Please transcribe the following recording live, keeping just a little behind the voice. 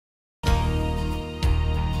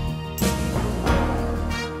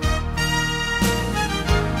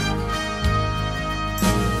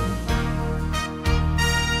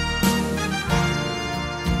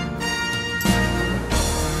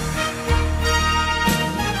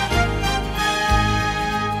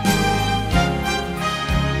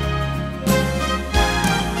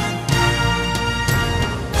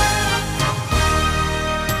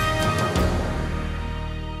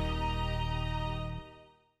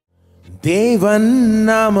தேவன்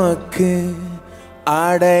நமக்கு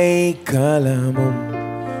அடைக்கலமும்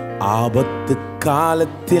ஆபத்து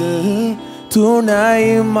காலத்தில்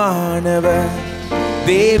துணையுமானவர்.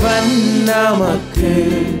 தேவன் நமக்கு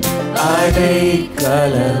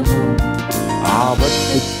அடைக்கலமும்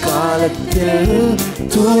ஆபத்து காலத்தில்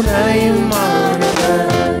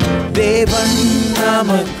துணையுமானவர். தேவன்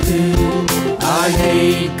நமக்கு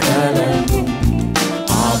அடைக்கலமும்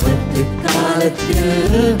ஆபத்து காலத்தில்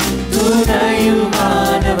துணையுமானவர்.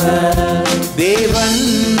 தேவன்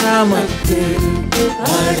நமக்கு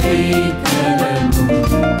அடைக்கலமும்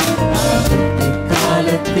ஆபத்து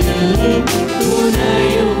காலத்தில்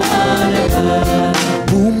துணையுமானவர்.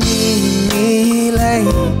 பூமியின் நிலை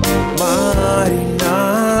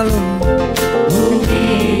மாறினாலும்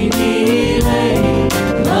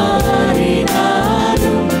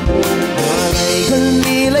மலைகள்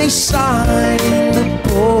நிலை சாய்ந்து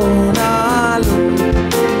போனாலும்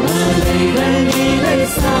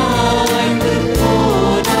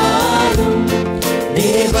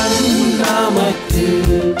தேவன் நமக்கு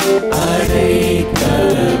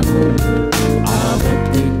அடைக்கலமும்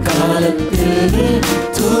ஆபத்து காலத்தில்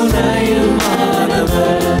துணையுமானவர்.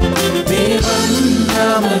 தேவன்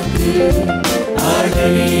நமக்கு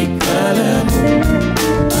அடைக்கலமும்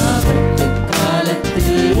ஆபத்து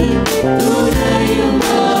காலத்தில்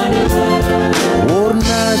துணையுமானவர். ஓர்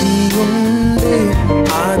நதி உண்டு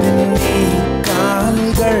அதன்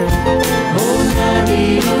கால்கள், ஓர் நதி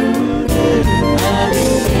உண்டு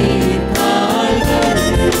அதன் கால்கள்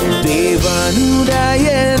தேவனுடைய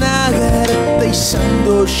நகரத்தை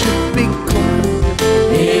சந்தோஷிப்பிக்கும்.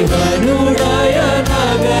 தேவனுடைய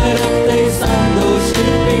நகரத்தை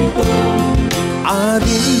சந்தோஷிப்பிக்கும்.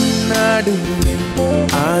 அதின் நடுவில்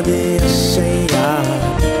அது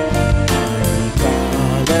அசையாது.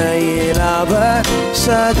 காலையில் அவர்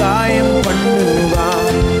சகாயம்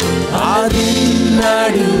பண்ணுவார். அதின்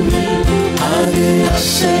நடுவில் அது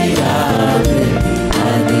அசையாது.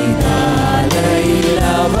 அதிகாலையில்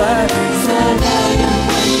அவர் சகாயம்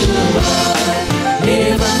பண்ணுவார்.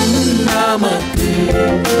 தேவன் நமக்கு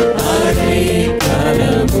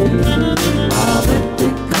அடைக்கலமும் ஆபத்து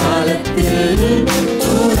காலத்தில்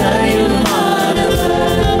துணையுமானவர்.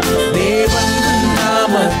 தேவன்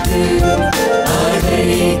நமக்கு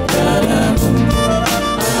அடைக்கலமும்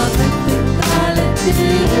ஆபத்து காலத்தில்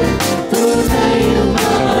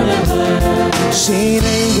துணையுமானவர்.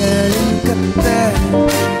 சேனைகளின் கர்த்தர்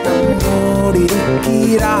நம்மோடு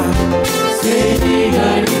இருக்கிறார்.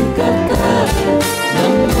 சேனைகளின் கர்த்தர்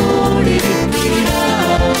நம்மோடு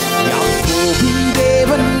இருக்கிறார். யாக்கோபின்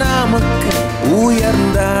தேவன் நமக்கு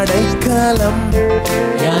உயர்ந்த அடைக்கலம்.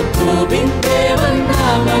 யாக்கோபின் தேவன்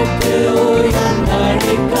நமக்கு உயர்ந்த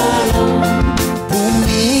அடைக்கலம்.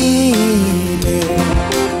 பூமியிலே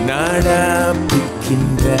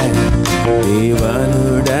நடப்பிக்கின்ற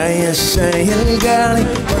தேவனுடைய செயல்களை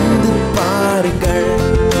வந்து பாருங்கள்.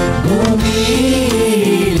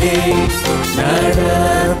 பூமியிலே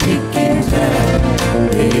நடப்பிக்கின்ற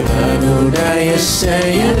தேவனுடைய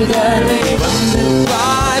செயல்களை வந்து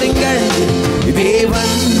பாருங்கள்.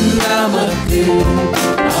 தேவன் நமக்கு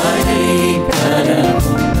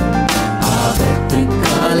அடைக்கலமும் ஆபத்து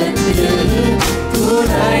காலத்தில்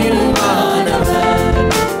துணையுமானவர்.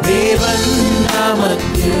 தேவன்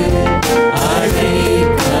நமக்கு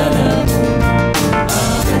அடைக்கலமும்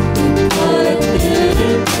ஆபத்து காலத்தில்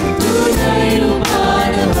துணையுமானவர்.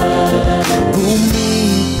 பூமி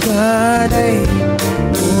கடை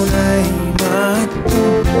துணை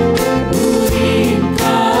மாற்றும். பூமி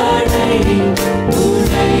கடை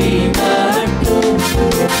துணை மாற்றும்.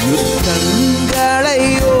 யுத்தங்களை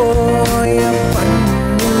ஓய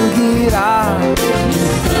பண்ணுகிறார்.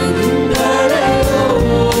 யுத்தங்களை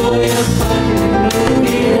ஓய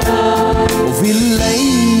பண்ணுகிறார். வில்லை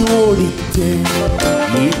ஓடித்து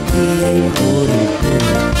ஈட்டியை ஓடித்து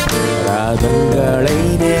ரதங்களை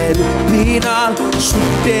நெருப்பினால்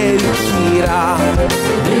சுட்டெரிக்கிறார்.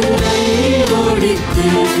 வில்லை ஓடித்து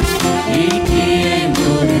ஈட்டியை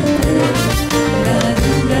ஓடித்து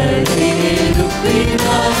ரதங்களை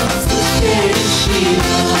நெருப்பினால்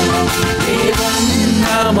சுட்டெரிக்கிறார். தேவன்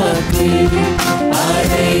நமக்கு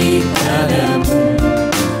அடைக்கலமும்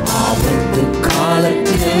ஆபத்து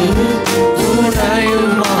காலத்தில்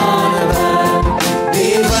துணையுமானவர்.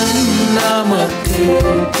 தேவன் நமக்கு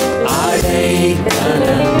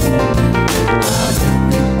அடைக்கலமும்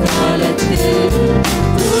ஆபத்து காலத்தில்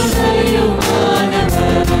துணையுமானவர்.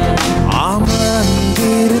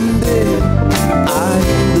 அமர்ந்திருந்து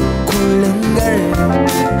அறிந்து கொள்ளுங்கள்.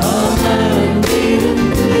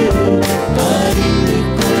 அமர்ந்திருந்து அறிந்து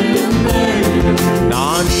கொள்ளுங்கள்.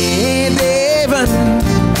 நானே தேவன்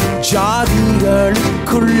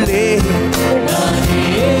ஜாதிகளுக்குள்ளே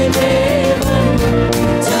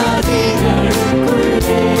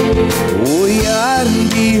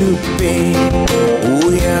உயர்ந்திருப்பேன்,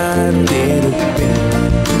 உயர்ந்திருப்பேன்,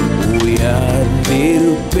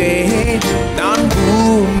 உயர்ந்திருப்பேன். நான்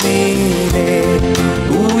பூமியிலே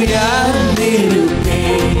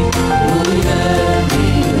உயர்ந்திருப்பேன்,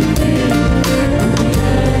 உயர்ந்திருப்பேன்,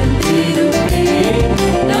 உயர்ந்திருப்பேன்.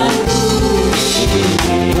 நான் பூமியிலே.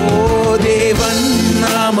 ஓ தேவன்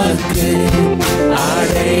நமக்கு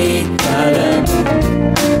அடைக்கலம்,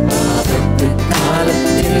 ஆபத்து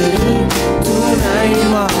காலத்தில்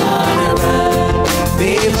துணைமானவர்.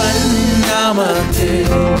 தேவன் நமக்கு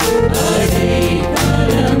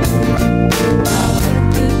அடைக்கலம்,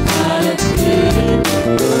 ஆபத்து காலத்தில்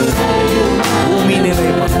துணைமானவர்.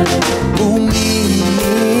 பூமி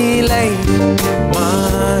நிலை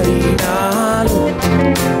மாறினாலும்,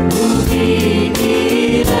 பூமி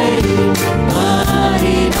நிலை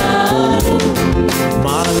மாறினாலும்,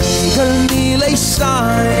 மலைகள் நிலை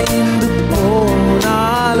சாய்ந்து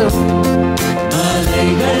போனாலும்,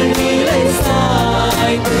 மலைகள் நிலை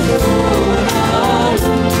சாய்ந்து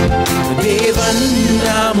போனாலும், தேவன்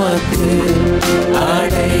நமக்கு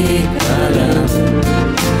அடைக்கலம்,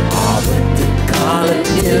 ஆபத்து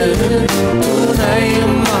காலத்தில்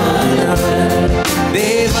துணையுமானவர்.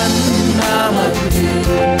 தேவன் நமக்கு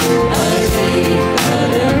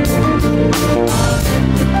அடைக்கலம்,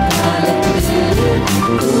 ஆபத்து காலத்தில்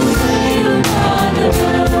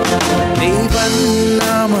துணையுமானவர். தேவன்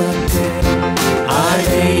நமக்கு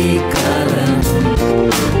அடைக்கலம்,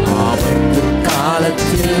 ஆபத்து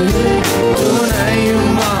காலத்தில்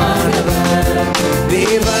துணையுமானவர்.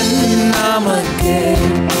 தேவன் நமக்கு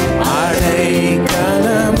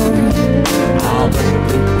அடைக்கலமும்,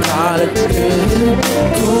 ஆபத்து காலத்தில்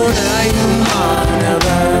துணையுமானவர்.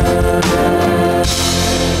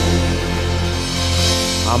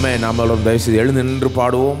 ஆமென். நம்மளும் தயவுசெய்து எழுந்து நின்று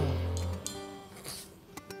பாடுவோம்.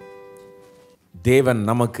 தேவன்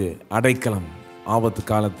நமக்கு அடைக்கலம், ஆபத்து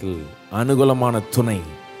காலத்தில் அனுகூலமான துணை.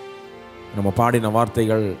 நம்ம பாடின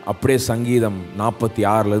வார்த்தைகள் அப்படியே சங்கீதம்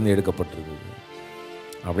 46 எடுக்கப்பட்டிருக்கு.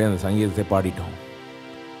 அப்படியே அந்த சங்கீதத்தை பாடிட்டோம்.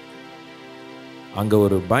 அங்கே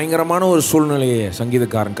ஒரு பயங்கரமான ஒரு சூழ்நிலையை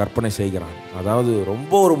சங்கீதக்காரன் கற்பனை செய்கிறான். அதாவது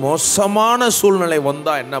ரொம்ப ஒரு மோசமான சூழ்நிலை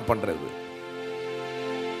வந்தால் என்ன பண்ணுறது,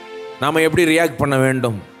 நாம் எப்படி ரியாக்ட் பண்ண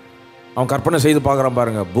வேண்டும், அவன் கற்பனை செய்து பார்க்குறான்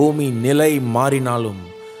பாருங்க. பூமி நிலை மாறினாலும்,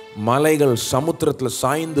 மலைகள் சமுத்திரத்தில்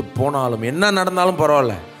சாய்ந்து போனாலும், என்ன நடந்தாலும்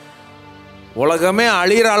பரவாயில்ல, உலகமே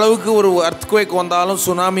அழிகிற அளவுக்கு ஒரு எர்த்குவேக் வந்தாலும்,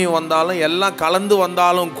 சுனாமி வந்தாலும், எல்லாம் கலந்து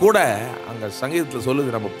வந்தாலும் கூட, அங்கே சங்கீதத்தில்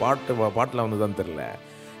சொல்லுது, நம்ம பாட்டில் வந்து தான் தெரியல,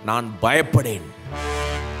 நான் பயப்படேன்.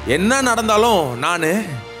 என்ன நடந்தாலும் நான்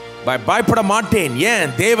பயப்பட மாட்டேன்.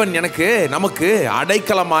 ஏன்? தேவன் நமக்கு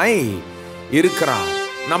அடைக்கலமாய் இருக்கிறார்.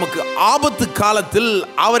 நமக்கு ஆபத்து காலத்தில்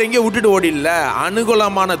அவர் எங்கே விட்டுட்டு ஓடில்ல,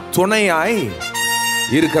 அனுகூலமான துணையாய்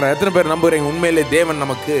இருக்கிறார். எத்தனை பேர் நம்புறீங்க? உண்மையிலே தேவன்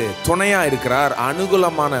நமக்கு துணையா இருக்கிறார்,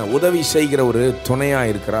 அனுகூலமான உதவி செய்கிற ஒரு துணையா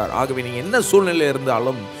இருக்கிறார். ஆகவே நீங்க என்ன சூழ்நிலை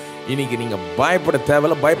இருந்தாலும் இன்னைக்கு நீங்க பயப்பட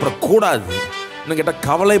தேவையில்ல, பயப்படக்கூடாது. இன்னும் கேட்டால்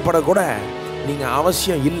கவலைப்படக்கூட நீங்க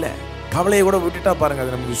அவசியம் இல்லை. கவலையை கூட விட்டுட்டா பாருங்க,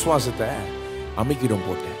 அது நமக்கு விசுவாசத்தை அமைக்கிடும்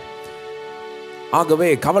போட்டு. ஆகவே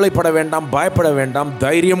கவலைப்பட வேண்டாம், பயப்பட வேண்டாம்,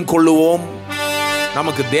 தைரியம் கொள்ளுவோம்.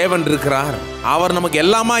 நமக்கு தேவன் இருக்கிறார், அவர் நமக்கு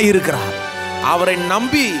எல்லாமா இருக்கிறார். அவரை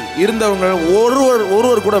நம்பி இருந்தவங்க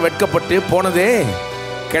ஒருவர் கூட வெட்கப்பட்டு போனதே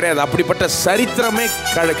கிடையாது. அப்படிப்பட்ட சரித்திரமே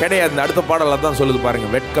கிடையாது. அடுத்த பாடல தான் சொல்லுது பாருங்க,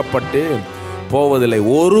 வெட்கப்பட்டு போவதில்லை.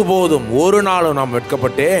 ஒருபோதும் ஒரு நாளும் நாம்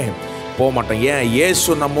வெட்கப்பட்டே போக மாட்டோம். ஏன்?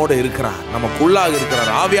 இயேசு நம்மோடு இருக்கிறார், நமக்குள்ளாக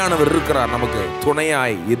இருக்கிறார், ஆவியானவர் இருக்கிறார், நமக்கு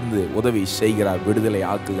துணையாய் இருந்து உதவி செய்கிறார், விடுதலை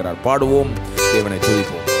ஆக்குகிறார். பாடுவோம், தேவனை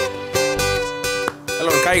துதிப்போம்.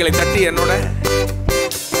 எல்லோரும் கைகளை தட்டி என்னோட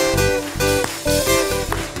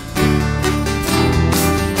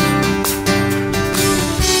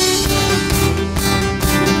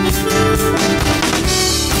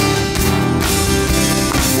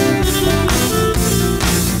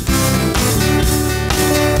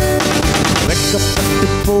வெட்கப்பட்டு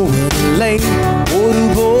போவதில்லை,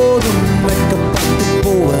 ஒருபோதும் வெட்கப்பட்டு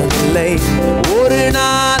போவதில்லை, ஒரு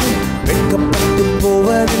நாள் வெட்கப்பட்டு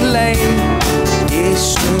போவதில்லை.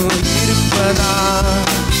 இயேசு இருப்பதா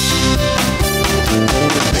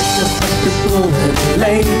வெட்கப்பட்டு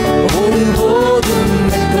போவதில்லை, ஒருபோதும்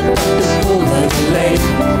வெட்கப்பட்டு போவதில்லை,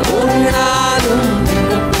 ஒரு நாளும்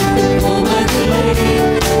வெட்கப்பட்டு போவதில்லை.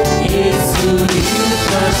 இயேசு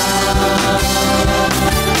இருப்பதா,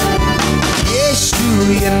 இயேசு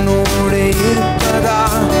என்னோடு இருப்பதா,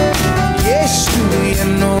 இயேசு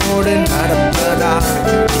என்னோடு நடப்பதா,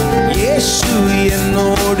 இயேசு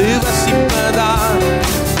என்னோடு வசிப்பதா,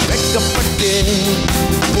 வெட்கப்பட்டு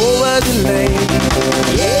போவதில்லை.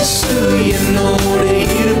 இயேசு என்னோடு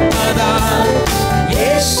இருப்பதா,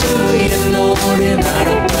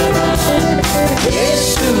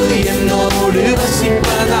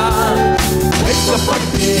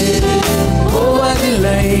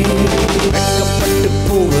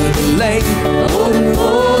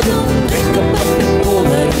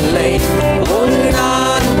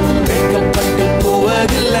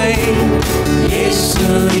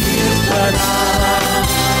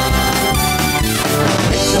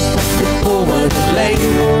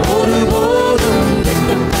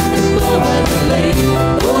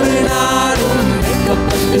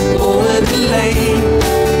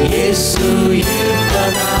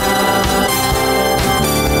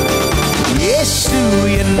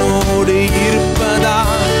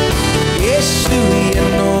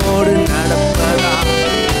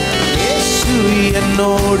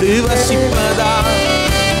 வசிப்பதா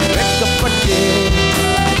வெட்கப்பட்டு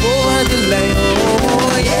போவதில்லையோ.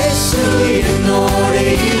 இயேசு என்னோடு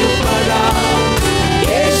இருப்பதா,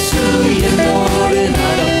 இயேசு என்னோடு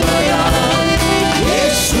நடப்பதா,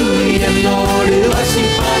 இயேசு என்னோடு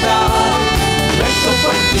வசிப்பதா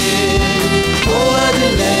வெட்கப்பட்டு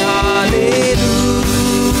போவதில்லை. அல்லேலூயா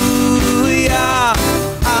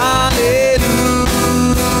அல்லேலூயா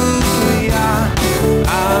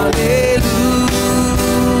அல்லேலூயா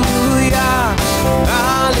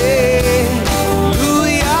அல்லேலூயா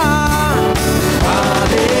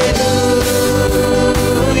அல்லேலூயா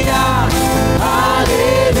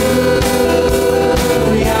அல்லேலூயா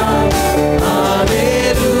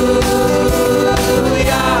அல்லேலூயா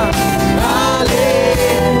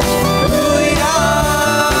அல்லேலூயா.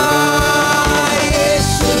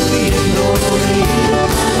 இயேசு என்னோடு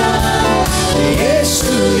இருப்பதால்,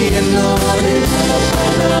 இயேசு என்னோடு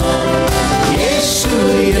நடப்பதால், இயேசு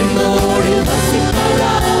என்னோடு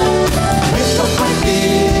வசிப்பதால் வெட்கப்பட்டு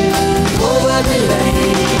போவதில்லை.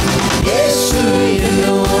 இயேசு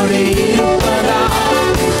என்னோடு இருப்பதால்,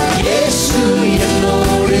 இயேசு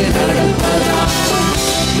என்னோடு நடப்பதால்,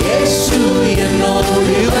 இயேசு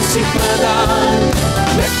என்னோடு வசிப்பதால்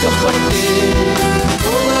வெட்கப்பட்டு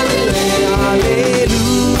போவதில்லை.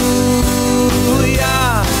 அல்லேலூயா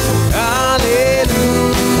அல்லேலூயா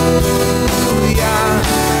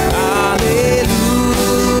அல்லேலூயா அல்லேலூயா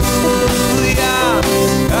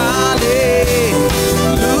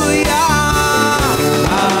அல்லேலூயா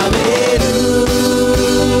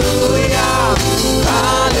அல்லேலூயா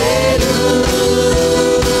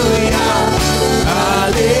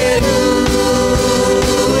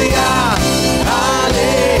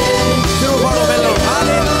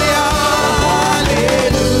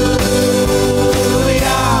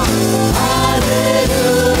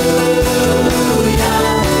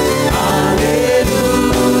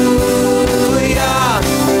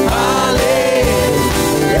அல்லேலூயா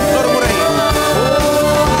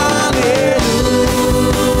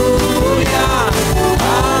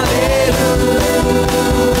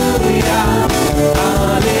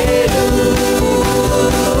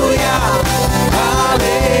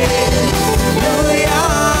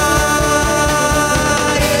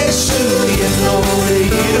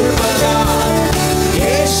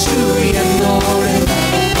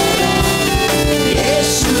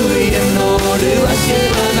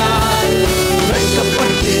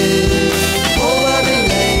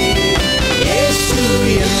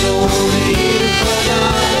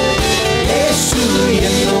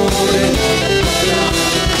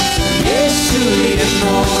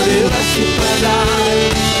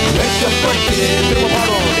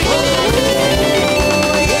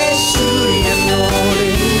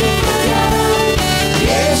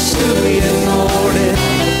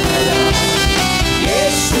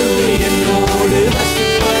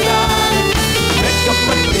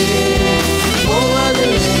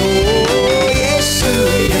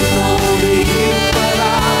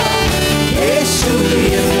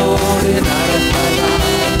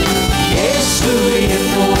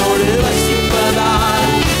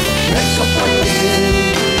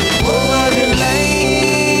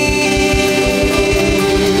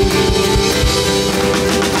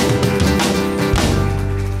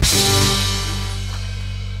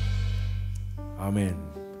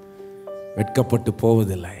வெட்கப்பட்டு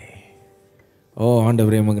போவதில்லை. ஓ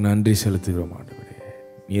ஆண்டவரே, உமக்கு நன்றி செலுத்துகிறோம். ஆண்டவரே,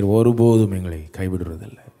 நீர் ஒருபோதும் எங்களை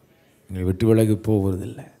கைவிடுறதில்லை, எங்களை விட்டு விலகி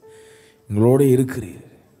போவதில்லை. எங்களோடு இருக்கிறீர்,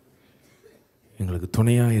 எங்களுக்கு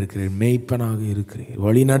துணையாக இருக்கிறீர், மேய்ப்பனாக இருக்கிறீர்,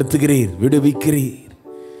 வழி நடத்துகிறீர், விடுவிக்கிறீர்,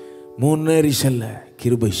 முன்னேறி செல்ல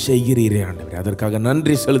கிருபை செய்கிறீரே ஆண்டவரே. அதற்காக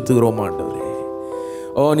நன்றி செலுத்துகிறோம் ஆண்டவரே.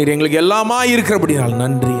 ஓ நீர் எங்களுக்கு எல்லாமா இருக்கிறபடினால்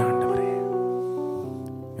நன்றி ஆண்டவரே.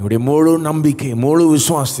 என்னுடைய முழு நம்பிக்கை, முழு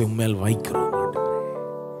விசுவாசத்தை உம்மேல் வைக்கிறோம் ஆண்டவரே.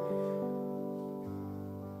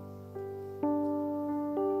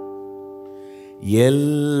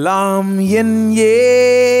 எல்லாம் என்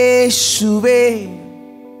இயேசுவே,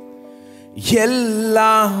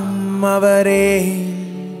 எல்லாம் அவரே,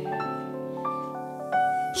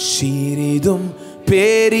 சிறிதும்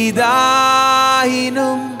பெரிதாயினும்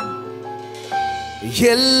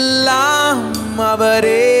எல்லாம்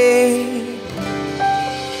அவரே,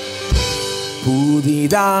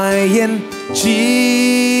 புதிதாய் என்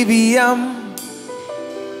ஜீவியம்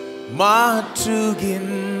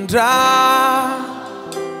மாற்றுகின்றார்.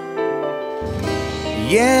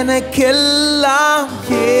 எனக்கெல்லாம்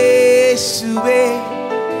இயேசுவே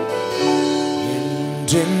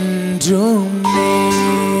என்றென்றும் நீ.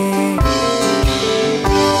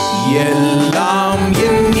 எல்லாம்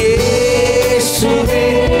என் இயேசுவே,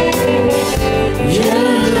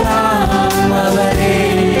 எல்லாம் அவரே,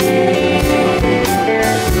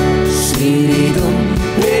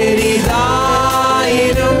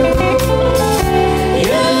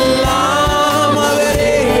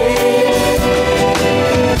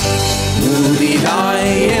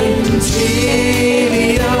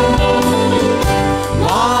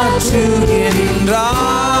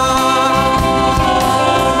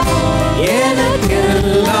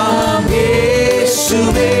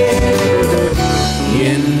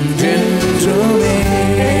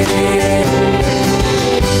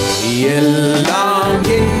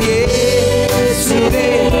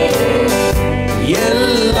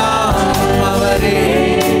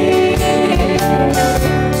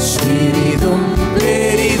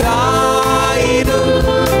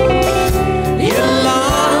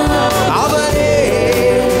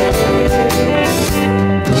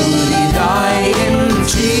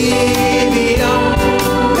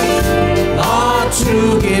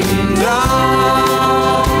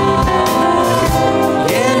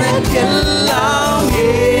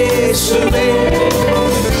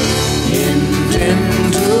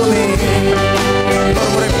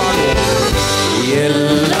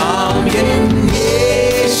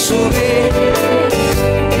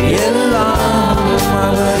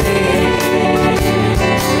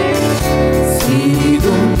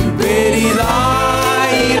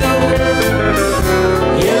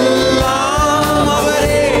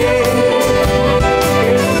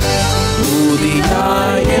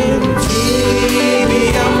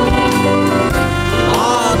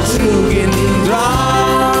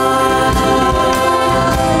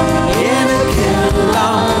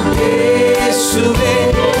 எனக்கெல்லாம் இயேசுவே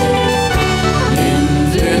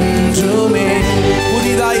என்றென்றுமே.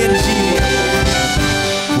 புதிதாய் என்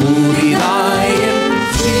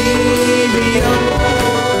ஜீவியம்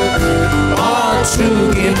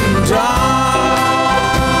மாற்றுகின்றார்.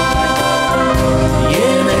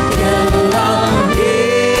 எனக்கெல்லாம்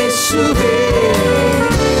இயேசுவே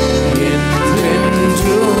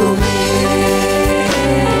என்றென்றுமே.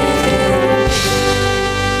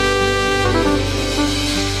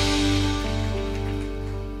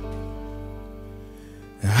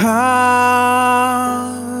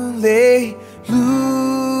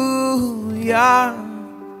 Hallelujah,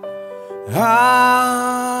 hallelujah,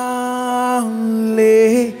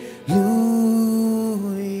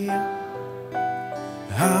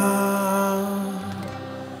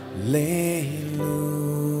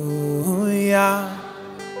 hallelujah,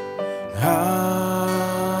 amen.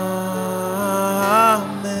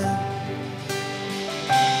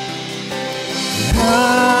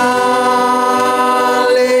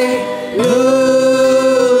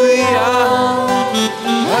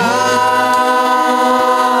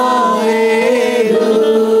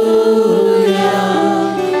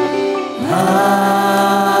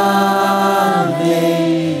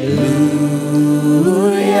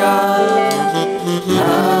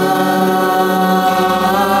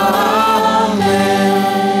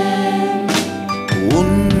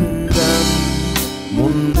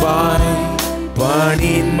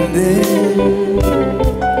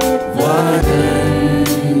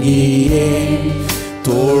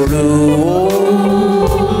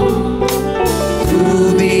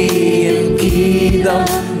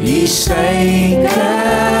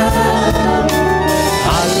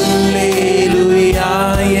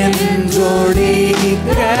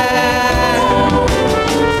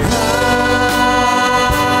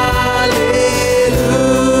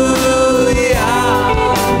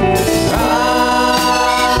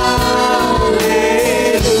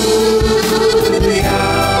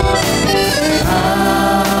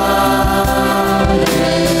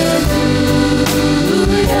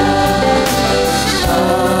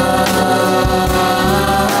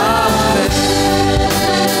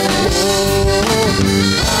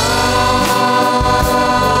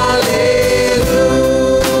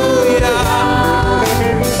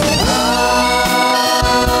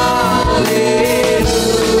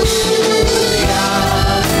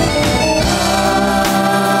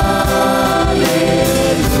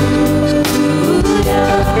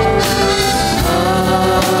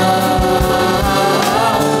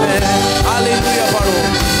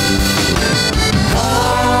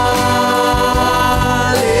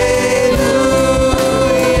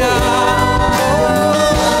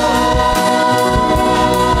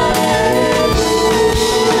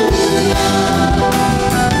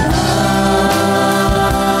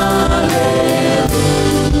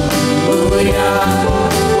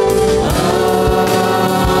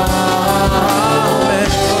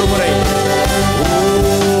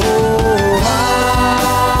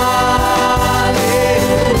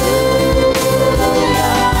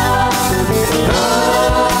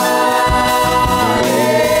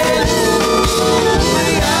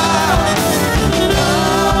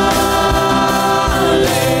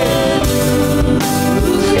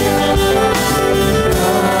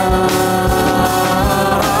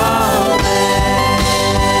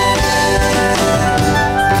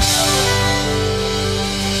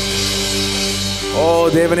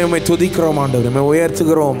 தேவனே உம்மை துதிக்கிறோம் ஆண்டவரே, உம்மை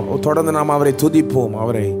உயர்த்துகிறோம். தொடர்ந்து நாம் அவரை துதிப்போம்,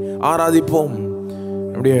 அவரை ஆராதிப்போம்.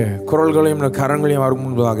 நம்முடைய குரல்களையும் கரங்களையும் அவர்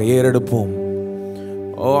முன்பதாக ஏறெடுப்போம்.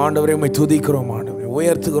 ஓ ஆண்டவரே, உம்மை துதிக்கிறோம் ஆண்டவரே,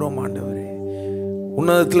 உயர்த்துகிறோம் ஆண்டவரே.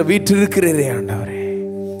 உன்னதத்தில் வீற்றிருக்கிறீரே ஆண்டவரே,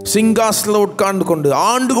 சிங்காசனத்தில் உட்கார்ந்து கொண்டு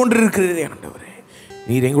ஆண்டு கொண்டு இருக்கிறீரே ஆண்டவரே.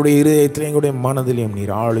 நீர் எங்களுடைய இருதயத்தில் எங்களுடைய மனதிலையும்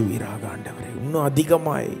நீர் ஆளுவீராக ஆண்டவரே. இன்னும்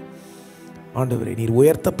அதிகமாய் ஆண்டவரே நீர்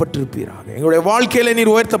உயர்த்தப்பட்டிருப்பீராக, எங்களுடைய வாழ்க்கையில்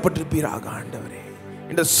நீர் உயர்த்தப்பட்டிருப்பீராக ஆண்டவரே.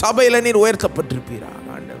 இந்த சபையில் நீர் உயர்த்தப்பட்டிருப்பீராக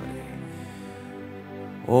ஆண்டவரே.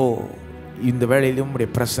 ஓ இந்த வேளையிலும் உம்முடைய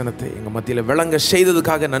பிரசன்னத்தை எங்கள் மத்தியில் விளங்க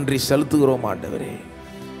செய்ததுக்காக நன்றி செலுத்துகிறோம் ஆண்டவரே.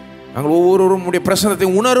 நாங்கள் ஒவ்வொருவரும் உம்முடைய பிரசன்னத்தை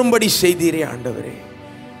உணரும்படி செய்தீரே ஆண்டவரே.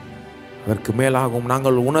 அதற்கு மேலாகவும்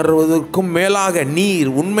நாங்கள் உணர்வதற்கும் மேலாக நீர்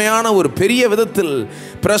உண்மையான ஒரு பெரிய விதத்தில்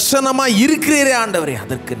பிரசன்னமாய் இருக்கிறீரே ஆண்டவரே.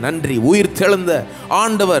 அதற்கு நன்றி. உயிர் தெழுந்த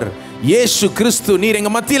ஆண்டவர் இயேசு கிறிஸ்து நீர்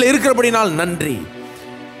எங்கள் மத்தியில் இருக்கிறபடினால் நன்றி.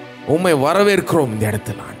 உம்மை வரவேற்கிறோம் இந்த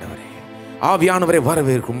இடத்துல ஆண்டவரே. ஆவியானவரை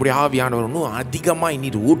வரவேற்கும். உம்முடைய ஆவியானவர் இன்னும் அதிகமாய்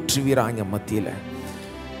நீர் ஊற்றுவீராக எங்கள் மத்தியில்.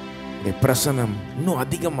 உடைய பிரசன்னம் இன்னும்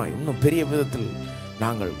அதிகமாய் இன்னும் பெரிய விதத்தில்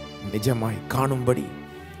நாங்கள் நிஜமாய் காணும்படி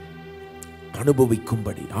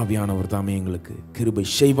அனுபவிக்கும்படி ஆவியானவர் தாமே எங்களுக்கு கிருபை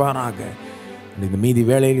செய்வாராக. இந்த மீதி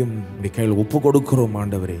வேலையிலும் இப்படி கையில் ஒப்பு கொடுக்கிறோம்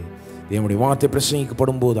ஆண்டவரே. என்னுடைய வார்த்தை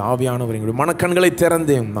பிரசங்கிக்கப்படும் போது ஆவியானவர் எங்களுடைய மனக்கண்களை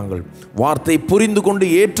திறந்தே நாங்கள் வார்த்தை புரிந்து கொண்டு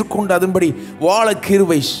ஏற்றுக்கொண்டு அதன்படி வாழ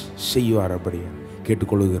கிருபை செய்வார். அப்படியே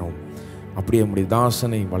கேட்டுக்கொள்கிறோம். அப்படியே நம்முடைய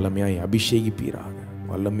தாசனை வல்லமையாய் அபிஷேகிப்பீராக.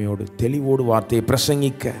 வல்லமையோடு தெளிவோடு வார்த்தையை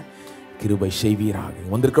பிரசங்கிக்க கிருபை செய்வீராக.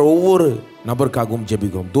 வந்திருக்கிற ஒவ்வொரு நபருக்காகவும்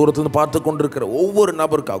ஜெபிக்கிறோம். தூரத்திலிருந்து பார்த்து கொண்டிருக்கிற ஒவ்வொரு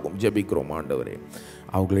நபருக்காகவும் ஜெபிக்கிறோம் ஆண்டவரே.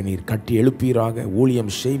 அவர்களை நீர் கட்டி எழுப்பீராக,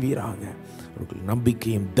 ஊழியம் செய்வீராக, அவர்கள்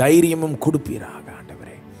நம்பிக்கையும் தைரியமும் கொடுப்பீராக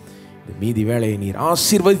ஆண்டவரே. இந்த மீதி வேலையை நீர்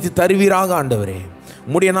ஆசீர்வதித்து தருவீராக ஆண்டவரே.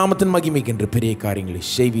 உம்முடைய நாமத்தின் மகிமைக்கென்று பெரிய காரியங்களை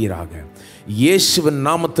செய்வீராக. இயேசுவின்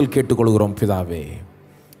நாமத்தில் கேட்டுக்கொள்கிறோம் பிதாவே,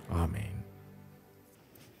 ஆமென்.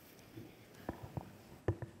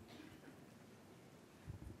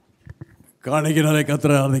 காணிக்கையினாலே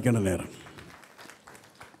கர்த்தரை ஆராதிக்கின்ற நேரம்.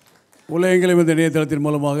 உலகெங்கிலும் இந்த இணையதளத்தின்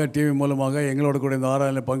மூலமாக, டிவி மூலமாக எங்களோடு கூட இந்த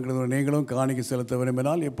ஆராதனையில் பங்கெடுத்த நீங்களும் காணிக்கை செலுத்த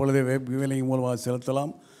விரும்பினால் இப்பொழுதே வெப் விலையின் மூலமாக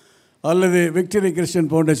செலுத்தலாம். அல்லது விக்டரி கிறிஸ்டியன்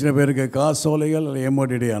ஃபவுண்டேஷன் பேருக்கு காசோலைகள் அல்லது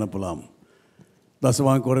எம்ஓடிடி அனுப்பலாம்.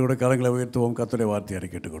 தசவாங்க கூட கரங்களை உயர்த்துவோம். கர்த்தருடைய வார்த்தையை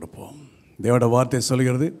கேட்டுக் கொடுப்போம். தேவட வார்த்தை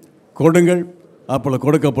சொல்கிறது, கொடுங்கள் அப்பொழுது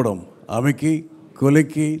கொடுக்கப்படும், அமுக்கி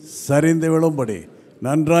குலுக்கி சரிந்து விழும்படி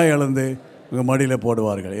நன்றாய் அளந்து உங்கள் மடியில்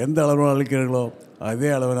போடுவார்கள். எந்த அளவினால் அளிக்கிறீர்களோ அதே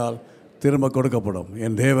அளவினால் திரும்ப கொடுக்கப்படும்.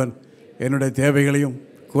 என் தேவன் என்னுடைய தேவைகளையும்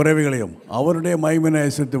குறைவுகளையும் அவருடைய மகிமையை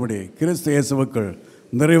ஐஸ்வர்யத்துபடி கிறிஸ்து இயேசுவுக்குள்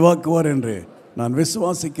நிறைவாக்குவார் என்று நான்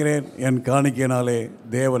விசுவாசிக்கிறேன். என் காணிக்கையினாலே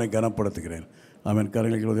தேவனை கனப்படுத்துகிறேன். அவன்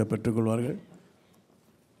கரங்களை பெற்றுக்கொள்வார்கள்.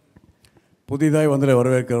 புதிதாய் வந்ததை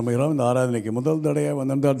வரவேற்க விரும்புகிறோம். இந்த ஆராதனைக்கு முதல் தடையாக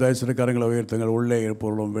வந்திருந்தால் தயவுசெய்து கரங்களை உயர்த்துங்கள். உள்ளே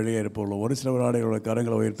இருப்பவர்களும் வெளியே இருப்பவர்களும் ஒரு சில ஆடைகளோட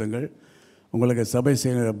கரங்களை உயர்த்துங்கள். உங்களுக்கு சபை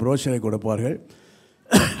செய்கிற புரோஷரை கொடுப்பார்கள்.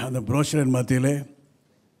 அந்த புரோஷரின் மத்தியிலே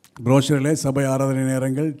புரோஷரிலே சபை ஆராதனை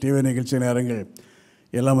நேரங்கள், டிவி நிகழ்ச்சி நேரங்கள்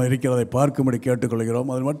எல்லாம் இருக்கிறதை பார்க்கும்படி கேட்டுக்கொள்கிறோம்.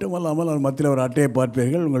 அது மட்டுமல்லாமல் அது மத்தியில் ஒரு அட்டையை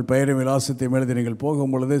பார்ப்பீர்கள். உங்கள் பெயரை விலாசத்தையும் எழுதி நீங்கள்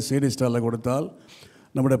போகும் பொழுது சிடி ஸ்டாலில் கொடுத்தால்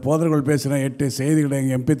நம்முடைய போதர்கள் பேசின 8 செய்திகளை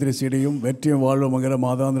MP3 சிடியும் வெற்றியும் வாழ்வுங்கிற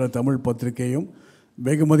மாதாந்திர தமிழ் பத்திரிகையும்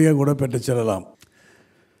வெகுமதியாக கூட பெற்று செல்லலாம்.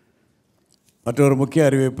 மற்றொரு முக்கிய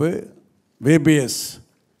அறிவிப்பு, VBS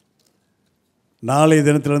நாளைய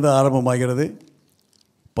தினத்திலிருந்து ஆரம்பமாகிறது.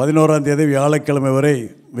 11ஆம் தேதி வியாழக்கிழமை வரை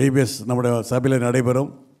VBS நம்முடைய சபையில்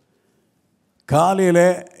நடைபெறும். காலையில்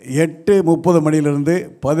 8:30 மணியிலிருந்து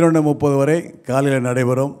 11:30 வரை காலையில்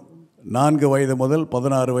நடைபெறும். 4 வயது முதல்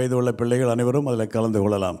 16 வயது உள்ள பிள்ளைகள் அனைவரும் அதில் கலந்து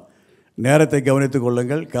கொள்ளலாம். நேரத்தை கவனித்துக்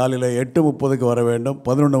கொள்ளுங்கள். காலையில் 8:30க்கு வர வேண்டும்.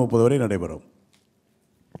 11:30 வரை நடைபெறும்.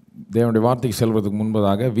 தேவனுடைய வார்த்தைக்கு செல்வதற்கு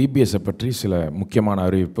முன்பதாக VBSஐ பற்றி சில முக்கியமான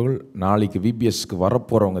அறிவிப்புகள். நாளைக்கு VBSக்கு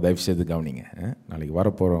வரப்போகிறவங்க தயவுசெய்து கவனிங்க. நாளைக்கு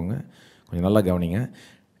வரப்போகிறவங்க கொஞ்சம் நல்லா கவனிங்க.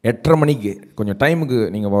 8:30 மணிக்கு கொஞ்சம் டைமுக்கு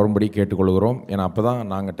நீங்கள் வரும்படி கேட்டுக்கொள்கிறோம். ஏன்னா அப்போ தான்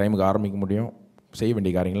நாங்கள் டைமுக்கு ஆரம்பிக்க முடியும், செய்ய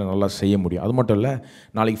வேண்டிய காரியங்களை நல்லா செய்ய முடியும். அது மட்டும் இல்லை,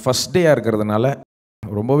 நாளைக்கு ஃபஸ்ட் டேயாக இருக்கிறதுனால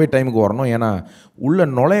ரொம்பவே டைமுக்கு வரணும். ஏன்னா உள்ளே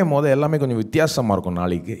நுழையும் போது எல்லாமே கொஞ்சம் வித்தியாசமாக இருக்கும்.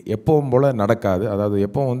 நாளைக்கு எப்பவும் போல் நடக்காது. அதாவது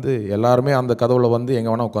எப்போவும் எல்லாருமே அந்த கதவில்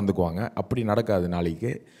எங்கே வேணால் உட்காந்துக்குவாங்க. அப்படி நடக்காது.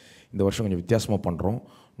 நாளைக்கு இந்த வருஷம் கொஞ்சம் வித்தியாசமாக பண்ணுறோம்.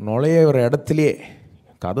 நுழையிற இடத்துலையே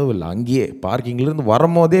கதவு இல்லை, அங்கேயே பார்க்கிங்லேருந்து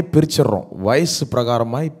வரும்போதே பிரிச்சிடுறோம். வயசு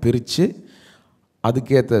பிரகாரமாய் பிரித்து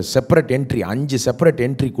அதுக்கேற்ற செப்பரேட் என்ட்ரி 5 செப்பரேட்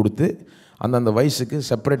என்ட்ரி கொடுத்து அந்தந்த வயசுக்கு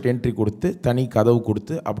செப்பரேட் என்ட்ரி கொடுத்து தனி கதவு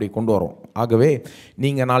கொடுத்து அப்படி கொண்டு வரோம். ஆகவே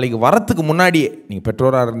நீங்கள் நாளைக்கு வரத்துக்கு முன்னாடியே, நீங்கள்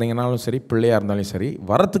பெற்றோராக இருந்தீங்கனாலும் சரி, பிள்ளையாக இருந்தாலும் சரி,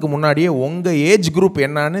 வரத்துக்கு முன்னாடியே உங்கள் ஏஜ் குரூப்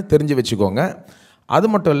என்னான்னு தெரிஞ்சு வச்சுக்கோங்க. அது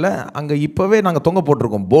மட்டும் இல்லை, அங்கே இப்போவே நாங்கள் தொங்க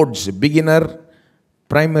போட்டிருக்கோம் ports. Beginner,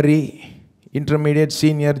 primary, intermediate,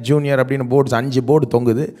 senior, junior அப்படின்னு போர்ட்ஸ் 5 போர்டு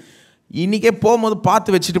தொங்குது. இன்றைக்கே போகும்போது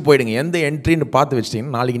பார்த்து வச்சுட்டு போயிடுங்க. எந்த என்ட்ரின்னு பார்த்து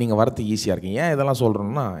வச்சிட்டிங்கன்னா நாளைக்கு நீங்கள் வரத்துக்கு ஈஸியாக இருக்கும். ஏன் இதெல்லாம்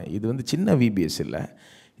சொல்கிறோன்னா, இது சின்ன VBS இல்லை.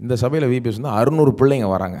 இந்த சபையில் VBS 600 பிள்ளைங்க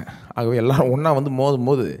வராங்க. ஆகவே எல்லோரும் ஒன்றா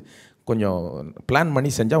மோதும்போது கொஞ்சம் பிளான் பண்ணி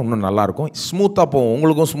செஞ்சால் இன்னும் நல்லாயிருக்கும். ஸ்மூத்தாக போகும்.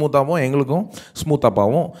 உங்களுக்கும் ஸ்மூத்தாக போகும், எங்களுக்கும் ஸ்மூத்தாக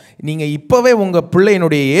போகும். நீங்கள் இப்போவே உங்கள்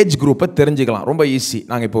பிள்ளையினுடைய ஏஜ் குரூப்பை தெரிஞ்சுக்கலாம். ரொம்ப ஈஸி.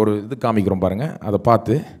 நாங்கள் இப்போ ஒரு இது காமிக்கிறோம் பாருங்கள். அதை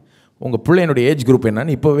பார்த்து உங்கள் பிள்ளையினுடைய ஏஜ் குரூப்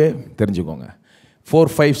என்னன்னு இப்போவே தெரிஞ்சுக்கோங்க. 4,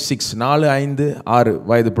 5, 6 4, 5, 6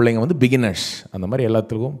 வயது பிள்ளைங்க பிகினர்ஸ் அந்த மாதிரி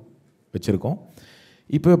எல்லாத்துக்கும் வச்சுருக்கோம்.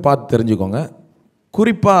 இப்போவே பார்த்து தெரிஞ்சுக்கோங்க.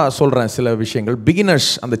 குறிப்பாக சொல்கிறேன் சில விஷயங்கள்.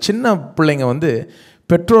 பிகினர்ஸ், அந்த சின்ன பிள்ளைங்க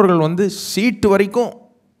பெற்றோர்கள் சீட்டு வரைக்கும்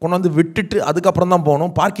கொண்டு விட்டுட்டு அதுக்கப்புறம் தான்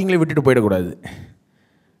போகணும். பார்க்கிங்லேயே விட்டுட்டு போயிடக்கூடாது.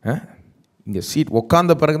 இங்கே சீட்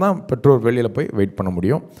உட்காந்த பிறகு தான் பெற்றோர் வெளியில் போய் வெயிட் பண்ண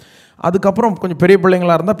முடியும். அதுக்கப்புறம் கொஞ்சம் பெரிய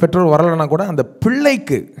பிள்ளைங்களாக இருந்தால் பெற்றோர் வரலைன்னா கூட அந்த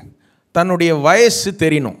பிள்ளைக்கு தன்னுடைய வயசு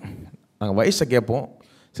தெரியணும். நாங்கள் வயசை கேட்போம்.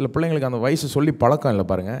 சில பிள்ளைங்களுக்கு அந்த வயசு சொல்லி பழக்கம் இல்லை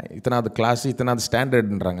பாருங்கள். இத்தனாவது கிளாஸு, இத்தனாவது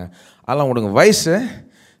ஸ்டாண்டர்டுன்றாங்க. அதெல்லாம் உங்கள் வயசு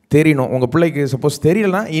தெரியணும். உங்கள் பிள்ளைக்கு சப்போஸ்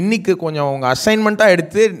தெரியலனா இன்றைக்கி கொஞ்சம் உங்கள் அசைன்மெண்ட்டாக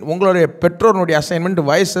எடுத்து உங்களுடைய பெற்றோருடைய அசைன்மெண்ட்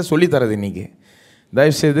வயசை சொல்லித்தரது இன்றைக்கி.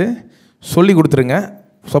 தயவுசெய்து சொல்லி கொடுத்துருங்க.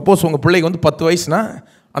 சப்போஸ் உங்கள் பிள்ளைக்கு வந்து 10 வயசுனா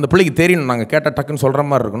அந்த பிள்ளைக்கு தெரியணும், நாங்கள் கேட்டால் டக்குன்னு சொல்கிற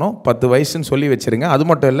மாதிரி இருக்கணும். 10 வயசுன்னு சொல்லி வச்சுருங்க. அது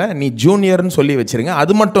மட்டும் இல்லை, நீ ஜூனியர்னு சொல்லி வச்சுருங்க.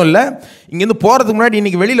 அது மட்டும் இல்லை, இங்கேருந்து போகிறதுக்கு முன்னாடி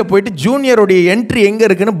இன்றைக்கி வெளியில் போயிட்டு ஜூனியருடைய என்ட்ரி எங்கே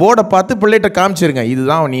இருக்குன்னு போர்டை பார்த்து பிள்ளைகிட்ட காமிச்சிருங்க.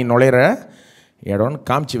 இதுதான் நீ நுழையிற இடம்னு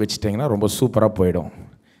காமிச்சு வச்சுட்டிங்கன்னா ரொம்ப சூப்பராக போயிடும்.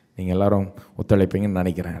 நீங்கள் எல்லோரும் ஒத்துழைப்பீங்கன்னு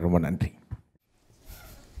நினைக்கிறேன். ரொம்ப நன்றி.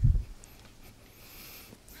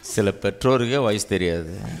 சில பெற்றோருக்கே வயசு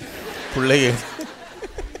தெரியாது, பிள்ளைங்க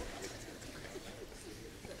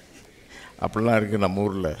அப்படிலாம் இருக்குது நம்ம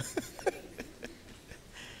ஊரில்.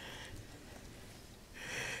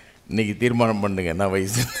 இன்றைக்கி தீர்மானம் பண்ணுங்க என்ன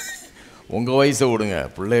வயசு. உங்கள் வயசை விடுங்க,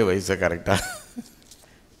 பிள்ளைய வயசை கரெக்டாக.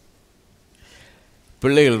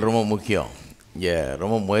 பிள்ளைகள் ரொம்ப முக்கியம். இங்கே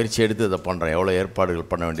ரொம்ப முயற்சி எடுத்து இதை பண்ணுறேன். எவ்வளோ ஏற்பாடுகள்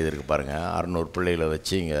பண்ண வேண்டியது இருக்குது பாருங்கள். 600 பிள்ளைகளை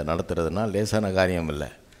வச்சு இங்கே நடத்துறதுனா லேசான காரியம் இல்லை.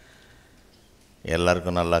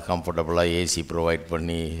 எல்லாருக்கும் நல்லா கம்ஃபர்டபுளாக ஏசி ப்ரொவைட்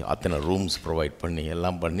பண்ணி, அத்தனை ரூம்ஸ் ப்ரொவைட் பண்ணி,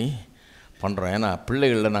 எல்லாம் பண்ணி பண்ணுறோம். ஏன்னா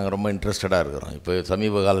பிள்ளைகளில் நாங்கள் ரொம்ப இன்ட்ரெஸ்டடாக இருக்கிறோம். இப்போ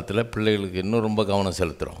சமீப காலத்தில் பிள்ளைகளுக்கு இன்னும் ரொம்ப கவனம்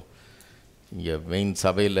செலுத்துகிறோம். இங்கே மெயின்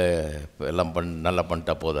சபையில் எல்லாம் நல்லா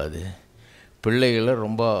பண்ணிட்டா போதாது, பிள்ளைகளை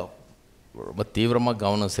ரொம்ப ரொம்ப தீவிரமாக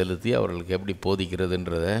கவனம் செலுத்தி அவர்களுக்கு எப்படி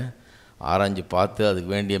போதிக்கிறதுன்றதை ஆராய்ஞ்சு பார்த்து அதுக்கு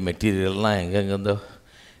வேண்டிய மெட்டீரியல்லாம் எங்கெங்கேருந்தோ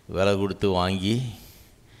விலை கொடுத்து வாங்கி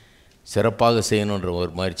சிறப்பாக செய்யணுன்ற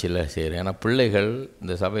ஒரு முயற்சியில் செய்கிறேன். ஏன்னா பிள்ளைகள்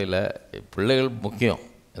இந்த சபையில், பிள்ளைகள் முக்கியம்.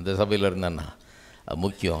 இந்த சபையில் இருந்தான்னா அது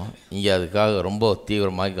முக்கியம். இங்கே அதுக்காக ரொம்ப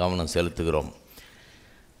தீவிரமாக கவனம் செலுத்துகிறோம்.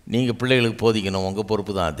 நீங்கள் பிள்ளைகளுக்கு போதிக்கணும், உங்கள்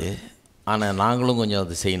பொறுப்பு தான் அது. ஆனால் நாங்களும் கொஞ்சம்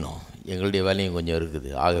அது செய்யணும், எங்களுடைய வேலையும் கொஞ்சம்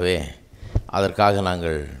இருக்குது. ஆகவே அதற்காக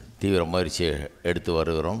நாங்கள் தீவிர முயற்சி எடுத்து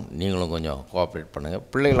வருகிறோம். நீங்களும் கொஞ்சம் கோஆப்ரேட் பண்ணுங்கள்.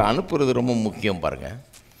 பிள்ளைகளை அனுப்புறது ரொம்ப முக்கியம். பாருங்கள்,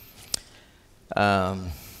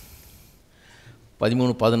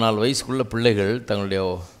 13-14 வயசுக்குள்ளே பிள்ளைகள் தங்களுடைய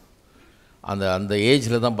அந்த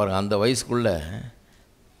ஏஜில் தான் பாருங்கள், அந்த வயசுக்குள்ளே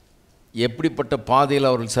எப்படிப்பட்ட பாதையில்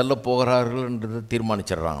அவர்கள் செல்ல போகிறார்கள்ன்றதை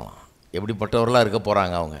தீர்மானிச்சிடுறாங்களாம். எப்படிப்பட்டவர்களாக இருக்க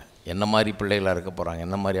போகிறாங்க, அவங்க என்ன மாதிரி பிள்ளைகளாக இருக்க போகிறாங்க,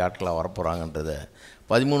 என்ன மாதிரி ஆட்களாக வரப்போகிறாங்கன்றதை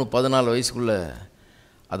 13-14 வயசுக்குள்ளே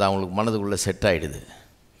அது அவங்களுக்கு மனதுக்குள்ளே செட் ஆகிடுது.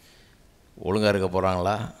 ஒழுங்காக இருக்க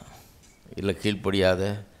போகிறாங்களா, இல்லை கீழ்ப்படியாத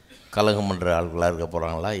கலகம் பண்ணுற ஆட்களாக இருக்க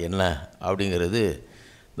போகிறாங்களா என்ன அப்படிங்கிறது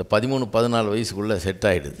இந்த 13-14 வயசுக்குள்ளே செட்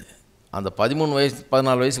ஆகிடுது. அந்த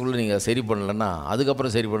 13-14 வயசுக்குள்ளே நீங்கள் சரி பண்ணலைன்னா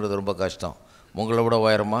அதுக்கப்புறம் சரி பண்ணுறது ரொம்ப கஷ்டம். உங்களை விட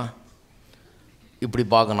உயரமாக இப்படி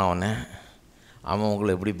பார்க்கணும் அவன்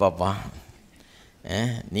உங்களை எப்படி பார்ப்பான்.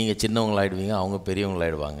 நீங்கள் சின்னவங்களாகிடுவீங்க, அவங்க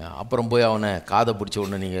பெரியவங்களாகிடுவாங்க. அப்புறம் போய் அவனை காதை பிடிச்ச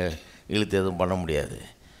உடனே நீங்கள் இழுத்து எதுவும் பண்ண முடியாது.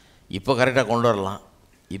 இப்போ கரெக்டாக கொண்டு வரலாம்.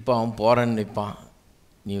 இப்போ அவன் போகிறேன்னு நிற்பான்,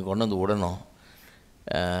 நீங்கள் கொண்டு வந்து விடணும்,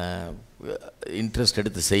 இன்ட்ரெஸ்ட்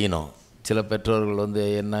எடுத்து செய்யணும். சில பெற்றோர்கள் வந்து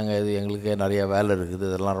என்னங்க இது, எங்களுக்கு நிறையா வேலை இருக்குது,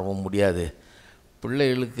 இதெல்லாம் ரொம்ப முடியாது.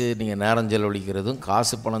 பிள்ளைகளுக்கு நீங்கள் நேரம் செலவழிக்கிறதும்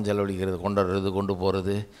காசு பணம் செலவழிக்கிறது, கொண்டு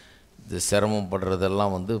போகிறது, இது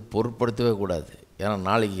சிரமப்படுறதெல்லாம் வந்து பொருட்படுத்தவே கூடாது. ஏன்னா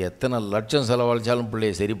நாளைக்கு எத்தனை லட்சம் செலவழித்தாலும்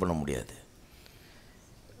பிள்ளையை சரி பண்ண முடியாது.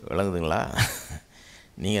 விளங்குதுங்களா?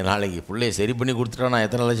 நீங்கள் நாளைக்கு பிள்ளையை சரி பண்ணி கொடுத்துட்டா, நான்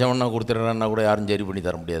எத்தனை லட்சம் வேணா கொடுத்துட்றேன்னா கூட யாரும் சரி பண்ணி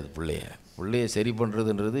தர முடியாது. பிள்ளையை சரி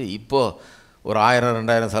பண்ணுறதுன்றது இப்போது ஒரு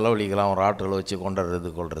 1000-2000 செலவழிக்கலாம் ஒரு ஆட்களை வச்சு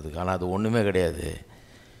கொள்றதுக்கு. ஆனால் அது ஒன்றுமே கிடையாது.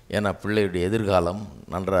 ஏன்னா பிள்ளையுடைய எதிர்காலம்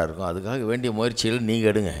நன்றாக இருக்கும். அதுக்காக வேண்டிய முயற்சிகள்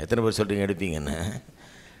நீங்கள் எடுங்க. எத்தனை பேர் சொல்கிறீங்க எடுப்பீங்கன்னு?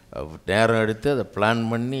 நேரம் எடுத்து அதை பிளான்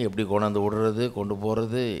பண்ணி எப்படி கொண்டாந்து கொண்டு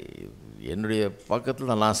போகிறது. என்னுடைய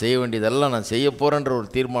பக்கத்தில் நான் செய்ய வேண்டியதெல்லாம் நான் செய்ய போகிறேன்ற ஒரு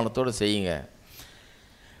தீர்மானத்தோடு செய்யுங்க.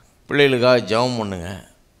 பிள்ளைகளுக்காக ஜெபம் பண்ணுங்க.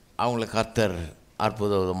 அவங்கள கர்த்தர்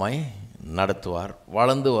அற்புதமாய் நடத்துவார்.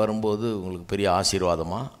 வளர்ந்து வரும்போது உங்களுக்கு பெரிய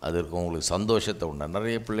ஆசீர்வாதமாக அது இருக்கும். உங்களுக்கு சந்தோஷத்தை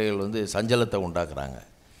நிறைய பிள்ளைகள் வந்து சஞ்சலத்தை உண்டாக்குறாங்க.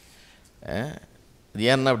 இது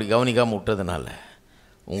ஏன்னா அப்படி கவனிக்காமல் விட்டதுனால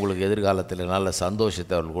உங்களுக்கு எதிர்காலத்தில் நல்ல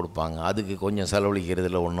சந்தோஷத்தை அவர்கள் கொடுப்பாங்க. அதுக்கு கொஞ்சம்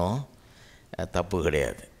செலவழிக்கிறதுல ஒன்றும் தப்பு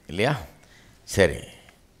கிடையாது, இல்லையா? சரி,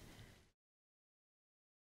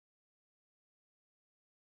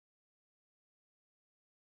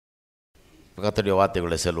 கர்த்தருடைய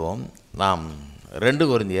வார்த்தைகளை செல்வோம். நாம் 2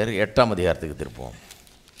 கொரிந்தியர் 8ஆம் அதிகாரத்துக்கு திருப்போம்.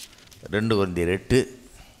 2 கொரிந்தியர்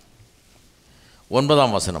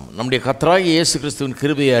 8:9 வசனம். நம்முடைய கர்த்தராகிய இயேசு கிறிஸ்துவின்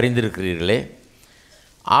கிருபையை அறிந்திருக்கிறீர்களே,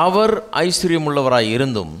 அவர் ஐஸ்வர்யமுள்ளவராய்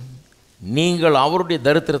இருந்தும் நீங்கள் அவருடைய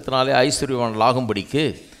தரித்திரத்தினாலே ஐஸ்வர்யவான்களாகும்படிக்கு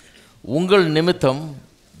உங்கள் நிமித்தம்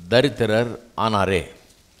தரித்திரர் ஆனாரே.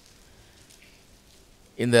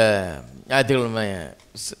 இந்த ஞாயிற்றுக்கிழமை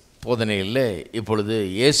போதனையில் இப்பொழுது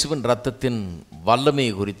இயேசுவின் இரத்தத்தின்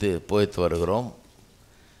வல்லமையை குறித்து போய்த்து வருகிறோம்.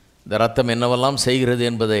 இந்த இரத்தம் என்னவெல்லாம் செய்கிறது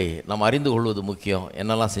என்பதை நாம் அறிந்து கொள்வது முக்கியம்.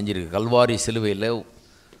 என்னெல்லாம் செஞ்சிருக்கு. கல்வாரி சிலுவையில்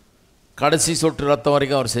கடைசி சொட்டு இரத்தம்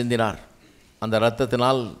வரைக்கும் அவர் சிந்தினார். அந்த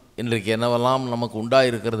இரத்தத்தினால் இன்றைக்கு என்னவெல்லாம் நமக்கு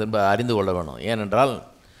உண்டாயிருக்கிறது என்பதை அறிந்து கொள்ள வேணும். ஏனென்றால்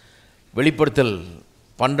வெளிப்படுத்தல்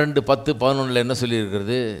 12:10-11 என்ன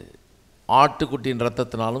சொல்லியிருக்கிறது? ஆட்டுக்குட்டியின்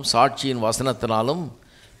இரத்தத்தினாலும் சாட்சியின் வசனத்தினாலும்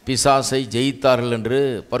பிசாசை ஜெயித்தார்கள் என்று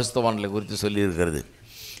பரிசுத்தவான்களை குறித்து சொல்லியிருக்கிறது.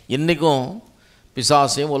 இன்றைக்கும்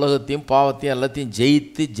பிசாசையும் உலகத்தையும் பாவத்தையும் எல்லாத்தையும்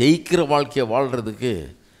ஜெயிக்கிற வாழ்க்கையை வாழ்கிறதுக்கு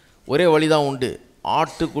ஒரே வழிதான் உண்டு.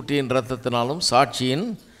 ஆட்டுக்குட்டியின் இரத்தத்தினாலும் சாட்சியின்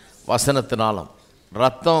வசனத்தினாலும்.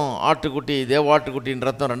 ரத்தம் ஆட்டுக்குட்டி, தேவாட்டுக்குட்டியின்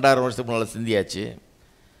ரத்தம் 2000 வருஷத்துக்கு முன்னால் சிந்தியாச்சு.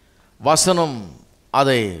 வசனம்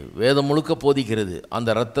அதை வேதம் முழுக்க போதிக்கிறது. அந்த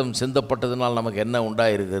ரத்தம் சிந்தப்பட்டதுனால் நமக்கு என்ன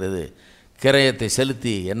உண்டாயிருக்கிறது, கிரயத்தை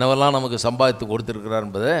செலுத்தி என்னவெல்லாம் நமக்கு சம்பாதித்து கொடுத்துருக்கிறார்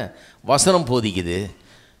என்பதை வசனம் போதிக்குது.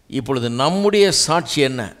 இப்பொழுது நம்முடைய சாட்சி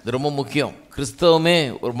என்ன? இது ரொம்ப முக்கியம். கிறிஸ்தவமே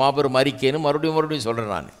ஒரு மாபெரும் அறிக்கைன்னு மறுபடியும்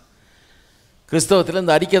சொல்கிறேன் நான். கிறிஸ்தவத்தில்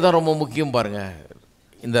இந்த அறிக்கை தான் ரொம்ப முக்கியம். பாருங்கள்,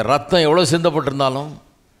 இந்த ரத்தம் எவ்வளோ சிந்தப்பட்டிருந்தாலும்,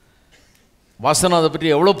 வசனம் அதை பற்றி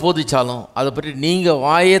எவ்வளோ போதிச்சாலும், அதை பற்றி நீங்கள்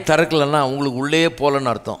வாயே திறக்கலைன்னா உங்களுக்கு உள்ளே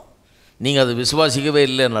போகலன்னு அர்த்தம். நீங்கள் அதை விசுவாசிக்கவே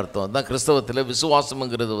இல்லைன்னு அர்த்தம். அதுதான் கிறிஸ்தவத்தில்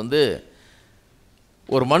விசுவாசம்ங்கிறது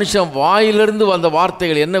ஒரு மனுஷன் வாயிலிருந்து வந்த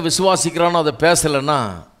வார்த்தைகள் என்ன விசுவாசிக்கிறானோ அதை பேசலைன்னா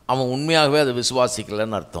அவன் உண்மையாகவே அதை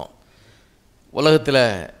விசுவாசிக்கலைன்னு அர்த்தம். உலகத்தில்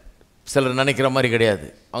சிலர் நினைக்கிற மாதிரி கிடையாது.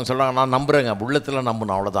 அவங்க சொல்கிறாங்க, நான் நம்புகிறேங்க, உள்ளத்தில்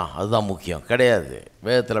நம்பணும், அவ்வளோதான், அதுதான் முக்கியம். கிடையாது,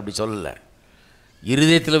 வேதத்தில் அப்படி சொல்லலை.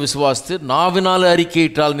 இருதயத்தில் விசுவாசித்து நாவினால்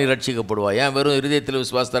அறிக்கையிட்டால் நீ ரட்சிக்கப்படுவா. ஏன் வெறும் இருதயத்தில்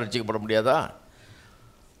விசுவாசத்தை ரட்சிக்கப்பட முடியாதா?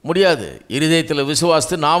 முடியாது. இருதயத்தில்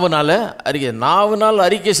விசுவாசித்து நாவினால்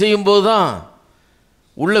அறிக்கை செய்யும்போது தான்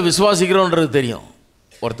உள்ள விசுவாசிக்கிறோன்றது தெரியும்.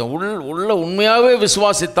 ஒருத்தன் உள்ள உண்மையாகவே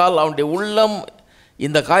விசுவாசித்தால், அவனுடைய உள்ளம்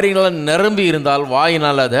இந்த காரியங்களை நிரம்பி இருந்தால்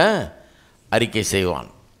வாயினால் அதை அறிக்கை செய்வான்.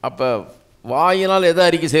 அப்போ வாயினால் எதை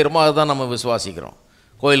அறிக்கை செய்கிறோமோ அதை தான் நம்ம விசுவாசிக்கிறோம்.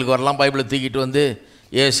 கோயிலுக்கு வரலாம், பைபிளை தூக்கிட்டு வந்து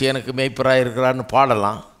ஏசு எனக்கு மேய்ப்பராக இருக்கிறான்னு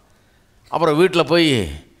பாடலாம். அப்புறம் வீட்டில் போய்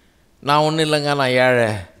நான் ஒன்றும் இல்லைங்க, நான் ஏழை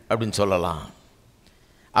அப்படின்னு சொல்லலாம்.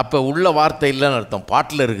 அப்போ உள்ள வார்த்தை இல்லைன்னு அர்த்தம்.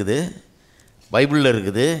 பாட்டில் இருக்குது, பைபிளில்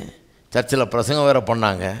இருக்குது, சர்ச்சில் பிரசங்கம் வேறு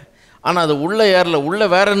பண்ணாங்க. ஆனால் அது உள்ளே ஏறல, உள்ளே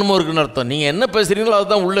வேறு என்னமோ இருக்குதுன்னு அர்த்தம். நீங்கள் என்ன பேசுகிறீங்களோ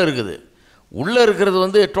அதுதான் உள்ளே இருக்குது. உள்ளே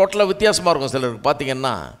இருக்கிறது டோட்டலாக வித்தியாசமாக இருக்கும். சிலருக்கு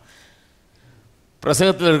பார்த்திங்கன்னா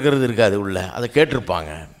பிரசங்கத்தில் இருக்கிறது இருக்காது, உள்ளே அதை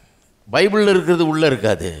கேட்டிருப்பாங்க. பைபிளில் இருக்கிறது உள்ளே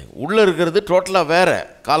இருக்காது. உள்ளே இருக்கிறது டோட்டலாக வேறு.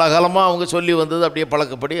 காலகாலமாக அவங்க சொல்லி வந்தது அப்படியே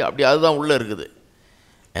பழக்கப்படி அப்படி அதுதான் உள்ளே இருக்குது.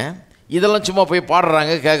 இதெல்லாம் சும்மா போய்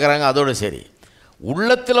பாடுறாங்க, கேட்குறாங்க, அதோடு சரி.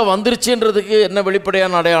 உள்ளத்தில் வந்துருச்சுன்றதுக்கு என்ன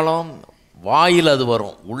வெளிப்படையான அடையாளம்? வாயில் அது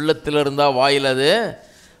வரும். உள்ளத்தில் இருந்தால் வாயில் அது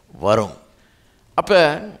வரும். அப்போ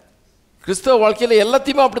கிறிஸ்தவ வாழ்க்கையில்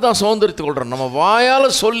எல்லாத்தையுமே அப்படி தான் சுதந்திரித்து கொள்கிறோம். நம்ம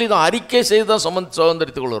வாயால் சொல்லி தான், அறிக்கை செய்து தான்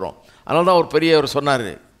சுதந்திரித்து கொள்கிறோம். அதனால தான் ஒரு பெரியவர் சொன்னார்,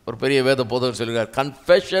 ஒரு பெரிய வேத போதகர் சொல்லுகிறார்,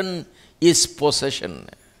 கன்ஃபெஷன் இஸ் பொசஷன்.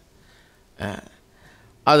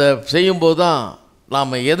 அதை செய்யும்போது தான்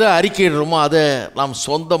நாம் எதை அறிக்கையிடுறோமோ அதை நாம்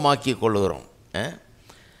சொந்தமாக்கி கொள்ளுகிறோம்.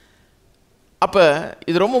 அப்போ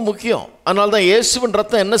இது ரொம்ப முக்கியம். அதனால தான் இயேசுவின்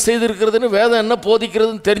ரத்தம் என்ன செய்திருக்கிறதுன்னு, வேதம் என்ன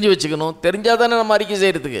போதிக்கிறதுன்னு தெரிஞ்சு வச்சுக்கணும். தெரிஞ்சால் தானே நம்ம அறிக்கை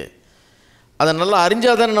செய்கிறதுக்கு, அதை நல்லா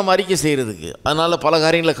அறிஞ்சால் தானே நம்ம அறிக்கை செய்கிறதுக்கு. அதனால் பல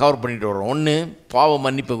காரியங்களை கவர் பண்ணிட்டு வரோம். ஒன்று, பாவ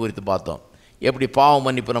மன்னிப்பை குறித்து பார்த்தோம், எப்படி பாவ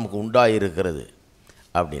மன்னிப்பு நமக்கு உண்டாயிருக்கிறது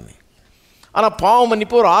அப்படின்னு. ஆனால் பாவ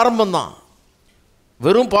மன்னிப்பு ஒரு ஆரம்பம்தான்,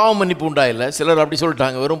 வெறும் பாவ மன்னிப்பு உண்டாயில்லை. சிலர் அப்படி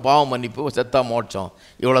சொல்லிட்டாங்க, வெறும் பாவ மன்னிப்பு, செத்தா மோட்சம்,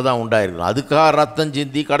 இவ்வளோ தான் உண்டாயிருக்கணும். அதுக்காக ரத்தம்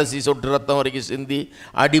சிந்தி, கடைசி சொட்டு ரத்தம் வரைக்கும் சிந்தி,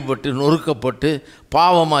 அடிபட்டு நொறுக்கப்பட்டு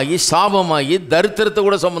பாவமாகி சாபமாகி தரித்திரத்தை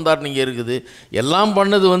கூட சுமந்தார் நீங்கள் இருக்குது. எல்லாம்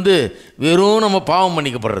பண்ணது வெறும் நம்ம பாவம்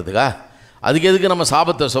மன்னிக்கப்படுறதுக்கா? அதுக்கு எதுக்கு நம்ம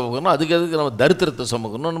சாபத்தை சுமக்கணும்? அதுக்கு எதுக்கு நம்ம தரித்திரத்தை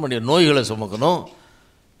சுமக்கணும்? நம்முடைய நோய்களை சுமக்கணும்?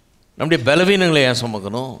 நம்முடைய பலவீனங்களை ஏன்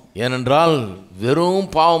சுமக்கணும்? ஏனென்றால் வெறும்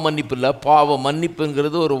பாவ மன்னிப்பு இல்லை, பாவ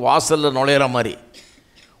மன்னிப்புங்கிறது ஒரு வாசலில் நுழையிற மாதிரி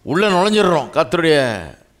உள்ளே நுழைஞ்சிடுறோம் கர்த்தருடைய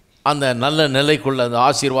அந்த நல்ல நிலைக்குள்ள, அந்த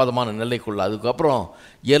ஆசீர்வாதமான நிலைக்குள்ள. அதுக்கப்புறம்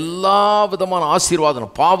எல்லா விதமான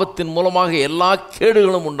ஆசீர்வாதம், பாவத்தின் மூலமாக எல்லா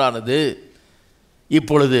கேடுகளும் உண்டானது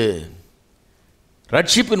இப்பொழுது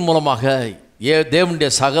ரட்சிப்பின் மூலமாக தேவனுடைய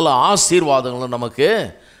சகல ஆசீர்வாதங்களும் நமக்கு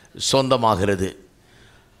சொந்தமாகிறது.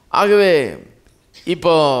 ஆகவே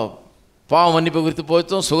இப்போ பாவ மன்னிப்பை குறித்து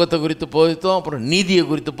போய்த்தோம், சுகத்தை குறித்து போய்த்தோம், அப்புறம் நீதியை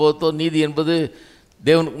குறித்து போய்த்தோம். நீதி என்பது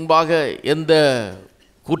தேவனுக்கு முன்பாக எந்த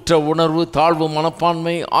குற்ற உணர்வு, தாழ்வு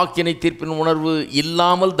மனப்பான்மை, ஆக்கினை தீர்ப்பின் உணர்வு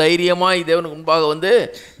இல்லாமல் தைரியமாய் தேவனுக்கு முன்பாக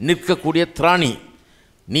நிற்கக்கூடிய திராணி.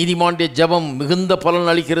 நீதிமானுடைய ஜெபம் மிகுந்த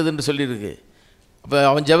பலன் அளிக்கிறது என்று சொல்லியிருக்கு. அப்போ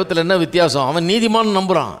அவன் ஜெபத்தில் என்ன வித்தியாசம்? அவன் நீதிமான்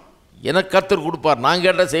நம்புகிறான், எனக்கு கர்த்தர் கொடுப்பார், நான்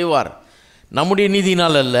கேட்டால் செய்வார். நம்முடைய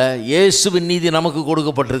நீதினால் அல்ல, இயேசுவின் நீதி நமக்கு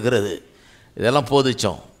கொடுக்கப்பட்டிருக்கிறது. இதெல்லாம்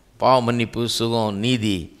போதிச்சோம். பாவ மன்னிப்பு, சுகம்,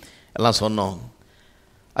 நீதி எல்லாம் சொன்னோம்.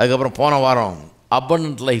 அதுக்கப்புறம் போன வாரம்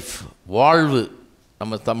அபண்டன்ட் லைஃப், வாழ்வு,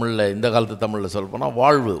 நம்ம தமிழில், இந்த காலத்து தமிழில் சொல்ல போனால்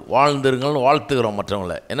வாழ்வு, வாழ்ந்துருங்கள்னு வாழ்த்துக்கிறோம்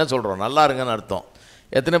மற்றவங்கள. என்ன சொல்கிறோம்? நல்லா இருங்கன்னு அர்த்தம்.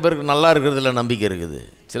 எத்தனை பேருக்கு நல்லா இருக்கிறதுல நம்பிக்கை இருக்குது?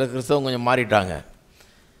 சில கிறிஸ்தவங்க கொஞ்சம் மாறிட்டாங்க,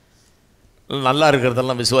 நல்லா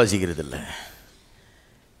இருக்கிறதெல்லாம் விசுவாசிக்கிறது இல்லை.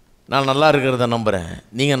 நான் நல்லா இருக்கிறத நம்புகிறேன்,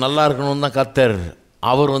 நீங்கள் நல்லா இருக்கணும்னு தான் கர்த்தர்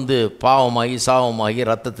அவர் பாவமாகி சாவமாகி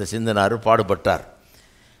ரத்தத்தை சிந்தினார், பாடுபட்டார்.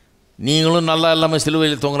 நீங்களும் நல்லா இல்லாமல்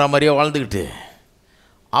சிலுவையில் தொங்குற மாதிரியே வாழ்ந்துக்கிட்டு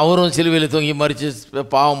அவரும் சிலுவையில் தொங்கி மறித்து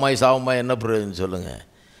பாவமாய் சாவமாய் என்ன பிரயோஜனம் சொல்லுங்கள்?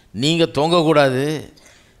 நீங்கள் தொங்கக்கூடாது,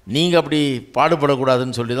 நீங்கள் அப்படி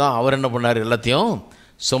பாடுபடக்கூடாதுன்னு சொல்லி தான் அவர் என்ன பண்ணார்? எல்லாத்தையும்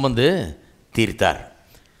சுமந்து தீர்த்தார்.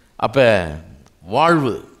 அப்போ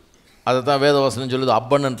வாழ்வு, அதை தான் வேதவசனம் சொல்லுது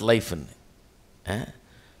அபண்டன்ட் லைஃப்னு,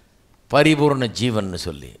 பரிபூர்ண ஜீவன்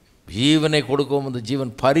சொல்லி. ஜீவனை கொடுக்கவும் அந்த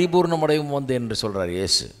ஜீவன் பரிபூர்ணமடையும் என்று சொல்கிறார்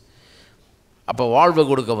இயேசு. அப்போ வாழ்வை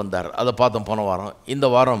கொடுக்க வந்தார். அதை பார்த்தோம் போன வாரம். இந்த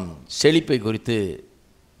வாரம் செழிப்பை குறித்து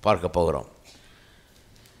பார்க்க போகிறோம்.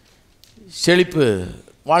 செழிப்பு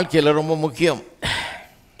வாழ்க்கையில் ரொம்ப முக்கியம்.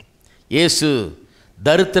 இயேசு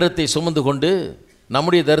தரித்திரத்தை சுமந்து கொண்டு,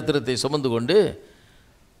 நம்முடைய தரித்திரத்தை சுமந்து கொண்டு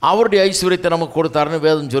அவருடைய ஐஸ்வர்யத்தை நமக்கு கொடுத்தாருன்னு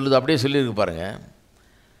வேதம் சொல்லுது. அப்படியே சொல்லியிருக்கு பாருங்கள்.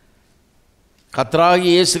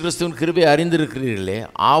 கர்த்தராகிய இயேசு கிறிஸ்துவின் கிருபையை அறிந்திருக்கிறீர்களே,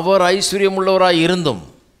 அவர் ஐஸ்வர்யம் உள்ளவராக இருந்தும்,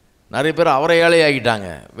 நிறைய பேர் அவரை ஏழை ஆகிட்டாங்க.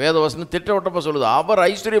 வேதவசனம் திட்டவட்டமாக சொல்லுது அவர்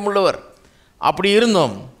ஐஸ்வர்யம் உள்ளவர். அப்படி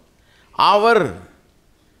இருந்தும்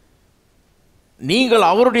நீங்கள்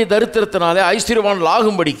அவருடைய தரித்திரத்தினாலே ஐஸ்வர்யவான்கள்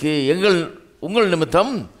ஆகும்படிக்கு உங்கள்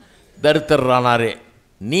நிமித்தம் தரித்திரரானாரே.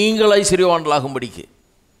 நீங்கள் ஐஸ்வர்யவான்கள் ஆகும்படிக்கு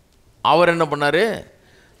அவர் என்ன பண்ணார்?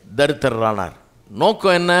 தரித்திரரானார்.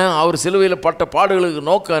 நோக்கம் என்ன? அவர் சிலுவையில் பட்ட பாடுகளுக்கு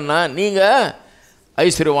நோக்கம் என்ன? நீங்கள்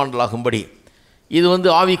ஐஸ்வர்யவான்கள் ஆகும்படி.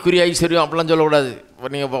 இது ஆவிக்குரிய ஐஸ்வர்யம் அப்படிலாம் சொல்லக்கூடாது. இப்போ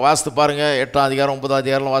நீங்கள் இப்போ வாசித்து பாருங்கள், 8ஆம் அதிகாரம் 9ஆம்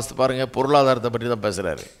அதிகாரம் வாசித்து பாருங்கள், பொருளாதாரத்தை பற்றி தான்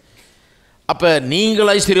பேசுகிறாரு. அப்போ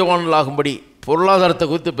நீங்கள் ஐஸ்வர்யவான்கள் ஆகும்படி, பொருளாதாரத்தை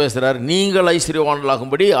குறித்து பேசுகிறார். நீங்கள் ஐஸ்வர்யவான்கள்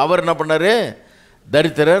ஆகும்படி அவர் என்ன பண்ணார்?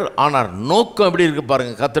 தரித்திரர் ஆனார். நோக்கம் எப்படி இருக்குது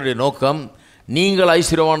பாருங்கள். கர்த்தருடைய நோக்கம் நீங்கள்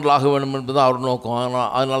ஐஸ்வர்யவான்கள் ஆக வேண்டும் என்பது தான் அவர் நோக்கம்.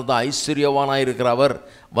 அதனால தான் ஐஸ்வர்யவானாக இருக்கிற அவர்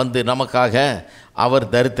நமக்காக அவர்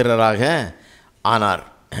தரித்திரராக ஆனார்.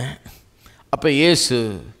 அப்போ இயேசு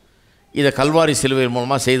இதை கல்வாரி சிலுவையின்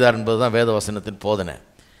மூலமாக செய்தார் என்பது தான் வேதவசனத்தின் போதனை.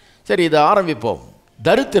 சரி, இதை ஆரம்பிப்போம்.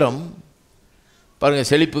 தரித்திரம் பாருங்கள்,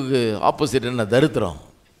 செழிப்புக்கு ஆப்போசிட் என்ன? தரித்திரம்.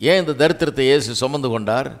 ஏன் இந்த தரித்திரத்தை இயேசு சுமந்து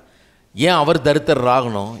கொண்டார்? ஏன் அவர் தரித்திரர்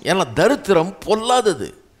ஆகணும்? ஏன்னா தரித்திரம் பொல்லாதது.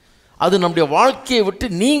 அது நம்முடைய வாழ்க்கையை விட்டு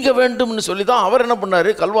நீங்க வேண்டும்னு சொல்லி தான் அவர் என்ன பண்ணார்?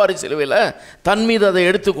 கல்வாரி சிலுவையில் தன் மீது அதை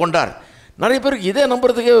எடுத்து கொண்டார். நிறைய பேருக்கு இதே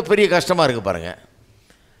நம்புறதுக்கே பெரிய கஷ்டமாக இருக்குது பாருங்கள்.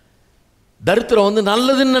 தரித்திரம்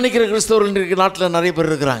நல்லதுன்னு நினைக்கிற கிறிஸ்தவர்கள் இருக்கிற நாட்டில் நிறைய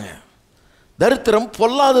பேர் இருக்கிறாங்க. தரித்திரம்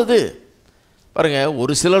பொல்லாதது. பாருங்கள்,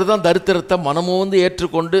 ஒரு சிலர் தான் தரித்திரத்தை மனமும்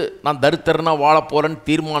ஏற்றுக்கொண்டு நான் தரித்திரனா வாழ போகிறேன்னு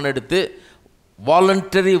தீர்மானம் எடுத்து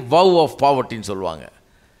வாலண்டரி வவ் ஆஃப் பாவர்ட்டின்னு சொல்லுவாங்க,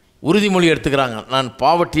 உறுதிமொழி எடுத்துக்கிறாங்க. நான்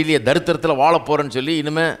பாவர்ட்டிலேயே தரித்திரத்தில் வாழ போகிறேன்னு சொல்லி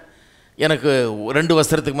இனிமேல் எனக்கு 2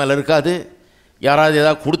 வஸ்திரத்துக்கு மேலே இருக்காது, யாராவது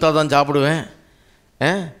ஏதாவது கொடுத்தா தான் சாப்பிடுவேன்,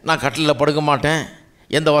 நான் கட்டிலில் படுக்க மாட்டேன்,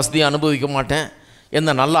 எந்த வசதியும் அனுபவிக்க மாட்டேன்,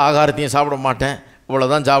 எந்த நல்ல ஆகாரத்தையும் சாப்பிட மாட்டேன், இவ்வளோ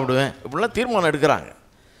தான் சாப்பிடுவேன், இப்படிலாம் தீர்மானம் எடுக்கிறாங்க.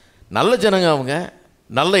 நல்ல ஜனங்க, அவங்க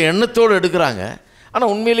நல்ல எண்ணத்தோடு எடுக்கிறாங்க.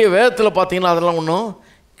 ஆனால் உண்மையிலேயே வேதத்தில் பார்த்தீங்கன்னா அதெல்லாம் ஒன்றும்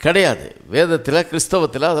கிடையாது. வேதத்தில்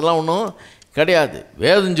கிறிஸ்தவத்தில் அதெல்லாம் ஒன்றும் கிடையாது.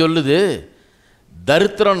 வேதம் சொல்லுது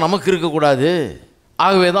தரித்திரம் நமக்கு இருக்கக்கூடாது.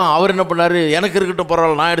 ஆகவே தான் அவர் என்ன பண்ணார்? எனக்கு இருக்கட்டும்,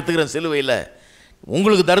 பரவாயில்ல, நான் எடுத்துக்கிறேன் சிலுவையில்,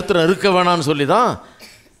 உங்களுக்கு தரித்திரம் இருக்க வேணான்னு சொல்லி தான்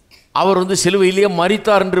அவர் சிலுவையிலேயே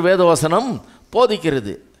மரித்தார் என்று வேதவசனம்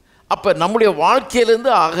போதிக்கிறது. அப்போ நம்முடைய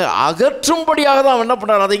வாழ்க்கையிலேருந்து அகற்றும்படியாக தான் அவன் என்ன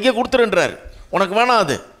பண்ணார்? அதை இங்கே கொடுத்துருன்றார். உனக்கு வேணாம்,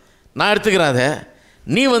 அது நான் எடுத்துக்கிறேன், அதை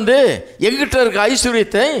நீ எங்கிட்ட இருக்க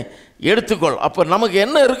ஐஸ்வர்யத்தை எடுத்துக்கொள். அப்போ நமக்கு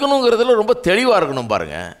என்ன இருக்கணுங்கிறதுல ரொம்ப தெளிவாக இருக்கணும்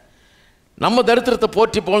பாருங்கள். நம்ம தரித்திரத்தை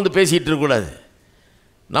போற்றி புகழ்ந்து பேசிகிட்டு இருக்கக்கூடாது.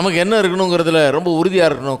 நமக்கு என்ன இருக்கணுங்கிறதுல ரொம்ப உறுதியாக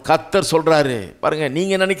இருக்கணும். கர்த்தர் சொல்கிறாரு பாருங்கள்,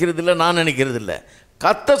 நீங்கள் நினைக்கிறது இல்லை, நான் நினைக்கிறது இல்லை,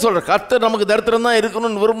 கர்த்தர் சொல்கிற. கர்த்தர் நமக்கு தரித்திரம் தான்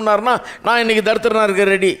இருக்கணும்னு விரும்பினார்னா நான் இன்றைக்கி தரித்திரனாக இருக்க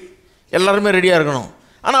ரெடி, எல்லாருமே ரெடியாக இருக்கணும்.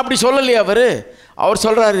 ஆனால் அப்படி சொல்லலையே அவர்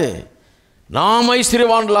சொல்கிறாரு நாம்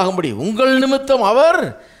ஐஸ்வர்யவான்களாகும்படி உங்கள் நிமித்தம் அவர்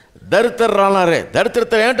தரித்திரரானாரே.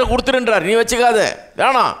 தரித்திரத்தை என்கிட்ட கொடுத்துருன்றார், நீ வச்சுக்காத,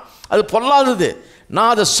 வேணாம், அது பொல்லாதது,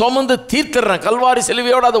 நான் அதை சுமந்து தீர்த்துறேன், கல்வாரி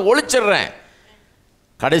சிலுவையோடு அதை ஒழிச்சிடுறேன்.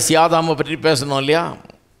 கடைசி ஆதாமை பற்றி பேசணும் இல்லையா?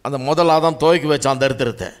 அந்த முதல் ஆதாம் துவைக்க வச்சான்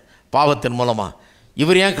தரித்திரத்தை பாவத்தின் மூலமாக.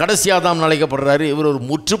 இவர் ஏன் கடைசி ஆதாம் அழைக்கப்படுறாரு? இவர் ஒரு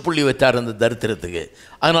முற்றுப்புள்ளி வைத்தார் அந்த தரித்திரத்துக்கு.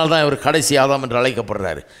 அதனால தான் இவர் கடைசி ஆதாம் என்று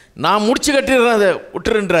அழைக்கப்படுறாரு. நான் முடிச்சு கட்டிடுறேன், அதை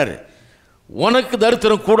விட்டுருன்றாரு. உனக்கு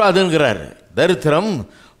தரித்திரம் கூடாதுங்கிறாரு. தரித்திரம்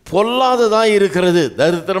பொல்லாததாக இருக்கிறது.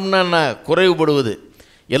 தரித்திரம்னா என்ன? குறைவுபடுவது,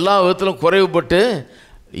 எல்லா விதத்திலும் குறைவுபட்டு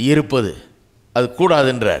இருப்பது, அது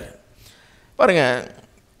கூடாதுன்றார். பாருங்கள்,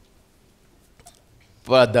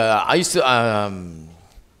 இப்போ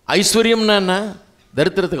ஐஸ்வர்யம்னா என்ன?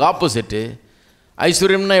 தரித்திரத்துக்கு ஆப்போசிட்டு.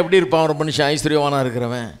 ஐஸ்வர்யம்னா எப்படி இருப்பான் ஒரு மனுஷன்? ஐஸ்வர்யவானாக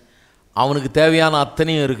இருக்கிறவன் அவனுக்கு தேவையான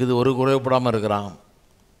அத்தனையும் இருக்குது, ஒரு குறைவுபடாமல் இருக்கிறான்.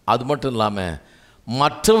 அது மட்டும் இல்லாமல்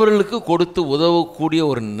மற்றவர்களுக்கு கொடுத்து உதவக்கூடிய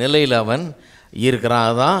ஒரு நிலையில் அவன் இருக்கிறான்.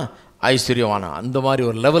 அதுதான் ஐஸ்வர்யவானான். அந்த மாதிரி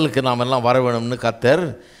ஒரு லெவலுக்கு நாம் எல்லாம் வர வேணும்னு கர்த்தர்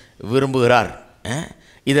விரும்புகிறார்.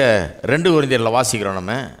 இதை 2 கொரிந்தியரில் வாசிக்கிறோம்.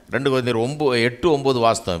 நம்ம 2 கொரிந்தியர் 8, 9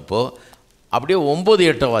 வாசித்தோம். இப்போது அப்படியே 9,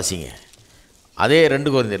 8 வாசிங்க. அதே 2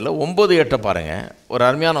 கொரிந்தியரில் 9, 8 பாருங்கள். ஒரு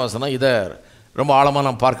அருமையான வசனம். இதை ரொம்ப ஆழமாக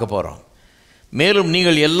நாம் பார்க்க போகிறோம். மேலும்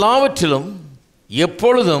நீங்கள் எல்லாவற்றிலும்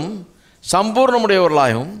எப்பொழுதும்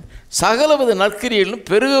சம்பூர்ணமுடையவர்களாகவும் சகலவித நற்கிரியிலும்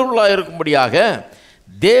பெருகவர்களாக இருக்கும்படியாக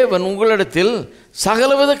தேவன் உங்களிடத்தில்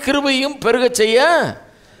சகலவித கிருபையும் பெருகச் செய்ய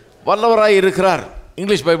வல்லவராய் இருக்கிறார்.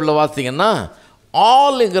 இங்கிலீஷ் பைபிளில் பார்த்தீங்கன்னா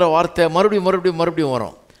ஆல்ங்கிற வார்த்தை மறுபடியும்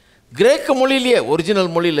வரும். கிரேக்க மொழியிலேயே,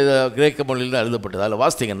 ஒரிஜினல் மொழியில், கிரேக்க மொழியில் எழுதப்பட்டது. அதில்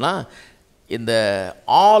வாசித்தீங்கன்னா இந்த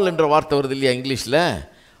ஆல் என்ற வார்த்தை வருது இல்லையா இங்கிலீஷில்,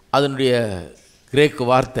 அதனுடைய கிரேக்கு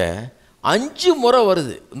வார்த்தை 5 முறை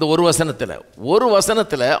வருது இந்த ஒரு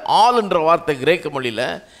வசனத்தில். ஆல் என்ற வார்த்தை கிரேக்க மொழியில்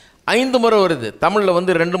 5 முறை வருது. தமிழில்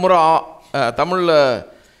 2 முறை, தமிழில்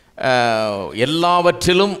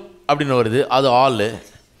எல்லாவற்றிலும் அப்படின்னு வருது, அது ஆல்.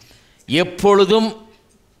 எப்பொழுதும்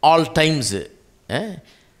all times,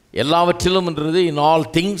 எல்லாவற்றிலும்ன்றது in all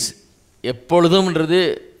things, எப்பொழுதும்ன்றது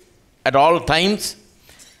at all times.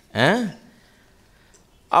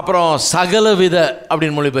 அப்புறம் சகலவித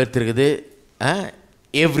அப்படின்னு மொழிபெயர்த்திருக்குது,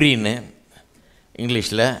 எவ்ரின்னு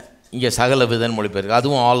இங்கிலீஷில். இங்கே சகலவிதன்னு மொழிபெயர்க்கு,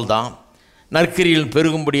 அதுவும் ஆல் தான். நற்கிரியில்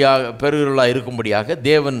பெருகுகளாக இருக்கும்படியாக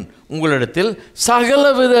தேவன் உங்களிடத்தில்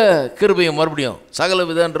சகலவித கிருபையும், மறுபடியும்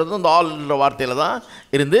சகலவிதன்றதும் இந்த ஆல்ன்ற வார்த்தையில் தான்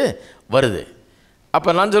இருந்து வருது. அப்போ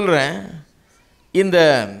நான் சொல்கிறேன், இந்த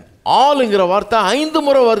ஆளுங்கிற வார்த்தை 5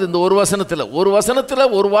 முறை வருது இந்த ஒரு வசனத்தில்.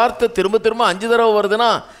 ஒரு வார்த்தை திரும்ப 5 தடவை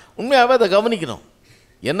வருதுன்னா உண்மையாகவே அதை கவனிக்கணும்,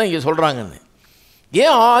 என்ன இங்கே சொல்கிறாங்கன்னு.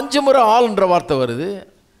 ஏன் 5 முறை ஆளுன்ற வார்த்தை வருது?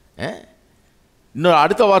 இன்னொரு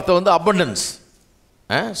அடுத்த வார்த்தை அபண்டன்ஸ்,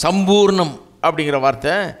 சம்பூர்ணம் அப்படிங்கிற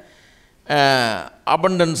வார்த்தை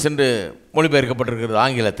அபண்டன்ஸ் என்று மொழிபெயர்க்கப்பட்டிருக்கிறது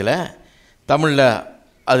ஆங்கிலத்தில். தமிழில்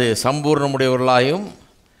அது சம்பூர்ணமுடையவர்களாயும்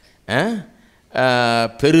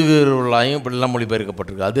பெருகிறவர்களாயும் இப்படிலாம்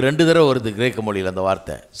மொழிபெயர்க்கப்பட்டிருக்கு. அது 2 தடவை வருது கிரேக்க மொழியில். அந்த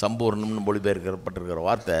வார்த்தை சம்பூர்ணம்னு மொழிபெயர்க்கப்பட்டிருக்கிற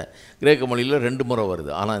வார்த்தை கிரேக்க மொழியில் 2 முறை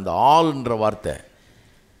வருது. ஆனால் இந்த ஆல்ன்ற வார்த்தை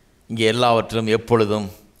இங்கே எல்லாவற்றிலும் எப்பொழுதும்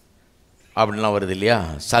அப்படின்லாம் வருது இல்லையா,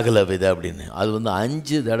 சகலவித அப்படின்னு. அது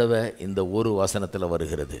 5 தடவை இந்த ஒரு வசனத்தில்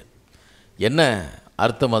வருகிறது. என்ன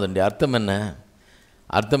அர்த்தம்? அதனுடைய அர்த்தம் என்ன?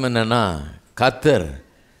 அர்த்தம் என்னன்னா, கர்த்தர்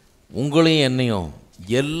உங்களையும் என்னையும்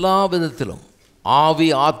எல்லா விதத்திலும், ஆவி,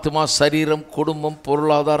 ஆத்மா, சரீரம், குடும்பம்,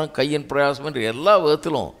 பொருளாதாரம், கையின் பிரயாசம் என்று எல்லா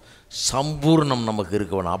விதத்திலும் சம்பூர்ணம் நமக்கு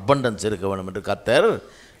இருக்க வேணும், அபண்டன்ஸ் இருக்க வேணும் என்று கர்த்தர்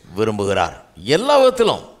விரும்புகிறார். எல்லா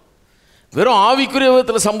விதத்திலும், வெறும் ஆவிக்குரிய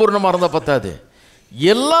விதத்தில் சம்பூர்ணமாக இருந்தால் பத்தாது,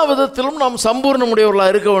 எல்லா விதத்திலும் நாம்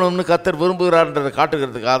சம்பூர்ணமுடையவர்களாக இருக்க வேணும்னு கர்த்தர் விரும்புகிறார்ன்றதை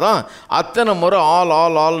காட்டுகிறதுக்காக தான் அத்தனை முறை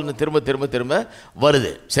ஆல்னு திரும்ப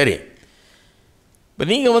வருது. சரி, இப்போ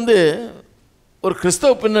நீங்கள் ஒரு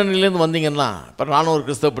கிறிஸ்தவ பின்னணியிலேருந்து வந்தீங்கன்னா, இப்போ நானும் ஒரு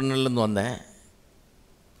கிறிஸ்தவ பின்னணியிலேருந்து வந்தேன்.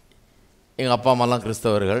 எங்கள் அப்பா அம்மாலாம்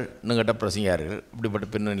கிறிஸ்தவர்கள், இன்னும் கேட்ட பிரசங்கியார்கள், இப்படிப்பட்ட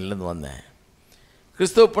பின்னணியிலேருந்து வந்தேன்.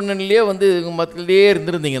 கிறிஸ்தவ பின்னணியிலே இவங்க மத்தியிலே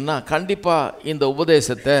இருந்திருந்தீங்கன்னா கண்டிப்பாக இந்த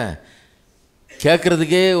உபதேசத்தை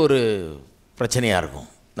கேட்குறதுக்கே ஒரு பிரச்சனையாக இருக்கும்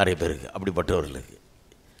நிறைய பேருக்கு, அப்படிப்பட்டவர்களுக்கு.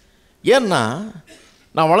 ஏன்னா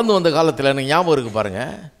நான் வளர்ந்து வந்த காலத்தில் எனக்கு ஞாபகம் இருக்குது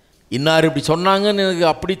பாருங்கள், இன்னார் இப்படி சொன்னாங்கன்னு எனக்கு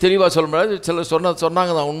அப்படி தெளிவாக சொல்ல முடியாது. சிலர்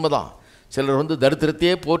சொன்னாங்க தான், உண்மை தான். சிலர்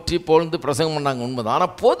தரித்திரத்தையே போற்றி போழ்ந்து பிரசங்கம் பண்ணாங்க, உண்மை தான்.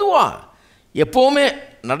 ஆனால் பொதுவாக எப்போவுமே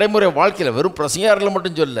நடைமுறை வாழ்க்கையில் வெறும் பிரசங்கியாரில்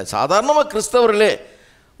மட்டும் சொல்லலை, சாதாரணமாக கிறிஸ்தவர்களே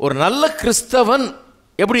ஒரு நல்ல கிறிஸ்தவன்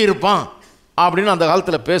எப்படி இருப்பான் அப்படின்னு அந்த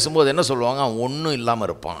காலத்தில் பேசும்போது என்ன சொல்லுவாங்க? அவன் ஒன்றும் இல்லாமல்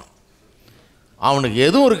இருப்பான், அவனுக்கு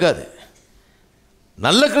எதுவும் இருக்காது.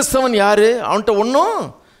 நல்ல கிறிஸ்தவன் யார்? அவன்கிட்ட ஒன்றும்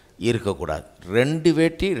இருக்கக்கூடாது. 2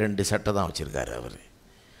 வேட்டி 2 சட்டை தான் வச்சுருக்காரு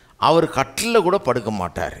அவர் கட்டிலில் கூட படுக்க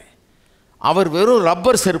மாட்டார், அவர் வெறும்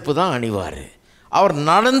ரப்பர் செருப்பு தான் அணிவார், அவர்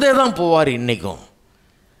நடந்தே தான் போவார். இன்றைக்கும்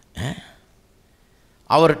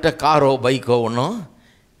அவர்கிட்ட காரோ பைக்கோ ஒன்றும்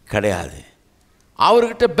கிடையாது,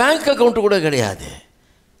 அவர்கிட்ட பேங்க் அக்கௌண்ட்டு கூட கிடையாது.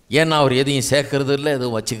 ஏன்னா அவர் எதையும் சேர்க்கறது இல்லை,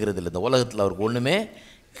 எதுவும் வச்சுக்கிறது இல்லை, இந்த உலகத்தில் அவருக்கு ஒன்றுமே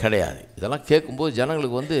கிடையாது. இதெல்லாம் கேட்கும்போது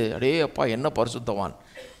ஜனங்களுக்கு அடே அப்பா என்ன பரிசுத்தவான்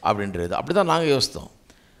அப்படின்றது. அப்படி தான் நாங்கள் யோசித்தோம்.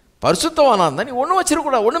 பரிசுத்தவானாக இருந்தால் நீ ஒன்றும்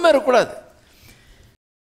வச்சிருக்கக்கூடாது, ஒன்றுமே இருக்கக்கூடாது.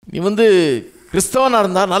 நீ கிறிஸ்தவனாக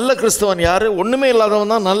இருந்தால் நல்ல கிறிஸ்தவன் யார்? ஒன்றுமே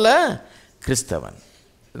இல்லாதவன் தான் நல்ல கிறிஸ்தவன்.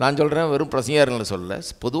 நான் சொல்கிறேன், வெறும் பிரசங்கியார்களை சொல்லலை,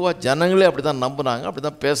 பொதுவாக ஜனங்களே அப்படி தான் நம்பினாங்க, அப்படி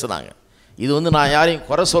தான் பேசுனாங்க. இது நான் யாரையும்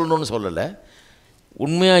குறை சொல்லணும்னு சொல்லலை,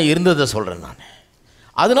 உண்மையாக இருந்ததை சொல்கிறேன் நான்.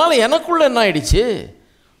 அதனால் எனக்குள்ளே என்ன ஆயிடுச்சு,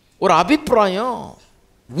 ஒரு அபிப்பிராயம்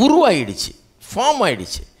உருவாகிடுச்சு, ஃபார்ம்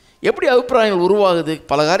ஆகிடுச்சு. எப்படி அபிப்பிராயங்கள் உருவாகுது?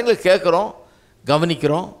 பல காரியங்களை கேட்குறோம்,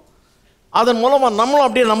 கவனிக்கிறோம், அதன் மூலமாக நம்மளும்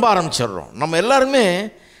அப்படியே நம்ப ஆரம்பிச்சிடுறோம். நம்ம எல்லாருமே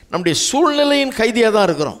நம்முடைய சூழ்நிலையின் கைதியாக தான்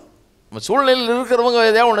இருக்கிறோம். நம்ம சூழ்நிலையில் இருக்கிறவங்க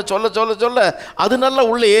எதையா ஒன்று சொல்ல சொல்ல சொல்ல அது நல்லா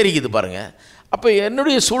உள்ளே ஏறிக்குது பாருங்கள். அப்போ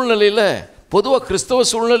என்னுடைய சூழ்நிலையில் பொதுவாக கிறிஸ்தவ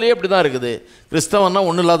சூழ்நிலையே அப்படி தான் இருக்குது. கிறிஸ்தவன்னா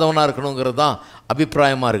ஒன்றும் இல்லாதவனாக இருக்கணுங்கிறது தான்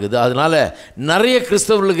அபிப்பிராயமாக இருக்குது. அதனால் நிறைய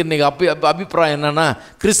கிறிஸ்தவர்களுக்கு இன்றைக்கி அபிப்பிராயம் என்னென்னா,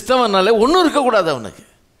 கிறிஸ்தவனாலே ஒன்றும் இருக்கக்கூடாது, அவனுக்கு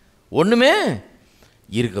ஒன்றுமே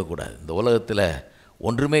இருக்கக்கூடாது. இந்த உலகத்தில்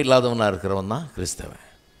ஒன்றுமே இல்லாதவனாக இருக்கிறவன் தான் கிறிஸ்தவன்.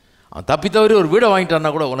 அவன் தப்பித்தவரி ஒரு வீடை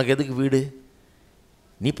வாங்கிட்டான்னா கூட, உனக்கு எதுக்கு வீடு,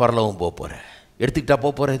 நீ பரலோகம் போக போகிற, எடுத்துக்கிட்டா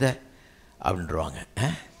போக போகிற இதை அப்படின்றவாங்க.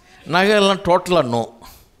 நகையெல்லாம் டோட்டலாக நோ.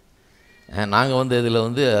 நாங்கள் வந்து இதில்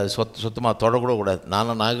வந்து சுத்தமாக தொடக்கூட கூடாது.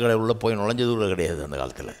 நானும் நகை கடை உள்ளே போய் நுழைஞ்சது கூட கிடையாது அந்த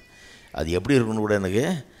காலத்தில். அது எப்படி இருக்குன்னு கூட எனக்கு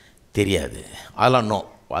தெரியாது. அதெல்லாம் நோ.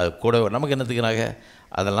 அது கூட நமக்கு என்னத்துக்கு நகை,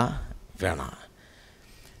 அதெல்லாம் வேணாம்.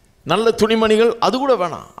 நல்ல துணிமணிகள் அது கூட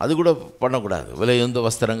வேணாம், அது கூட பண்ணக்கூடாது. விலையுந்த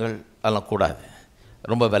வஸ்திரங்கள் அதெல்லாம் கூடாது,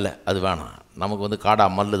 ரொம்ப விலை, அது வேணாம். நமக்கு வந்து காடா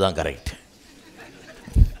மல்லு தான் கரெக்ட்.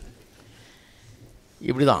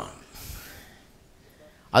 இப்படி தான்.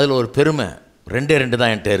 அதில் ஒரு பெருமை ரெண்டு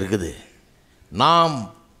தான் என்கிட்ட இருக்குது. நாம்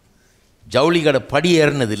ஜவுளி கடை படி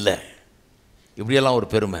ஏறினதில்லை, இப்படியெல்லாம் ஒரு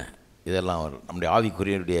பெருமை. இதெல்லாம் நம்முடைய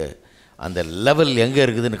ஆவிக்குரியனுடைய அந்த லெவல் எங்கே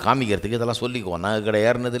இருக்குதுன்னு காமிக்கிறதுக்கு இதெல்லாம் சொல்லிக்குவோம். நகை கடை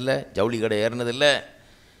ஏறினதில்லை, ஜவுளி கடை ஏறினதில்லை,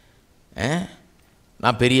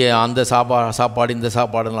 நான் பெரிய அந்த சாப்பாடு இந்த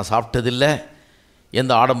சாப்பாடுலாம் சாப்பிட்டதில்லை,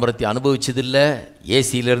 எந்த ஆடம்பரத்தையும் அனுபவிச்சதில்லை,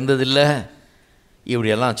 ஏசியில் இருந்ததில்லை,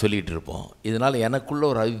 இப்படியெல்லாம் சொல்லிகிட்டு இருப்போம். இதனால் எனக்குள்ள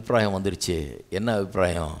ஒரு அபிப்பிராயம் வந்துடுச்சு. என்ன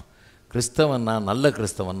அபிப்பிராயம்? கிறிஸ்தவன்னா, நல்ல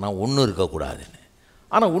கிறிஸ்தவன்னா ஒன்றும் இருக்கக்கூடாதுன்னு.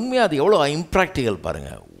 ஆனால் உண்மையாக அது எவ்வளோ இம்ப்ராக்டிக்கல்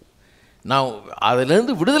பாருங்கள். நான்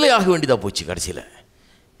அதிலேருந்து விடுதலை ஆக வேண்டியதாக போச்சு கடைசியில்.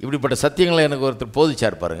 இப்படிப்பட்ட சத்தியங்களை எனக்கு ஒருத்தர்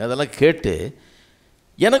போதிச்சார் பாருங்கள். அதெல்லாம் கேட்டு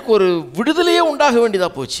எனக்கு ஒரு விடுதலையே உண்டாக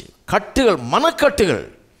வேண்டியதாக போச்சு. கட்டுகள், மனக்கட்டுகள்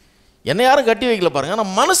என்னை யாரும் கட்டி வைக்கல பாருங்கள்,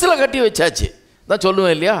 ஆனால் மனசில் கட்டி வச்சாச்சு. தான்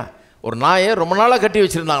சொல்லுவேன் இல்லையா, ஒரு நாயை ரொம்ப நாளாக கட்டி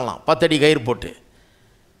வச்சுருந்தாங்களாம், 10 அடி கயிறு போட்டு.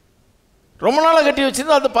 ரொம்ப நாளாக கட்டி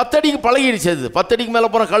வச்சுருந்தா அது 10 அடிக்கு பழகிடுச்சு. அது 10 அடிக்கு மேலே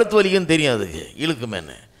போனால் கழுத்து வலிக்குன்னு தெரியும், அதுக்கு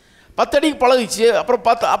இழுக்குமேன்னு 10 அடிக்கு பழகிச்சு.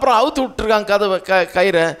 அப்புறம் அவுத்து விட்டுருக்காங்க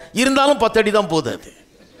கயிறை, இருந்தாலும் 10 அடி தான் போகுது அது.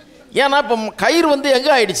 ஏன்னா இப்போ கயிறு வந்து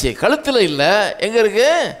எங்கே ஆயிடுச்சு, கழுத்தில் இல்லை, எங்கே இருக்குது,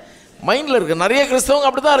 மைண்டில் இருக்குது. நிறைய கிறிஸ்தவங்க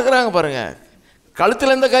அப்படி தான் இருக்கிறாங்க பாருங்கள்.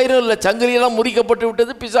 கழுத்தில் எந்த கயிறும் இல்லை, சங்கிலியெல்லாம் முறிக்கப்பட்டு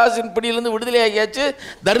விட்டது, பிசாசின் பிடியிலேருந்து விடுதலை ஆகியாச்சு.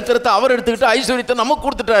 தரித்திரத்தை அவர் எடுத்துக்கிட்டு ஐஸ்வர்யத்தை நமக்கு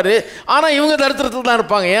கொடுத்துட்டாரு. ஆனால் இவங்க தரித்திரத்தில் தான்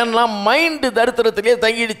இருப்பாங்க. ஏன்னா மைண்டு தரித்திரத்திலே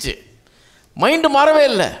தங்கிடுச்சு, மைண்டு மாறவே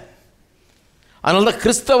இல்லை. அதனால தான்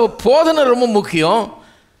கிறிஸ்தவ போதனை ரொம்ப முக்கியம்,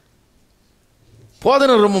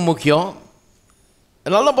 போதனை ரொம்ப முக்கியம்.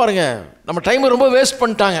 அதனால தான் பாருங்கள், நம்ம டைமை ரொம்ப வேஸ்ட்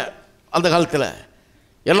பண்ணிட்டாங்க அந்த காலத்தில்.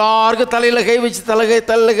 எல்லாருக்கும் தலையில் கை வச்சு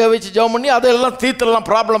தலையில் கை வச்சு ஜெபம் பண்ணி அதெல்லாம் தீர்த்தலாம்,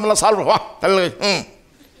 ப்ராப்ளம்லாம் சால்வ். வா தலையில்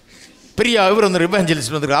பெரிய இவர் வந்து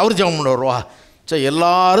ரிவாஞ்சலிஸ்ட் வந்துருக்கு, அவர் ஜெபம் பண்ண வருவா. சரி,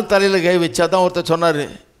 எல்லோரும் தலையில் கை வச்சா தான். ஒருத்தர் சொன்னார்,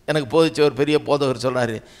 எனக்கு போதிச்ச ஒரு பெரிய போதவர்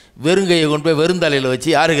சொன்னார், வெறுங்கையை கொண்டு போய் வெறுந்தலையில் வச்சு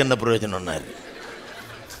யாருக்கு என்ன பிரயோஜனம்னாரு.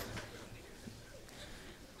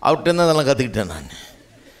 அவர்கிட்ட தான் அதெல்லாம் கற்றுக்கிட்டேன் நான்.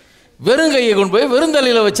 வெறுங்கையை கொண்டு போய்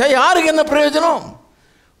வெறுந்தலையில் வச்சா யாருக்கு என்ன பிரயோஜனம்?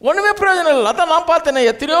 ஒன்றுமே பிரயோஜனம் இல்லை. அதான் நான் பார்த்தேனே,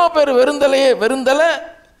 எத்தனையோ பேர் வெறுந்தலை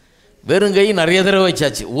வெறுங்கை நிறைய தடவை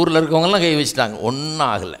வச்சாச்சு. ஊரில் இருக்கவங்கெல்லாம் கை வச்சுட்டாங்க, ஒன்றும்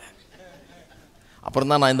ஆகலை. அப்புறம்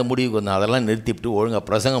தான் நான் இந்த முடிவுக்கு வந்தேன், அதெல்லாம் நிறுத்திவிட்டு ஒழுங்காக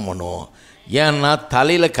பிரசங்கம் பண்ணுவோம். ஏன்னா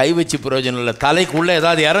தலையில் கை வச்சு பிரயோஜனம் இல்லை, தலைக்குள்ளே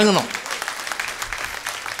ஏதாவது இறங்கணும்.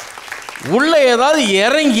 உள்ளே ஏதாவது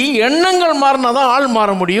இறங்கி எண்ணங்கள் மாறினா தான் ஆள்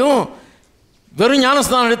மாற முடியும். வெறும்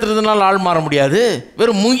ஞானஸ்தானம் எடுத்துறதுனால ஆள் மாற முடியாது,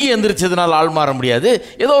 வெறும் முங்கி எந்திரிச்சதுனால ஆள் மாற முடியாது,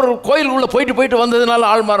 ஏதோ ஒரு கோயிலுக்குள்ளே போயிட்டு வந்ததுனால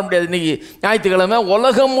ஆள் மாற முடியாது. இன்றைக்கி ஞாயிற்றுக்கிழமை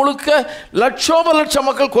உலகம் முழுக்க லட்சம்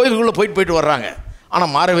மக்கள் கோயிலுக்குள்ளே போயிட்டு வர்றாங்க,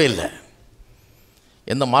 ஆனால் மாறவே இல்லை,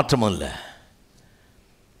 எந்த மாற்றமும் இல்லை.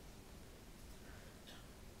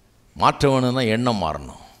 மாற்ற வேணும்னா எண்ணம்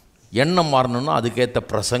மாறணும். எண்ணம் மாறணும்னா அதுக்கேற்ற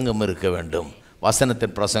பிரசங்கம் இருக்க வேண்டும்.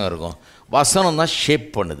 வசனத்தின் பிரசங்கம் இருக்கும். வசனம் தான் ஷேப்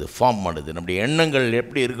பண்ணுது, ஃபார்ம் பண்ணுது. நம்முடைய எண்ணங்கள்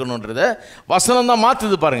எப்படி இருக்கணுன்றதை வசனம் தான்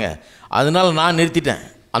மாற்றுது பாருங்கள். அதனால் நான் நிறுத்திட்டேன்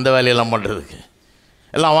அந்த வேலையெல்லாம் பண்ணுறதுக்கு.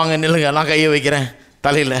 எல்லாம் வாங்க நில்லுங்க, நான் கையை வைக்கிறேன்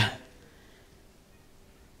தலையில்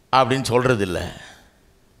அப்படின்னு சொல்கிறது இல்லை.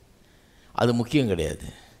 அது முக்கியம் கிடையாது.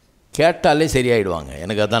 கேட்டாலே சரியாயிடுவாங்க,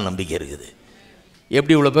 எனக்கு அதுதான் நம்பிக்கை இருக்குது.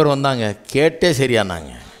 எப்படி இவ்வளோ பேர் வந்தாங்க, கேட்டே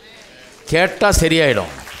சரியானாங்க. கேட்டால்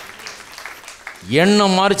சரியாயிடும்.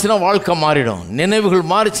 எண்ணம் மாறிச்சுன்னா வாழ்க்கை மாறிடும். நினைவுகள்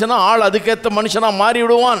மாறிச்சுன்னா ஆள் அதுக்கேற்ற மனுஷனாக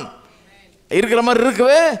மாறிவிடுவான். இருக்கிற மாதிரி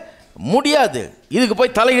இருக்கவே முடியாது. இதுக்கு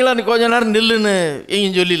போய் தலைகளாக நீ கொஞ்ச நேரம் நில்லுன்னு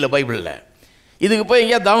எங்கேயும் சொல்லியில்லை பைபிளில். இதுக்கு போய்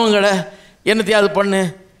எங்கேயா தவங்கடை என்னத்தையாவது பண்ணு,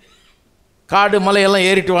 காடு மலையெல்லாம்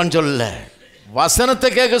ஏறிட்டு வான்னு சொல்லலை. வசனத்தை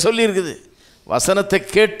கேட்க சொல்லியிருக்குது. வசனத்தை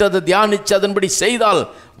கேட்டு அதை தியானித்து அதன்படி செய்தால்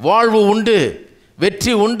வாழ்வு உண்டு,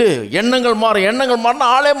 வெற்றி உண்டு. எண்ணங்கள் மாறினா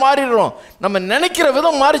ஆளே மாறிடும். நம்ம நினைக்கிற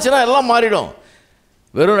விதம் மாறிச்சுன்னா எல்லாம் மாறிடும்.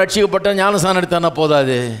 வெறும் ரட்சிக்கப்பட்ட ஞானஸ்தானம் எடுத்தானா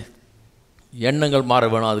போதாது, எண்ணங்கள் மாற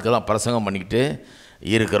வேணும். அதுக்கெல்லாம் பிரசங்கம் பண்ணிக்கிட்டு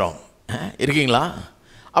இருக்கிறோம். இருக்கீங்களா?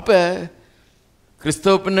 அப்போ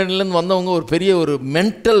கிறிஸ்தவ பின்னணியிலேருந்து வந்தவங்க ஒரு பெரிய ஒரு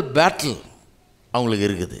மென்டல் பேட்டில் அவங்களுக்கு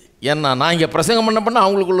இருக்குது. ஏன்னா நான் இங்கே பிரசங்கம் பண்ண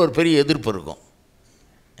அவங்களுக்குள்ள ஒரு பெரிய எதிர்ப்பு இருக்கும்.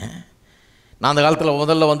 நான் அந்த காலத்தில்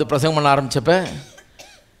முதல்ல வந்து பிரசங்கம் பண்ண ஆரம்பித்தப்ப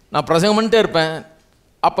நான் பிரசங்கம் பண்ணிட்டே இருப்பேன்.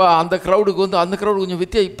 அப்போ அந்த க்ரௌடுக்கு வந்து அந்த க்ரௌடு கொஞ்சம்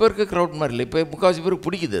இப்போ இருக்க க்ரௌட் மாதிரி இல்லை. இப்போ முக்கால்வாசி பேருக்கு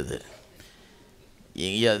பிடிக்குது அது,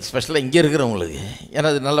 ஸ்பெஷலாக இங்கே இருக்கிறவங்களுக்கு. ஏன்னா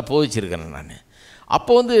அது நல்லா போதிச்சிருக்கேன் நான்.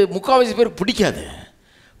 அப்போ வந்து முக்கால்வாசி பேருக்கு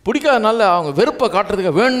பிடிக்காதனால அவங்க வெறுப்பை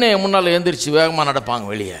காட்டுறதுக்கு வேணுன்னே முன்னால் எழுந்திரிச்சு வேகமாக நடப்பாங்க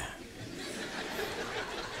வெளியே.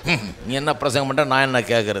 நீ என்ன பிரசங்கம் பண்ணுற, நான் என்ன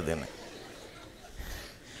கேட்குறதுன்னு.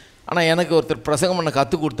 ஆனால் எனக்கு ஒருத்தர் பிரசங்கம் பண்ண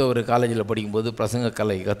கற்றுக் கொடுத்தவர், காலேஜில் படிக்கும்போது பிரசங்க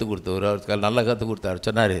கலை கற்றுக் கொடுத்தவர், அவர் நல்லா கற்றுக் கொடுத்தாரு.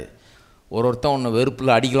 சொன்னார், ஒருத்தன் ஒன்று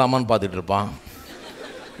வெறுப்பில் அடிக்கலாமான்னு பார்த்துட்டு இருப்பான்,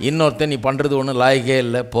 இன்னொருத்தன் நீ பண்ணுறது ஒன்றும் லாய்க்கே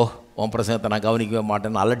இல்லை, போ உன் பிரசங்கத்தை நான் கவனிக்கவே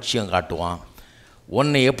மாட்டேன்னு அலட்சியம் காட்டுவான்.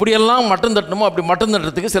 உன்னை எப்படியெல்லாம் மட்டம் தட்டணுமோ அப்படி மட்டம்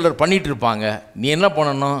தட்டுறதுக்கு சிலர் பண்ணிகிட்டு இருப்பாங்க. நீ என்ன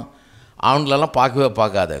பண்ணணும், அவங்களெல்லாம் பார்க்கவே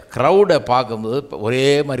பார்க்காத, க்ரௌடை பார்க்கும்போது ஒரே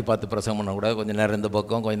மாதிரி பார்த்து பிரசங்கம் பண்ணக்கூடாது. கொஞ்சம் நேரம் இந்த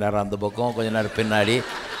பக்கம், கொஞ்சம் நேரம் அந்த பக்கம், கொஞ்சம் நேரம் பின்னாடி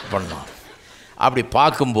பண்ணணும். அப்படி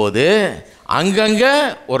பார்க்கும்போது அங்கங்கே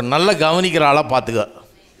ஒரு நல்ல கவனிக்கிற ஆளாக பார்த்துக்க,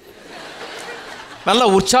 நல்லா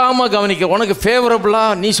உற்சாகமாக கவனிக்க, உனக்கு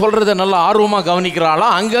ஃபேவரபுளாக நீ சொல்கிறத நல்லா ஆர்வமாக கவனிக்கிற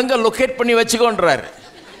ஆளாக அங்கங்கே லொக்கேட் பண்ணி வச்சுக்கோன்றார்.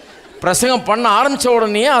 பிரசங்கம் பண்ண ஆரம்பித்த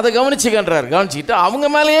உடனே அதை கவனிச்சுக்கன்றார். கவனிச்சுக்கிட்டு அவங்க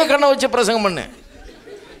மேலேயே கண்ணை வச்சு பிரசங்கம் பண்ணு.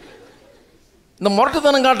 இந்த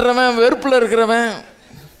முரட்டுத்தனம் காட்டுறவன், வெறுப்பில் இருக்கிறவன்,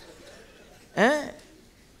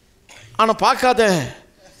 ஆனால் பார்க்காத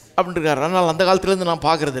அப்படின்ட்டுருக்காரு. அதனால் அந்த காலத்துலேருந்து நான்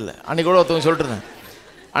பார்க்குறதில்ல. அன்றைக்கி கூட ஒருத்தவங்க சொல்லிட்டுருந்தேன்,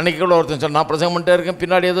 அன்றைக்கி கூட ஒருத்தன் சொன்ன, நான் பிரசங்கம் பண்ணிட்டே இருக்கேன்,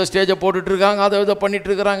 பின்னாடி ஏதோ ஸ்டேஜை போட்டுட்ருக்காங்க, அதை ஏதோ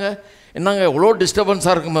பண்ணிகிட்ருக்குறாங்க, என்னங்க எவ்வளோ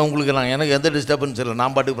டிஸ்டர்பன்ஸாக இருக்குமே உங்களுக்கு. எனக்கு எந்த டிஸ்டர்பன்ஸ் இல்லை,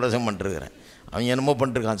 நான் பாட்டுக்கு பிரசங்கம் பண்ணிட்டுருக்கிறேன். அவங்க என்னமோ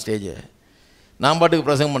பண்ணிட்டுருக்கான் ஸ்டேஜை, நான் பாட்டுக்கு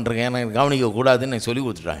பிரசங்கம் பண்ணுறேன், எனக்கு கவனிக்கக்கூடாதுன்னு எனக்கு சொல்லி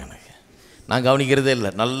கொடுத்துட்டாங்க. நான் கவனிக்கிறதே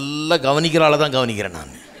இல்லை, நல்லா கவனிக்கிற ஆளை தான் கவனிக்கிறேன்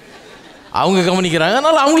நான். அவங்க கவனிக்கிறாங்க,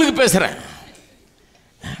 அதனால் அவங்களுக்கு பேசுகிறேன்.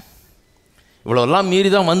 இவ்வளோலாம் மீறி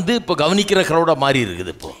தான் வந்து இப்போ கவனிக்கிற க்ரௌடாக மாறி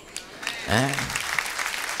இருக்குது இப்போது.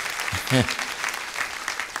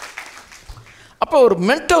 அப்போ ஒரு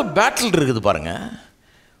மென்டல் பேட்டில் இருக்குது பாருங்கள்,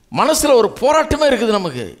 மனசில் ஒரு போராட்டமே இருக்குது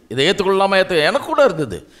நமக்கு. இதை ஏற்றுக்கொள்ளாமல் எனக்கு கூட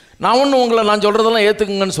இருந்தது. நான் ஒன்றும் உங்களை நான் சொல்கிறதெல்லாம்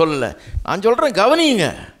ஏற்றுக்குங்கன்னு சொல்லலை, நான் சொல்கிறேன் கவனியுங்க,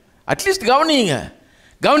 அட்லீஸ்ட் கவனியுங்க.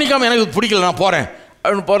 கவனிக்காமல் எனக்கு பிடிக்கல நான் போகிறேன்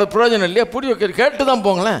அப்படின்னு போகிற பிரயோஜனம் இல்லையா? வைக்க கேட்டு தான்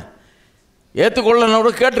போங்களேன். ஏற்றுக்கொள்ளனா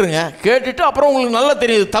கூட கேட்டுருங்க, கேட்டுட்டு அப்புறம் உங்களுக்கு நல்லா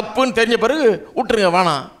தெரியுது தப்புன்னு தெரிஞ்ச பிறகு விட்டுருங்க,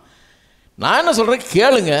 வேணாம். நான் என்ன சொல்கிறேன்,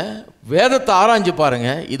 கேளுங்க, வேதத்தை ஆராய்ஞ்சு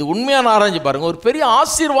பாருங்கள், இது உண்மையான ஆராய்ஞ்சு பாருங்கள். ஒரு பெரிய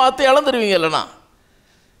ஆசீர்வாதத்தை இழந்துருவீங்க. இல்லைனா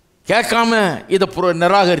கேட்காம இதை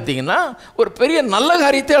நிராகரித்தீங்கன்னா ஒரு பெரிய நல்ல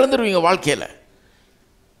காரியத்தை இழந்துருவீங்க வாழ்க்கையில்.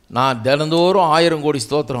 நான் தினந்தோறும் 1000 கோடி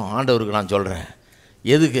ஸ்தோத்திரம் ஆண்டவருக்கு நான் சொல்கிறேன்.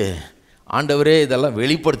 எதுக்கு? ஆண்டவரே இதெல்லாம்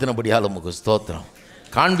வெளிப்படுத்தினபடியால் உமக்கு ஸ்தோத்திரம்,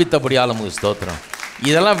 காண்பித்தபடியால் உமக்கு ஸ்தோத்திரம்.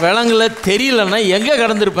 இதெல்லாம் விலங்குல தெரியலன்னா எங்கே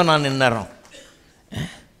கடந்திருப்பேன் நான் இந்நேரம்?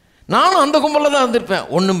 நானும் அந்த கும்பலில் தான் இருந்திருப்பேன்.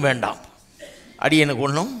 ஒன்றும் வேண்டாம், அடி எனக்கு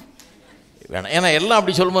ஒன்றும் வேணாம். ஏன்னா எல்லாம்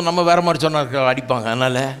அப்படி சொல்லும்போது நம்ம வேறு மாதிரி சொன்னார் அடிப்பாங்க.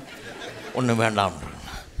 அதனால் ஒன்றும் வேண்டாம்,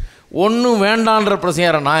 ஒன்றும் வேண்டான்ற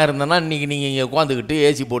பிரச்சனை நான் இருந்தேன்னா இன்றைக்கி நீங்கள் இங்கே உட்காந்துக்கிட்டு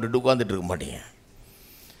ஏசி போட்டுட்டு உட்காந்துட்டு இருக்க மாட்டீங்க.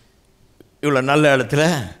 இவ்வளோ நல்ல இடத்துல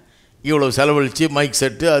இவ்வளோ செலவழித்து மைக்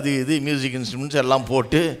செட்டு அது இது மியூசிக் இன்ஸ்ட்ருமெண்ட்ஸ் எல்லாம்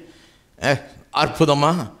போட்டு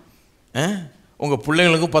அற்புதமாக உங்கள்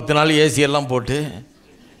பிள்ளைங்களுக்கும் 10 நாள் ஏசி எல்லாம் போட்டு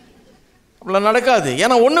இவ்வளோ நடக்காது.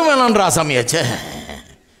 ஏன்னா ஒன்றும் வேணான்ற ஆசாமியாச்சே.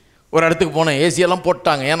 ஒரு இடத்துக்கு போனேன், ஏசியெல்லாம்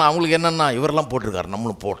போட்டாங்க. ஏன்னா அவங்களுக்கு என்னென்னா இவரெல்லாம் போட்டிருக்காரு,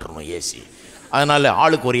 நம்மளும் போட்டுருணும் ஏசி, அதனால்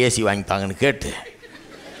ஆளுக்கு ஒரு ஏசி வாங்கித்தாங்கன்னு கேட்டு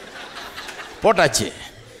போட்டாச்சு.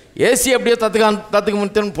 ஏசி அப்படியே தத்துக்கு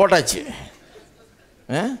முத்தன்னு போட்டாச்சு.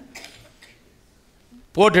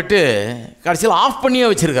 போட்டுட்டு கடைசியில் ஆஃப் பண்ணியே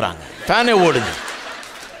வச்சுருக்கிறாங்க, ஃபேனே ஓடுது.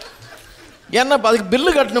 ஏன்னா அதுக்கு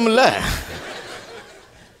பில்லு கட்டணும்ல.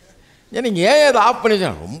 ஏன்னா நீங்கள் ஏன் அதை ஆஃப் பண்ணி வச்சா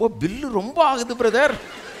ரொம்ப பில்லு ரொம்ப ஆகுது பிரதர்,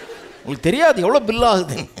 உங்களுக்கு தெரியாது எவ்வளோ பில்லு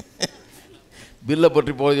ஆகுது. பில்லை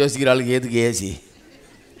பற்றி போய் யோசிக்கிற ஆளுக்கு எதுக்கு ஏசி?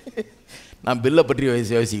 நான் பில்லை பற்றி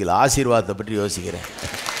யோசிக்கல, ஆசீர்வாதத்தை பற்றி யோசிக்கிறேன்.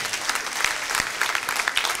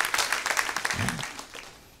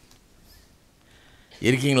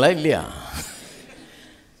 இருக்கீங்களா இல்லையா?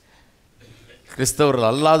 கிறிஸ்தவர்கள்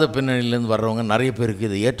அல்லாத பின்னணியிலேருந்து வர்றவங்க நிறைய பேருக்கு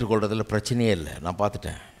இதை ஏற்றுக்கொள்கிறதுல பிரச்சனையே இல்லை, நான்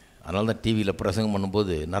பார்த்துட்டேன். அதனால தான் டிவியில் பிரசங்கம்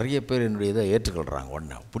பண்ணும்போது நிறைய பேர் என்னுடைய இதை ஏற்றுக்கொள்கிறாங்க.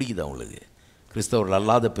 உடனே பிடிக்குது அவங்களுக்கு. கிறிஸ்தவர்கள்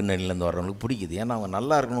அல்லாத பின்னணியிலேருந்து வர்றவங்களுக்கு பிடிக்குது. ஏன்னா அவங்க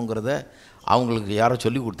நல்லா இருக்கணுங்கிறத அவங்களுக்கு யாரோ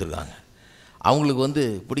சொல்லி கொடுத்துருக்காங்க. அவங்களுக்கு வந்து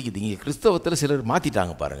பிடிக்குது. இங்கே கிறிஸ்தவத்தில் சிலர்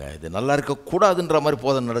மாற்றிட்டாங்க பாருங்கள், இது நல்லா இருக்கக்கூடாதுன்ற மாதிரி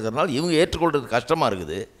போதனை நடக்கிறதுனால இவங்க ஏற்றுக்கொள்கிறது கஷ்டமாக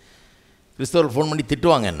இருக்குது. கிறிஸ்தவர்கள் ஃபோன் பண்ணி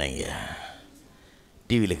திட்டுவாங்க என்ன இங்கே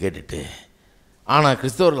டிவியில் கேட்டுட்டு. ஆனால்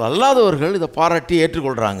கிறிஸ்தவர்கள் அல்லாதவர்கள் இதை பாராட்டி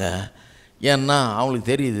ஏற்றுக்கொள்கிறாங்க. ஏன்னா அவங்களுக்கு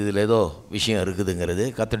தெரியுது இதில் ஏதோ விஷயம் இருக்குதுங்கிறது,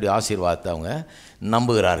 கர்த்தருடைய ஆசீர்வாதத்தை அவங்க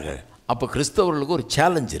நம்புகிறார்கள். அப்போ கிறிஸ்தவர்களுக்கு ஒரு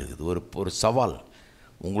சேலஞ்ச் இருக்குது, ஒரு சவால்.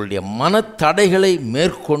 உங்களுடைய மனத்தடைகளை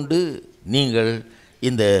மேற்கொண்டு நீங்கள்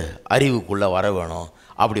இந்த அறிவுக்குள்ளே வர வேணும்.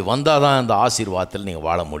 அப்படி வந்தால் தான் இந்த ஆசீர்வாதத்தில் நீங்கள்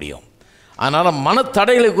வாழ முடியும். அதனால்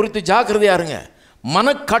மனத்தடைகளை குறித்து ஜாக்கிரதையாக இருங்க,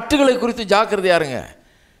 மனக்கட்டுகளை குறித்து ஜாக்கிரதையாக இருங்க.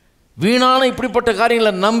 வீணான இப்படிப்பட்ட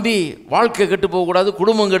காரியங்களை நம்பி வாழ்க்கை கெட்டு போகக்கூடாது,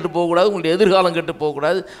 குடும்பம் கெட்டு போகக்கூடாது, உங்களுடைய எதிர்காலம் கெட்டு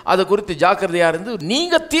போகக்கூடாது. அதை குறித்து ஜாக்கிரதையாக இருந்து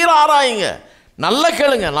நீங்கள் தீர ஆராயுங்க. நல்லா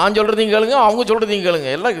கேளுங்க, நான் சொல்கிறதையும் கேளுங்க, அவங்க சொல்கிறதையும் கேளுங்க.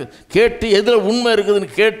 எல்லாம் கேட்டு எதில் உண்மை இருக்குதுன்னு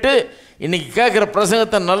கேட்டு இன்றைக்கி கேட்குற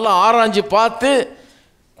பிரசங்கத்தை நல்லா ஆராய்ஞ்சு பார்த்து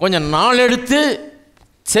கொஞ்சம் நாள் எடுத்து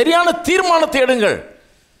சரியான தீர்மானத்தை எடுங்கள்.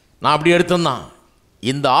 நான் அப்படி எடுத்தேன்,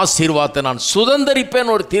 இந்த ஆசீர்வாதத்தை நான்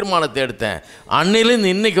சுதந்தரிப்பேன்னு ஒரு தீர்மானத்தை எடுத்தேன்.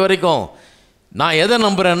 அன்னையிலேருந்து இன்னைக்கு வரைக்கும் நான் எதை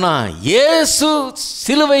நம்புகிறேன்னா, இயேசு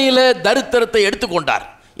சிலுவையில் தரித்திரத்தை எடுத்துக்கொண்டார்.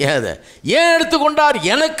 ஏன் எடுத்துக்கொண்டார்?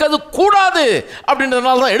 எனக்கு அது கூடாது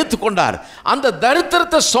அப்படின்றதுனால தான் எடுத்துக்கொண்டார். அந்த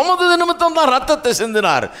தரித்திரத்தை சுமந்தது நிமித்தம் தான் ரத்தத்தை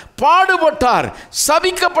சிந்தினார், பாடுபட்டார்,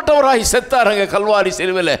 சபிக்கப்பட்டவராய் செத்தார். அங்கே கல்வாரி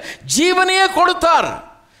சிலுவையில் ஜீவனையே கொடுத்தார்.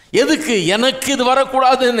 எதுக்கு? எனக்கு இது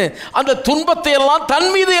வரக்கூடாதுன்னு அந்த துன்பத்தை எல்லாம் தன்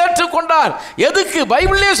மீது ஏற்றுக்கொண்டார். எதுக்கு?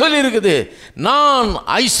 பைபிளே சொல்லி இருக்குது, நான்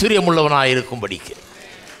ஐஸ்வர்யம் உள்ளவனாக இருக்கும்படிக்கு.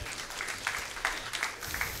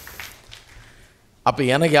 அப்போ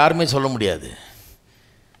எனக்கு யாருமே சொல்ல முடியாது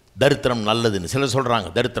தரித்திரம் நல்லதுன்னு. சிலர் சொல்கிறாங்க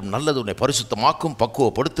தரித்திரம் நல்லது, உன்னை பரிசுத்தமாக்கும்,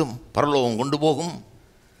 பக்குவப்படுத்தும், பரலோகம் கொண்டு போகும்,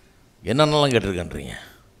 என்னென்னலாம் கேட்டிருக்கேன்றீங்க.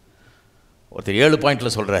 ஒருத்தர் 7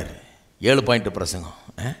 பாயிண்டில் சொல்கிறாரு, 7 பாயிண்ட் பிரசங்கம்,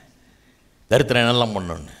 தரித்திரம் என்னெல்லாம்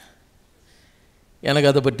பண்ணணுன்னு. எனக்கு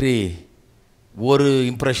அதை பற்றி ஒரு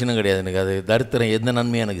இம்ப்ரெஷனும் கிடையாது. எனக்கு அது தரித்திரம் எந்த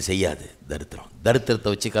நன்மையும் எனக்கு செய்யாது.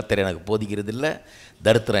 தரித்திரத்தை வச்சு கர்த்தர் எனக்கு போதிக்கிறது இல்லை.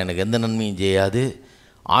 தரித்திரம் எனக்கு எந்த நன்மையும் செய்யாது.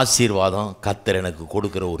 ஆசீர்வாதம் கர்த்தர் எனக்கு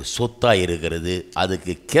கொடுக்குற ஒரு சொத்தாக இருக்கிறது.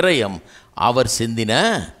 அதுக்கு கிரயம் அவர் சிந்தின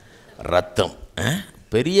ரத்தம்.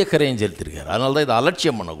 பெரிய கிரயம் செலுத்திருக்கார். அதனால தான் இதை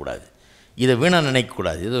அலட்சியம் பண்ணக்கூடாது, இதை வீணாக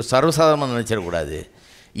நினைக்கக்கூடாது, இதை சர்வசாதாரணமாக நினச்சிடக்கூடாது.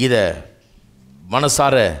 இதை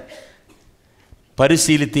மனசார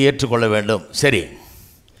பரிசீலித்து ஏற்றுக்கொள்ள வேண்டும். சரி,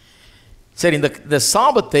 இந்த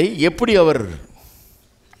சாபத்தை எப்படி அவர்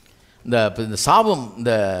இந்த சாபம்,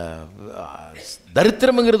 இந்த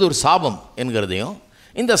தரித்திரம்ங்கிறது ஒரு சாபம் என்கிறதையும்,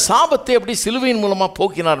 இந்த சாபத்தை எப்படி சிலுவையின் மூலமாக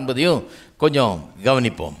போக்கினார் என்பதையும் கொஞ்சம்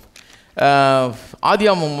கவனிப்போம்.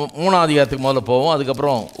 ஆதியாகமம் 3ஆம் அதிகாரத்துக்கு முதல்ல போவோம்.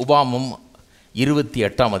 அதுக்கப்புறம் உபாகமம்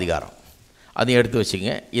 28ஆம் அதிகாரம் அதையும் எடுத்து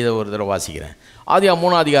வச்சுங்க. இதை ஒரு தடவை வாசிக்கிறேன். ஆதியாகமம்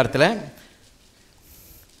 3ஆம் அதிகாரத்தில்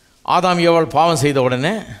ஆதாம் ஏவாள் பாவம் செய்த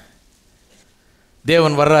உடனே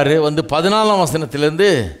தேவன் வர்றாரு. வந்து 14ஆம் வசனத்திலேருந்து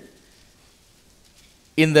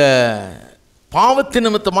இந்த பாவத்தின்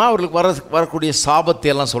நிமித்தமாக அவர்களுக்கு வரக்கூடிய சாபத்தை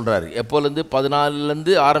எல்லாம் சொல்கிறாரு. எப்போலேருந்து?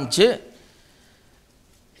 14லேருந்து ஆரம்பித்து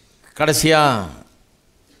கடைசியாக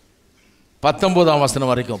 19ஆம்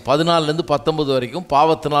வசனம் வரைக்கும், 14லேருந்து 19 வரைக்கும்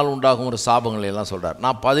பாவத்தினால் உண்டாகும் ஒரு சாபங்களை எல்லாம் சொல்கிறார்.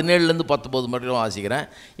 நான் 17லேருந்து 19 மட்டும் வாசிக்கிறேன்.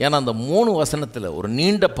 ஏன்னா அந்த 3 வசனத்தில் ஒரு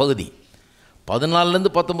நீண்ட பகுதி. 14லேருந்து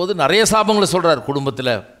 19 நிறைய சாபங்களை சொல்கிறார்.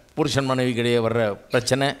 குடும்பத்தில் புருஷன் மனைவிக்கிடையே வர்ற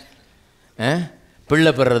பிரச்சனை,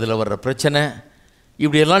 பிள்ளை பெறுறதில் வர்ற பிரச்சனை,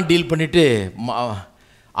 இப்படியெல்லாம் டீல் பண்ணிவிட்டு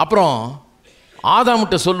அப்புறம்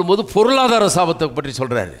ஆதாம்கிட்ட சொல்லும்போது பொருளாதார சாபத்தை பற்றி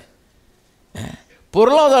சொல்கிறாரு.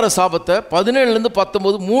 பொருளாதார சாபத்தை 17லேருந்து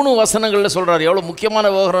 19 3 வசனங்களில் சொல்கிறார். எவ்வளோ முக்கியமான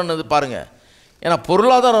விவகாரம்னு பாருங்கள். ஏன்னா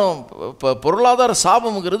பொருளாதார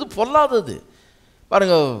சாபம்ங்கிறது பொல்லாதது.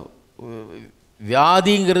 பாருங்கள்,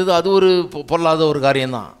 வியாதிங்கிறது அது ஒரு பொல்லாத ஒரு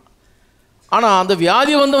காரியம்தான். ஆனால் அந்த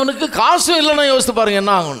வியாதி வந்தவனுக்கு காசும் இல்லைன்னா யோசித்து பாருங்கள்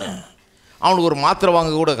என்ன ஆகும்னு. அவனுக்கு ஒரு மாத்திரை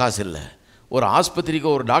வாங்க கூட காசு இல்லை, ஒரு ஆஸ்பத்திரிக்கோ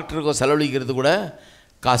ஒரு டாக்டருக்கோ செலவழிக்கிறது கூட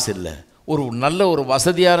காசு இல்லை, ஒரு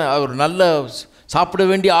வசதியான ஒரு நல்ல சாப்பிட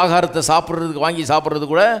வேண்டிய ஆகாரத்தை வாங்கி சாப்பிட்றது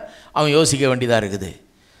கூட அவன் யோசிக்க வேண்டியதாக இருக்குது.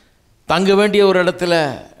 தங்க வேண்டிய ஒரு இடத்துல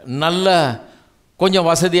நல்ல கொஞ்சம்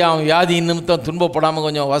வசதியாக, அவன் வியாதி நிமித்தம் துன்பப்படாமல்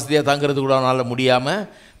கொஞ்சம் வசதியாக தங்கிறது கூட அவனால் முடியாமல்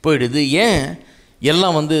போயிடுது. ஏன்?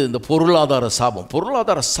 எல்லாம் இந்த பொருளாதார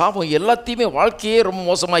சாபம் எல்லாத்தையுமே வாழ்க்கையே ரொம்ப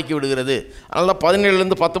மோசமாக்கி விடுகிறது. அதனால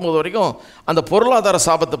 17லேருந்து 19 வரைக்கும் அந்த பொருளாதார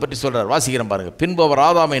சாபத்தை பற்றி சொல்கிறார். வாசிக்கிறேன் பாருங்கள். பின்பு அவர்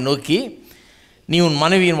ஆதாமை நோக்கி, நீ உன்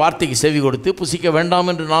மனைவியின் வார்த்தைக்கு செவி கொடுத்து புசிக்க வேண்டாம்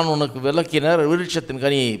என்று நான் உனக்கு விலக்கினர் விருட்சத்தின்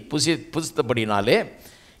கனியை புசித்தபடினாலே,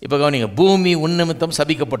 இப்போ கவனிங்க, பூமி உன் நிமித்தம்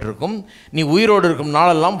சபிக்கப்பட்டிருக்கும், நீ உயிரோடு இருக்கும்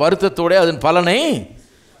நாளெல்லாம் வருத்தத்தோடு அதன் பலனை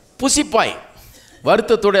புசிப்பாய்,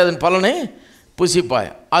 அதன் பலனை புசிப்பாய்.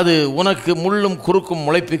 அது உனக்கு முள்ளும் குறுக்கும்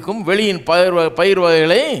முளைப்பிக்கும், வெளியின் பயிர்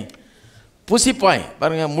வகைகளை புசிப்பாய்.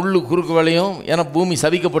 பாருங்கள், முள்ளு குறுக்கு விளையும். ஏன்னா பூமி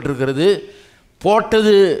சபிக்கப்பட்டிருக்கிறது.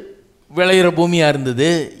 போட்டது விளையிற பூமியாக இருந்தது,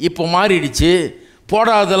 இப்போ மாறிடுச்சு,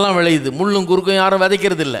 போடாததெல்லாம் விளையுது. முள்ளும் குறுக்கும் யாரும்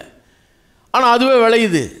விதைக்கிறது இல்லை, ஆனால் அதுவே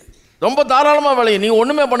விளையுது, ரொம்ப தாராளமாக விளையும். நீங்கள்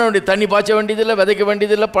ஒன்றுமே பண்ண வேண்டியது, தண்ணி பாய்ச்ச வேண்டியதில்லை, விதைக்க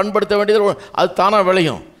வேண்டியதில்லை, பண்படுத்த வேண்டியதில்லை, அது தானாக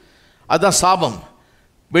விளையும். அதுதான் சாபம்.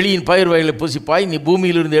 வெளியின் பயிர் வகைகளை புசிப்பாய், நீ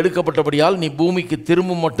பூமியிலிருந்து எடுக்கப்பட்டபடியால் நீ பூமிக்கு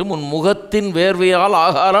திரும்பும் மட்டும் உன் முகத்தின் வேர்வையால்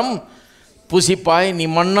ஆகாரம் புசிப்பாய், நீ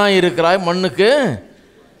மண்ணாய் இருக்கிறாய், மண்ணுக்கு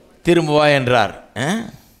திரும்புவாய் என்றார்.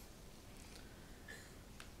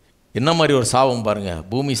 என்ன மாதிரி ஒரு சாபம் பாருங்கள்.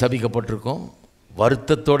 பூமி சபிக்கப்பட்டிருக்கும்,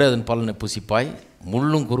 வருத்தத்தோடு அதன் பலனை புசிப்பாய்,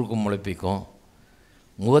 முள்ளும் குறுக்கும் முளைப்பிக்கும்,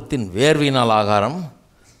 முகத்தின் வேர்வையினால் ஆகாரம்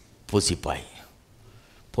புசிப்பாய்.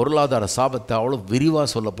 பொருளாதார சாபத்தை அவ்வளோ விரிவாக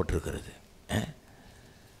சொல்லப்பட்டிருக்கிறது.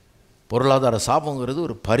 பொருளாதார சாபங்கிறது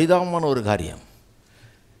ஒரு பரிதாபமான ஒரு காரியம்.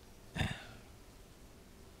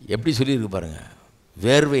 எப்படி சொல்லியிருக்கு பாருங்கள்.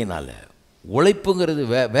 வேர்வையினால் உழைப்புங்கிறது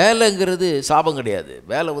வேலைங்கிறது சாபம் கிடையாது.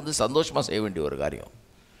 வேலை வந்து சந்தோஷமாக செய்ய வேண்டிய ஒரு காரியம்.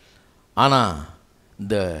 ஆனால்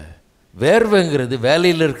இந்த வேர்வைங்கிறது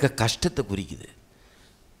வேலையில் இருக்க கஷ்டத்தை குறிக்குது.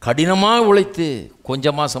 கடினமாக உழைத்து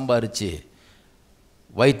கொஞ்சமாக சம்பாரித்து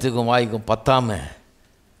வயிற்றுக்கும் வாய்க்கும் பத்தாமல்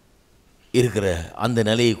இருக்கிற அந்த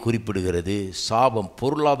நிலையை குறிப்பிடுகிறது சாபம்.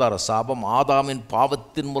 பொருளாதார சாபம் ஆதாமின்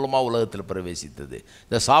பாவத்தின் மூலமாக உலகத்தில் பிரவேசித்தது.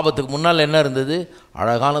 இந்த சாபத்துக்கு முன்னால் என்ன இருந்தது?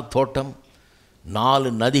 அழகான தோட்டம்,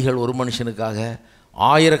 4 நதிகள் ஒரு மனுஷனுக்காக,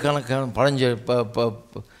 ஆயிரக்கணக்கான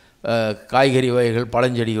காய்கறி வகைகள்,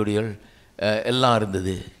 பழஞ்செடி கொடிகள் எல்லாம்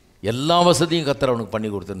இருந்தது. எல்லா வசதியும் கர்த்தர் அவனுக்கு பண்ணி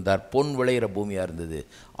கொடுத்துருந்தார். பொன் விளையிற பூமியாக இருந்தது.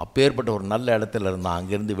 அப்பேற்பட்ட ஒரு நல்ல இடத்துல இருந்தான்.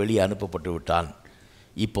 அங்கேருந்து வெளியே அனுப்பப்பட்டு விட்டான்.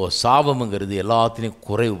 இப்போது சாபம்ங்கிறது எல்லாத்துலேயும்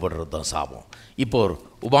குறைவுபடுறது தான் சாபம். இப்போது ஒரு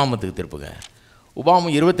உபாமத்துக்கு திருப்புங்க.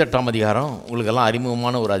 உபாமம் 28ஆம் அதிகாரம் உங்களுக்கெல்லாம்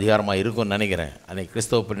அறிமுகமான ஒரு அதிகாரமாக இருக்கும்னு நினைக்கிறேன். அன்றைக்கி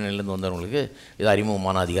கிறிஸ்தவ பின்னணியிலேருந்து வந்தவங்களுக்கு இது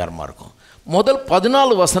அறிமுகமான அதிகாரமாக இருக்கும். முதல்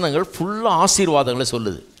 14 வசனங்கள் ஃபுல்லாக ஆசீர்வாதங்களை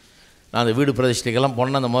சொல்லுது. நான் அந்த வீடு பிரதிஷ்டைக்கெல்லாம்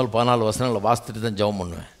போனேன், அந்த முதல் 14 வசனங்களை வாசித்துட்டு தான் ஜெபம்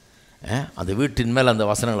பண்ணுவேன். அந்த வீட்டின் மேலே அந்த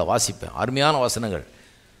வசனங்களை வாசிப்பேன். அருமையான வசனங்கள்.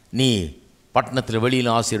 நீ பட்டணத்தில்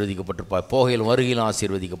வெளியிலும் ஆசீர்வதிக்கப்பட்டிருப்பாய், போகையிலும் வருகையிலும்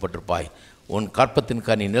ஆசீர்வதிக்கப்பட்டிருப்பாய். உன் கற்பத்தின்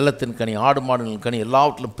கனி, நிலத்தின் கனி, ஆடு மாடுகளின் கனி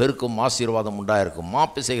எல்லாவற்றிலும் பெருக்கும் ஆசீர்வாதம் உண்டாயிருக்கும்.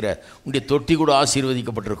 மாப்பு செய்கிற உன்னுடைய தொட்டி கூட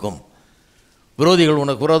ஆசீர்வதிக்கப்பட்டிருக்கும். விரோதிகள்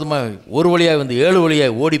உனக்கு விரோதமாக ஒரு வழியாக வந்து 7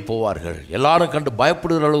 வழியாக ஓடி போவார்கள். எல்லாரும் கண்டு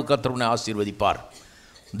பயப்படுகிற அளவுக்கு கர்த்தர் உன்னை ஆசீர்வதிப்பார்.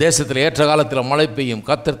 தேசத்தில் ஏற்ற காலத்தில் மழை பெய்யும்.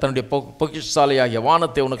 கர்த்தர் தன்னுடைய பொக்கிஷசாலையாகிய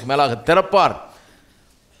வானத்தை உனக்கு மேலாக திறப்பார்.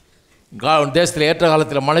 தேசத்தில் ஏற்ற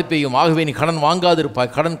காலத்தில் மழை பெய்யும். ஆகவே நீ கடன்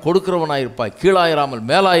வாங்காதிருப்பாய், கடன் கொடுக்கிறவனாயிருப்பாய், கீழாயிராமல்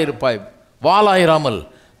மேலாயிருப்பாய், வாளாயிராமல்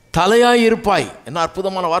தலையாயிருப்பாய். என்ன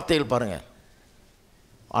அற்புதமான வார்த்தைகள் பாருங்கள்.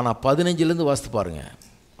 ஆனால் 15லேருந்து வாசித்து பாருங்கள்.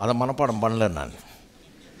 அதை மனப்பாடம் பண்ணல. நான்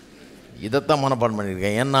இதைத்தான் மனப்பாடம்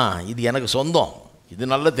பண்ணியிருக்கேன். ஏன்னா இது எனக்கு சொந்தம்.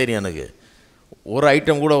 இது நல்லா தெரியும் எனக்கு. ஒரு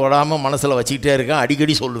ஐட்டம் கூட விடாமல் மனசில் வச்சுக்கிட்டே இருக்கேன்.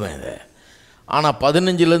 அடிக்கடி சொல்லுவேன் இதை. ஆனால்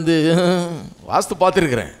 15லேருந்து வாஸ்து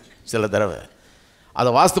பார்த்துருக்குறேன் சில தடவை. அதை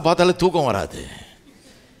வாஸ்து பார்த்தாலே தூக்கம் வராது.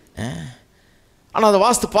 ஆனால் அதை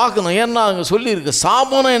வாஸ்து பார்க்கணும். ஏன்னா அங்கே சொல்லியிருக்கு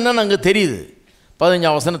சாபனம் என்னன்னு அங்கே தெரியுது.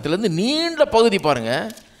 15ஆம் வசனத்துலேருந்து நீண்ட பகுதி பாருங்கள்.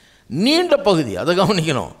 நீண்ட பகுதி, அதை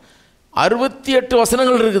கவனிக்கணும். 68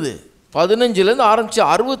 வசனங்கள் இருக்குது. 15லேருந்து ஆரம்பித்து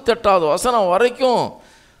 68ஆவது வசனம் வரைக்கும்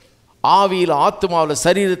ஆவியில், ஆத்மாவில்,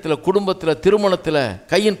 சரீரத்தில், குடும்பத்தில், திருமணத்தில்,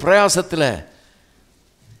 கையின் பிரயாசத்தில்,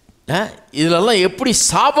 இதிலெல்லாம் எப்படி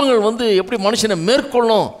சாபங்கள் வந்து எப்படி மனுஷனை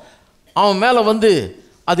மேற்கொள்ளும், அவன் மேலே வந்து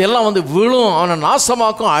அதெல்லாம் வந்து விழும், அவனை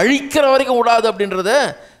நாசமாக்கும், அழிக்கிற வரைக்கும் விடாது அப்படின்றத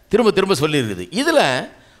திரும்ப திரும்ப சொல்லியிருக்குது. இதில்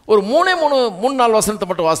ஒரு 3-4 வசனத்தை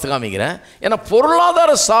மட்டும் வாசித்து காமிக்கிறேன். ஏன்னா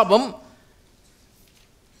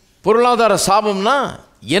பொருளாதார சாபம்னா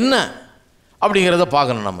என்ன அப்படிங்கிறத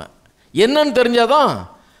பார்க்கணும். நம்ம என்னன்னு தெரிஞ்சால் தான்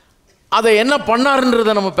அதை என்ன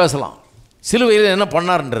பண்ணாருன்றதை நம்ம பேசலாம். சிலுவையில் என்ன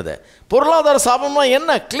பண்ணாருன்றதை. பொருளாதார சாபம்னா என்ன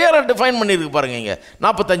கிளியராக டிஃபைன் பண்ணியிருக்கு பாருங்கள். இங்கே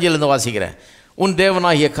 45லேருந்து வாசிக்கிறேன். உன்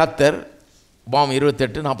தேவனாகிய கர்த்தர், உபாமம்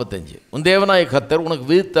 28:45, உன் தேவனாகிய கர்த்தர் உனக்கு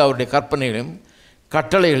விதித்த அவருடைய கற்பனைகளையும்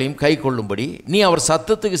கட்டளைகளையும் கை கொள்ளும்படி நீ அவர்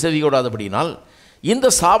சத்தத்துக்கு செவி கொடாதபடினால் இந்த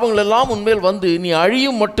சாபங்கள் எல்லாம் உன்மேல் வந்து நீ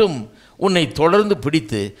அழியும் மட்டும் உன்னை தொடர்ந்து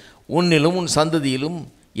பிடித்து உன்னிலும் உன் சந்ததியிலும்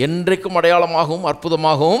என்றைக்கும் அடையாளமாகவும்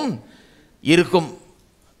அற்புதமாகவும் இருக்கும்.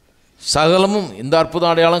 சகலமும் இந்த அற்புத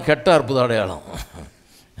அடையாளம் கெட்ட அற்புத அடையாளம்.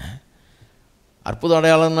 அற்புத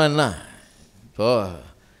அடையாளம்னா என்ன? இப்போது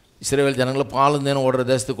இஸ்ரவேல் ஜனங்களை பாலும் தேனும் ஓடுற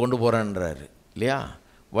தேசத்துக்கு கொண்டு போகிறேன்றாரு இல்லையா?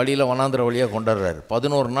 வழியில் வனாந்திர வழியாக கொண்டுடுறாரு.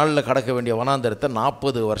 11 நாளில் கடக்க வேண்டிய வனாந்திரத்தை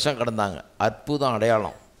 40 வருஷம் கடந்தாங்க. அற்புதம்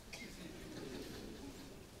அடையாளம்.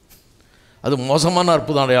 அது மோசமான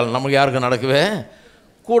அற்புதம் அடையாளம். நமக்கு யாருக்கும் நடக்கவே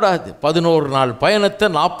கூடாது. 11 நாள் பயணத்தை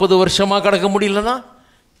 40 வருஷமாக கடக்க முடியலன்னா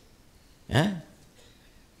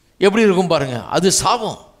எப்படி இருக்கும் பாருங்கள். அது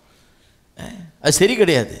சாபம். அது சரி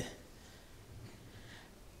கிடையாது.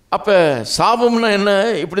 அப்போ சாபம்னா என்ன?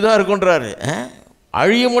 இப்படி தான் இருக்குன்றாரு.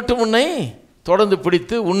 அழிய மட்டும் உன்னை தொடர்ந்து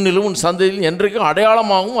பிடித்து உன்னிலும் உன் சந்ததியில் என்றைக்கும்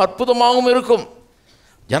அடையாளமாகவும் அற்புதமாகவும் இருக்கும்.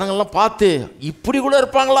 ஜனங்கள்லாம் பார்த்து இப்படி கூட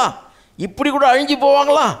இருப்பாங்களா, இப்படி கூட அழிஞ்சு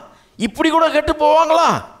போவாங்களா, இப்படி கூட கெட்டு போவாங்களா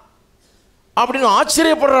அப்படின்னு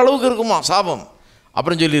ஆச்சரியப்படுற அளவுக்கு இருக்குமா சாபம்.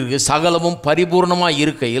 அப்புறம் சொல்லியிருக்கு சகலமும் பரிபூர்ணமாக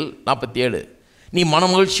இருக்கையில் 47 நீ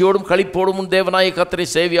மனமகிழ்ச்சியோடும் களிப்போடும் உன் தேவனாய கர்த்தரை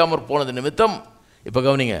சேவியாமற் போனது நிமித்தம். இப்போ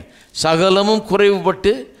கவனிங்க, சகலமும்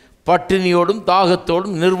குறைவுபட்டு பட்டினியோடும்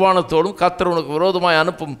தாகத்தோடும் நிர்வாணத்தோடும் கர்த்தர் உனக்கு விரோதமாய்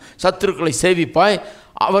அனுப்பும் சத்துருக்களை சேவிப்பாய்.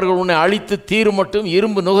 அவர்கள் உன்னை அழித்து தீரு மட்டும்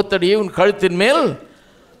இரும்பு நுகத்தடியை உன் கழுத்தின் மேல்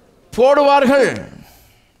போடுவார்கள்.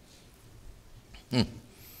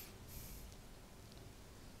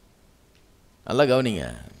 நல்லா கவனிங்க.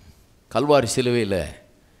 கல்வாரி சிலுவையில்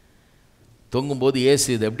தொங்கும்போது இயேசு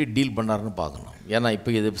இதை எப்படி டீல் பண்ணாருன்னு பார்க்கணும். ஏன்னா இப்போ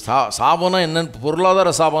இது சாபம்னா என்னன்னு, பொருளாதார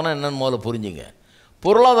சாபம்னா என்னன்னு முதல்ல புரிஞ்சுங்க.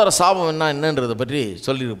 பொருளாதார சாபம் என்னன்றதை பற்றி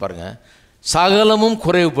சொல்லியிருக்கு பாருங்க. சகலமும்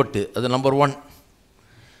குறைவுபட்டு, அது நம்பர் 1.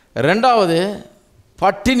 2வது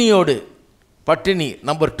பட்டினியோடு, பட்டினி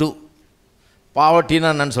நம்பர் 2. பாவட்டினா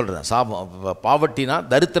என்னன்னு சொல்கிறேன், சாபம். பாவட்டினா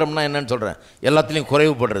தரித்திரம்னா என்னன்னு சொல்கிறேன், எல்லாத்துலேயும்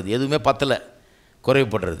குறைவுபடுறது, எதுவுமே பத்தலை,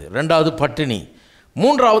 குறைவுபடுறது. 2வது பட்டினி.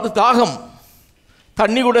 3வது தாகம்,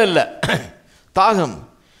 தண்ணி கூட இல்லை, தாகம்.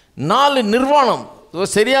 4 நிர்வாணம்,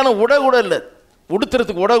 சரியான உடை கூட இல்லை,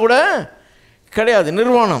 உடுத்துறதுக்கு உடை கூட கிடையாது,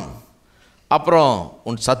 நிர்வாணம். அப்புறம்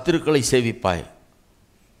உன் சத்துருக்களை சேவிப்பாய்,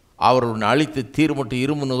 அவர்கள் உன்னை அழித்து தீர் மட்டும்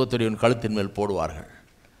இரும்பு நுகத்தோடு உன் கழுத்தின் மேல் போடுவார்கள்.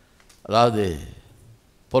 அதாவது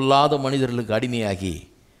பொல்லாத மனிதர்களுக்கு அடிமையாகி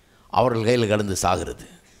அவர்கள் கையில் கடந்து சாகிறது.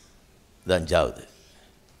 இது 5வது.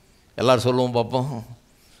 எல்லோரும் சொல்லுவோம் பார்ப்போம்.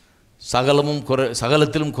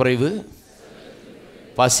 சகலத்திலும் குறைவு,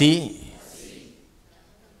 பசி,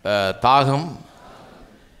 தாகம்,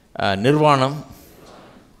 நிர்வாணம்,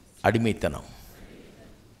 அடிமைத்தனம்.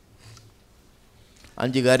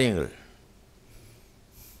 5 காரியங்கள்.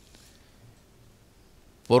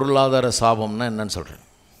 பொருளாதார சாபம்னா என்னன்னு சொல்கிறேன்.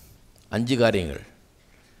 5 காரியங்கள்.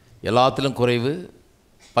 எல்லாத்திலும் குறைவு,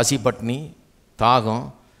 பசி, பட்டினி, தாகம்,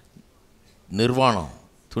 நிர்வாணம்,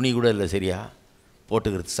 துணி கூட இல்லை, சரியா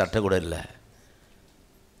போட்டுக்கிறது சட்டை கூட இல்லை,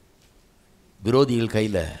 விரோதிகள்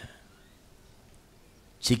கையில்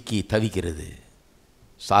சிக்கி தவிக்கிறது,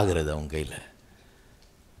 சாகிறது அவங்க கையில்.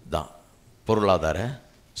 தான் பொருளாதார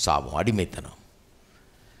சாபம், அடிமைத்தனம்.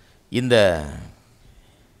 இந்த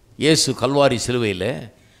இயேசு கல்வாரி சிலுவையில்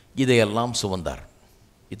இதையெல்லாம் சுமந்தார்,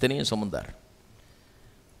 இத்தனையும் சுமந்தார்.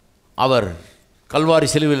 அவர் கல்வாரி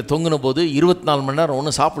சிலுவையில் தொங்கின போது 24 மணி நேரம்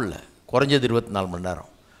ஒன்றும் சாப்பிடல, குறைஞ்சது 24 மணி நேரம்.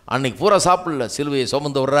 அன்னைக்கு பூரா சாப்பிடல, சிலுவையை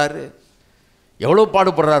சுமந்து வர்றாரு. எவ்வளோ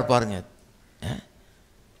பாடுபடுறாரு பாருங்கள்.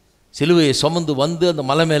 சிலுவையை சுமந்து வந்து அந்த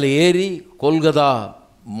மலை மேலே ஏறி, கொல்கதா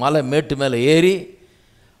மலை மேட்டு மேலே ஏறி,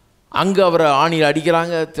 அங்கே அவரை ஆணியில்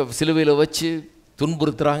அடிக்கிறாங்க, சிலுவையில் வச்சு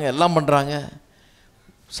துன்புறுத்துறாங்க, எல்லாம் பண்ணுறாங்க.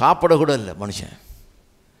 சாப்பிட கூட இல்லை மனுஷன்.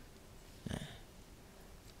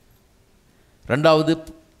 2வது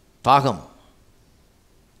தாகம்.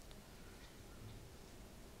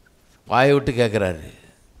 வாயை விட்டு கேட்குறாரு,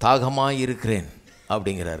 தாகமாக இருக்கிறேன்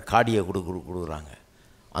அப்படிங்கிறார். காடியை கொடுக்குறாங்க.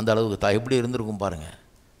 அந்த அளவுக்கு எப்படி இருந்திருக்கும் பாருங்கள்,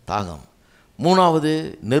 தாகம். 3வது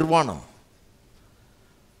நிர்வாணம்.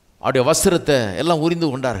 அவருடைய வஸ்திரத்தை எல்லாம் உரிந்து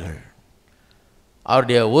கொண்டார்கள்.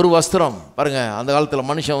 அவருடைய ஒரு வஸ்திரம் பாருங்கள், அந்த காலத்தில்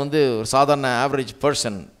மனுஷன் வந்து ஒரு சாதாரண ஆவரேஜ்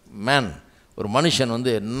பர்சன் மேன், ஒரு மனுஷன்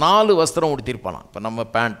வந்து 4 வஸ்திரம் உடுத்திருப்பானான். இப்போ நம்ம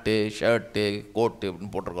பேண்ட்டு, ஷர்ட்டு, கோட்டு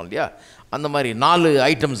அப்படின்னு போட்டிருக்கோம் இல்லையா, அந்த மாதிரி 4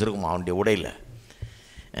 ஐட்டம்ஸ் இருக்குமா அவனுடைய உடையில்.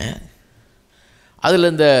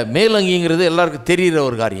 அதில் இந்த மேலங்கிங்கிறது எல்லாருக்கும் தெரிகிற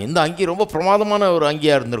ஒரு காரியம். இந்த அங்கி ரொம்ப பிரமாதமான ஒரு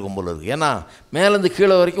அங்கியாக இருந்திருக்கும் போல இருக்குது. ஏன்னா மேலேருந்து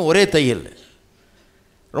கீழே வரைக்கும் ஒரே தையல்,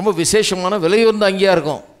 ரொம்ப விசேஷமான விலையுயர்ந்த அங்கியாக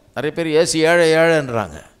இருக்கும். நிறைய பேர் ஏசி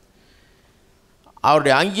ஏழைன்றாங்க.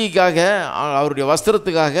 அவருடைய அங்கிக்காக, அவருடைய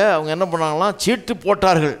வஸ்திரத்துக்காக அவங்க என்ன பண்ணாங்களாம், சீட்டு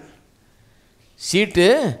போட்டார்கள். சீட்டு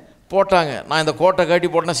போட்டாங்க. நான் இந்த கோட்டை கட்டி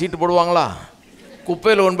போட்டேன்னா சீட்டு போடுவாங்களா?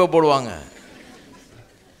 குப்பையில் கொண்டு போய் போடுவாங்க.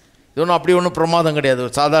 இது ஒன்றும் அப்படி ஒன்றும் பிரமாதம் கிடையாது,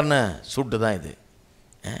 ஒரு சாதாரண சூட்டு தான் இது.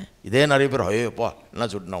 இதே நிறைய பேர் ஐயோப்பா என்ன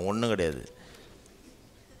சூட்டுனா, ஒன்றும் கிடையாது,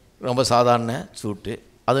 ரொம்ப சாதாரண சூட்டு.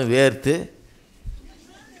 அதுவும் வேர்த்து,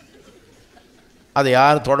 அதை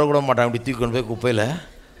யாரும் தொடக்கூட மாட்டாங்க, அப்படி தூக்கி கொண்டு போய் குப்பையில்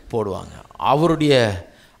போடுவாங்க. அவருடைய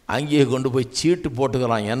அங்கேயே கொண்டு போய் சீட்டு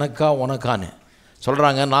போட்டுக்கலாம், எனக்கா உனக்கான்னு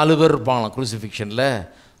சொல்கிறாங்க. 4 பேர் இருப்பாங்களாம் குரூசிஃபிக்ஷனில்.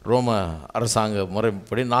 ரோம அரசாங்க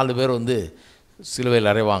முறைப்படி 4 பேர் வந்து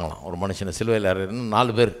சிலுவையில் அறைவாங்களாம். ஒரு மனுஷனை சிலுவையில் அறையணும்னு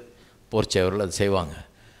 4 பேர் போர்ச்சவர்கள் அது செய்வாங்க.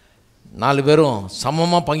 4 பேரும்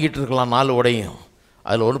சமமாக பங்கிட்டு இருக்கலாம் 4 உடையும்,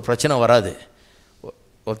 அதில் ஒன்றும் பிரச்சனை வராது.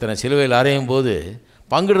 ஒருத்தனை சிலுவையில் அறையும் போது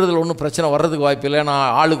பங்கிடுறதுல ஒன்றும் பிரச்சனை வர்றதுக்கு வாய்ப்பு இல்லை,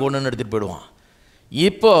 நான் ஆளுக்கு ஒன்றுன்னு எடுத்துகிட்டு போயிடுவான்.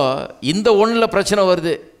 இப்போ இந்த ஒன்றில் பிரச்சனை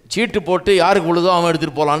வருது, சீட்டு போட்டு யாருக்கு உழுதோ அவன்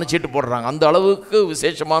எடுத்துகிட்டு போகலான்னு சீட்டு போடுறாங்க. அந்த அளவுக்கு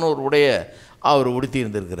விசேஷமான ஒரு உடையை அவர் உடுத்தி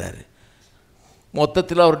இருந்திருக்கிறாரு.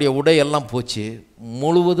 மொத்தத்தில் அவருடைய உடையெல்லாம் போச்சு,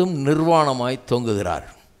 முழுவதும் நிர்வாணமாய் தொங்குகிறார்.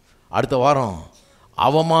 அடுத்த வாரம்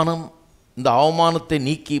அவமானம், இந்த அவமானத்தை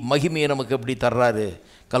நீக்கி மகிமையை நமக்கு எப்படி தர்றாரு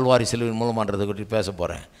கல்வாரி சிலுவையின் மூலமான்றதை பற்றி பேச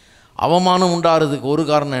போகிறேன். அவமானம் உண்டாகிறதுக்கு ஒரு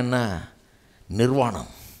காரணம் என்ன?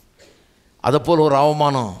 நிர்வாணம். அதைப்போல் ஒரு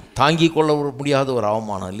அவமானம், தாங்கி கொள்ள முடியாத ஒரு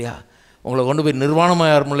அவமானம் இல்லையா? உங்களை கொண்டு போய் நிர்வாணமாக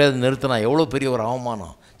யார் முடியாது நிறுத்தினா எவ்வளோ பெரிய ஒரு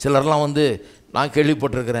அவமானம். சிலர்லாம் வந்து நான்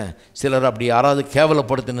கேள்விப்பட்டிருக்கிறேன், சிலர் அப்படி யாராவது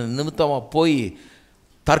கேவலப்படுத்தின நிமித்தமாக போய்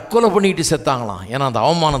தற்கொலை பண்ணிக்கிட்டு செத்தாங்களாம். ஏன்னா அந்த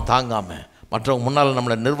அவமானம் தாங்காமல், மற்றவங்க முன்னால்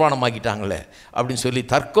நம்மளை நிர்வாணமாக்கிட்டாங்களே அப்படின்னு சொல்லி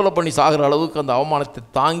தற்கொலை பண்ணி சாகிற அளவுக்கு அந்த அவமானத்தை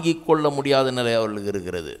தாங்கி கொள்ள முடியாத நிலை அவர்களுக்கு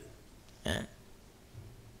இருக்கிறது.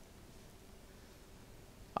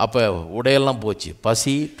 அப்போ உடையெல்லாம் போச்சு,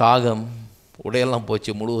 பசி தாகம் உடையெல்லாம்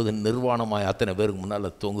போச்சு, முழுவதும் நிர்வாணமாக அத்தனை பேருக்கு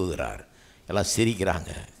முன்னால் தொங்குகிறார். எல்லாம்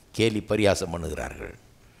சிரிக்கிறாங்க, கேலி பரியாசம் பண்ணுகிறார்கள்.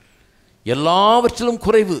 எல்லாவற்றிலும்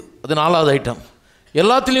குறைவு. அது 4வது ஐட்டம்.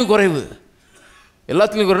 எல்லாத்துலேயும் குறைவு.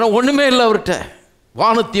 எல்லாத்துலேயும் குறைனா ஒன்றுமே இல்லை அவர்கிட்ட.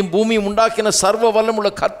 வானத்தையும் பூமியும் உண்டாக்கின சர்வ வல்லமுள்ள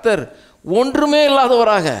கர்த்தர் ஒன்றுமே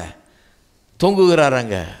இல்லாதவராக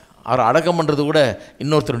தொங்குகிறாராங்க. அவரை அடக்கம் பண்ணுறது கூட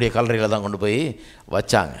இன்னொருத்தருடைய கல்லறையில் தான் கொண்டு போய்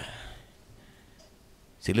வச்சாங்க.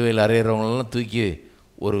 சிலுவையில் அறையிறவங்களெல்லாம் தூக்கி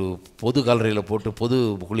ஒரு பொது கல்லறையில் போட்டு, பொது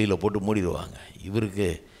குழியில் போட்டு மூடிடுவாங்க. இவருக்கு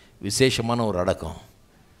விசேஷமான ஒரு அடக்கம்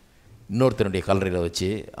இன்னொருத்தனுடைய கல்லறையில் வச்சு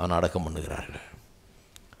அவனை அடக்கம் பண்ணுகிறார்கள்.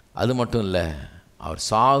 அது மட்டும் இல்லை, அவர்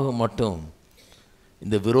சாகு மட்டும்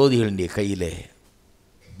இந்த விரோதிகளுடைய கையிலே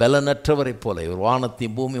பலனற்றவரை போல, இவர்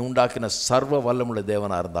வானத்தையும் பூமி உண்டாக்கின சர்வ வல்லமுள்ள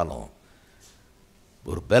தேவனாக இருந்தாலும்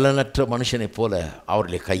ஒரு பலனற்ற மனுஷனை போல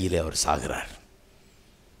அவருடைய கையிலே அவர் சாகிறார்.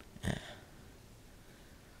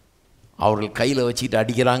 அவர்கள் கையில் வச்சுக்கிட்டு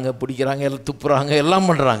அடிக்கிறாங்க, பிடிக்கிறாங்க, எல்லாம் துப்புறாங்க, எல்லாம்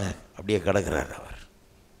பண்ணுறாங்க. அப்படியே கிடக்கிறார் அவர்.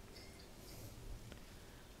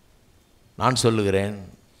 நான் சொல்லுகிறேன்,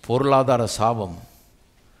 பொருளாதார சாபம்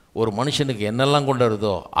ஒரு மனுஷனுக்கு என்னெல்லாம் கொண்டு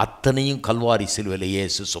வருதோ அத்தனையும் கல்வாரி சிலுவையில்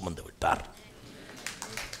இயேசு சுமந்து விட்டார்.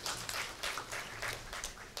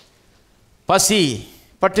 பசி,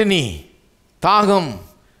 பட்டினி, தாகம்,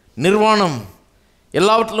 நிர்வாணம்,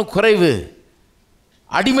 எல்லாவற்றிலும் குறைவு,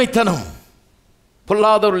 அடிமைத்தனம்,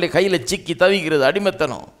 பொருளாதாரருடைய கையில் சிக்கி தவிக்கிறது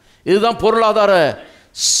அடிமைத்தனம். இதுதான் பொருளாதார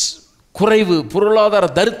குறைவு, பொருளாதார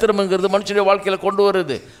தரித்திரம்ங்கிறது மனுஷனுடைய வாழ்க்கையில் கொண்டு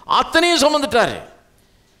வருது. அத்தனையும் சுமந்துட்டார்.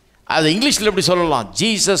 அது இங்கிலீஷில் எப்படி சொல்லலாம்?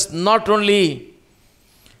 Jesus not only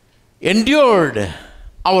endured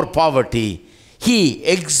our poverty, he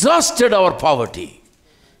exhausted our poverty.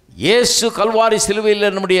 இயேசு கல்வாரி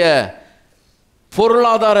சிலுவையில் நம்முடைய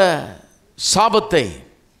பொருளாதார சாபத்தை,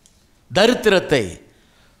 தரித்திரத்தை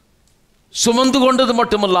சுமந்து கொண்டது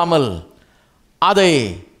மட்டுமல்லாமல் அதை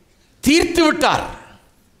தீர்த்து விட்டார்.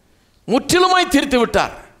 முற்றிலுமாய் தீர்த்து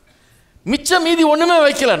விட்டார். மிச்சம் மீதி ஒன்றுமே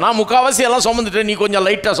வைக்கல. நான் முக்கால்வாசி எல்லாம் சுமந்துட்டேன், நீ கொஞ்சம்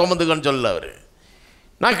லைட்டாக சுமந்துக்கன்னு சொல்லல அவர்.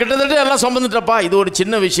 நான் கிட்டத்தட்ட எல்லாம் சுமந்துட்டப்பா, இது ஒரு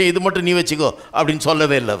சின்ன விஷயம், இது மட்டும் நீ வச்சுக்கோ அப்படின்னு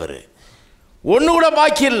சொல்லவே இல்லை அவர். ஒன்று கூட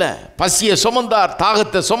பாக்கி இல்லை. பசியை சுமந்தார்,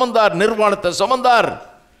 தாகத்தை சுமந்தார், நிர்வாணத்தை சுமந்தார்,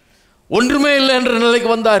 ஒன்றுமே இல்லை என்ற நிலைக்கு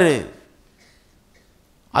வந்தார்.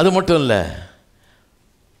 அது மட்டும் இல்லை,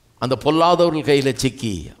 அந்த பொல்லாதவர்கள் கையில்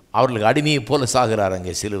சிக்கி அவர்களுக்கு அடிமையை போல சாகிறார்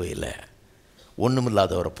அங்கே சிலுவையில்,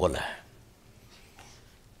 ஒன்றுமில்லாதவரை போல.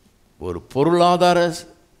 ஒரு பொருளாதார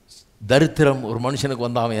தரித்திரம் ஒரு மனுஷனுக்கு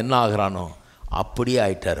வந்து அவன் என்ன ஆகிறானோ அப்படியே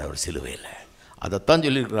ஆயிட்டார் அவர் சிலுவையில். அதைத்தான்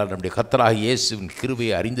சொல்லியிருக்கிறார், நம்முடைய கர்த்தராகிய இயேசுவின்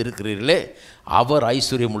கிருபையை அறிந்திருக்கிறீர்களே, அவர்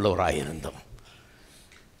ஐஸ்வர்யம் உள்ளவராயிருந்தோம்.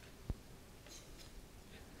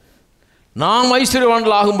 நாம்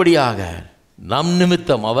ஐஸ்வர்யவான்கள் ஆகும்படியாக நம்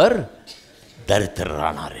நிமித்தம் அவர்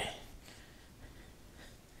தரித்திரரானார்.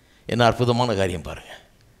 என்ன அற்புதமான காரியம் பாருங்க.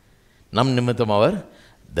 நம் நிமித்தம் அவர்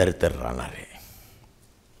தரித்திரரானார்.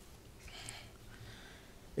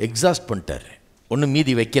 எக்ஸாஸ்ட் பண்ணிட்டார், ஒன்றும்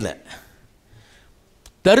மீதி வைக்கல.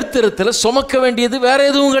 தரித்திரத்தில் சுமக்க வேண்டியது வேற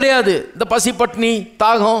எதுவும் கிடையாது. இந்த பசி, பட்டினி,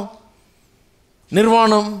 தாகம்,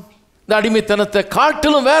 நிர்வாணம், இந்த அடிமைத்தனத்தை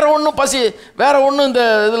காட்டிலும் வேற ஒன்றும் வேற ஒன்றும் இந்த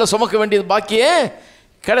இதில் சுமக்க வேண்டியது பாக்கியே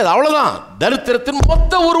கிடையாது. அவ்வளோதான். தரித்திரத்தின்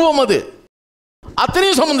மொத்த உருவம் அது.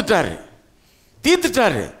 அத்தனையும் சுமந்துட்டார்,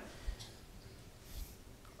 தீர்த்துட்டார்,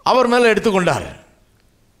 அவர் மேலே எடுத்துக்கொண்டார்.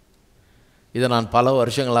 இதை நான் பல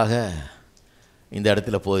வருஷங்களாக இந்த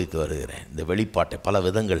இடத்துல போதித்து வருகிறேன். இந்த வெளிப்பாட்டை பல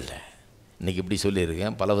விதங்களில் இன்றைக்கி இப்படி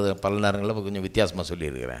சொல்லியிருக்கேன், பல நேரங்களில் கொஞ்சம் வித்தியாசமாக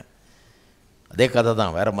சொல்லியிருக்கிறேன். அதே கதை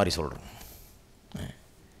தான், வேறு மாதிரி சொல்கிறோம்.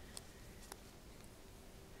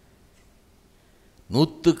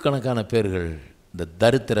 நூற்றுக்கணக்கான பேர்கள் இந்த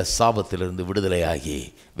தரித்திர சாபத்திலிருந்து விடுதலையாகி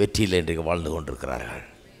வெற்றியில் இன்றைக்கு வாழ்ந்து கொண்டிருக்கிறார்கள்.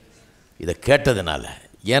 இதை கேட்டதுனால.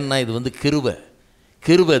 ஏன்னா இது வந்து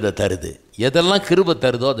கிருபை இதை தருது. எதெல்லாம் கிருபை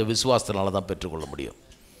தருதோ அதை விசுவாசத்தினால தான் பெற்றுக்கொள்ள முடியும்.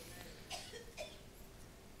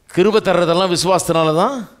 கிருபை தர்றதெல்லாம் விசுவாசத்தினால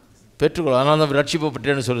தான் பெற்றுக்கொள்ள. அதனால தான்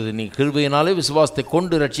ரட்சிக்கப்பட்டேன்னு சொல்லுது. நீ கிருபையினாலே விசுவாசத்தை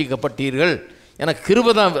கொண்டு ரட்சிக்கப்பட்டீர்கள். ஏன்னா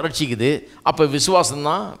கிருபை தான் ரட்சிக்குது. அப்போ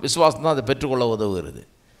விசுவாசம்தான் அதை பெற்றுக்கொள்ள உதவுகிறது.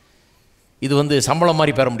 இது வந்து சம்பளம்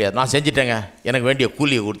மாதிரி பெற முடியாது. நான் செஞ்சிட்டேங்க, எனக்கு வேண்டிய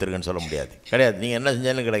கூலியை கொடுத்துருக்கேன்னு சொல்ல முடியாது. கிடையாது. நீங்கள் என்ன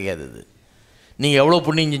செஞ்சாலும் கிடைக்காது. இது நீங்கள் எவ்வளோ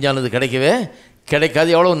புண்ணியம் செஞ்சாலும் இது கிடைக்கவே கிடைக்காது.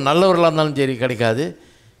 எவ்வளோ நல்லவர்களாக இருந்தாலும் சரி கிடைக்காது.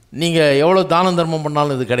 நீங்கள் எவ்வளோ தானம் தர்மம்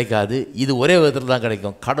பண்ணாலும் இது கிடைக்காது. இது ஒரே விதத்தில் தான்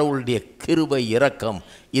கிடைக்கும். கடவுளுடைய கிருபை, இரக்கம்,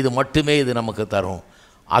 இது மட்டுமே இது நமக்கு தரும்.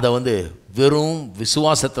 அதை வெறும்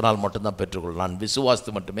விசுவாசத்தினால் மட்டும்தான் பெற்றுக்கொள்ளணும். நான்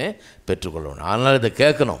விசுவாசத்தை மட்டுமே பெற்றுக்கொள்ளணும். அதனால் இதை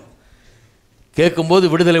கேட்கணும். கேட்கும்போது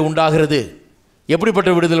விடுதலை உண்டாகிறது. எப்படிப்பட்ட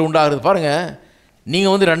விடுதலை உண்டாகிறது பாருங்கள்.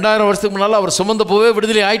 நீங்கள் 2000 வருஷத்துக்கு முன்னால் அவர் சுமந்த போவே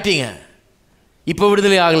விடுதலை ஆயிட்டீங்க. இப்போ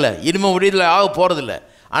விடுதலை ஆகலை, இனிமேல் விடுதலை ஆக போகிறதில்ல.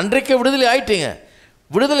 அன்றைக்கே விடுதலை ஆயிட்டீங்க.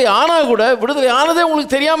 விடுதலை ஆனால் கூட விடுதலை ஆனதே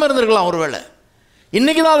உங்களுக்கு தெரியாமல் இருந்திருக்கலாம். ஒருவேளை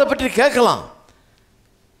இன்றைக்கி தான் அதை பற்றி கேட்கலாம்.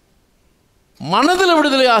 மனதில்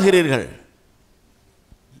விடுதலை ஆகிறீர்கள்.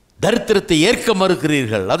 தரித்திரத்தை ஏற்க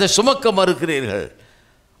மறுக்கிறீர்கள், அதை சுமக்க மறுக்கிறீர்கள்,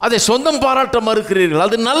 அதை சொந்தம் பாராட்ட மறுக்கிறீர்கள்,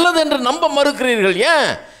 அது நல்லது என்று நம்ப மறுக்கிறீர்கள்.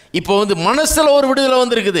 ஏன்? இப்போ மனசில் ஒரு விடுதலை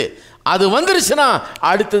வந்திருக்குது. அது வந்துருச்சுன்னா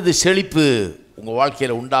அடுத்தது செழிப்பு உங்கள்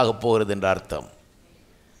வாழ்க்கையில் உண்டாக போகிறது என்ற அர்த்தம்.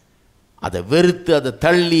 அதை வெறுத்து அதை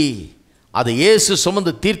தள்ளி அதை இயேசு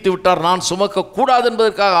சுமந்து தீர்த்து விட்டார், நான் சுமக்கக்கூடாது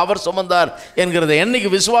என்பதற்காக அவர் சுமந்தார் என்கிறத என்னைக்கு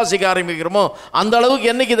விசுவாசிக்க ஆரம்பிக்கிறோமோ, அந்த அளவுக்கு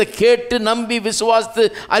என்னைக்கு இதை கேட்டு நம்பி விசுவாசித்து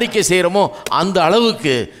அறிக்கை செய்கிறோமோ, அந்த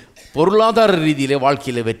அளவுக்கு பொருளாதார ரீதியிலே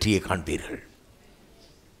வாழ்க்கையில் வெற்றியை காண்பீர்கள்.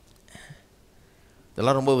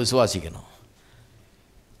 இதெல்லாம் ரொம்ப விசுவாசிக்கணும்.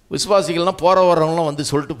 விசுவாசிகள்லாம் போகிற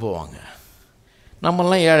வரவங்களாம் சொல்லிட்டு போவாங்க,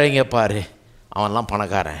 நம்மளாம் ஏழைங்க பாரு, அவன்லாம்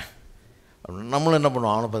பணக்காரன். நம்மளும் என்ன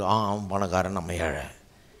பண்ணுவோம், அவனை பார்த்து அவன் பணக்காரன், நம்ம ஏழை.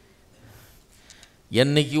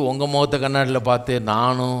 என்னைக்கு உங்கள் முகத்தை கண்ணாடியில் பார்த்து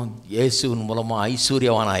நானும் இயேசுவின் மூலமாக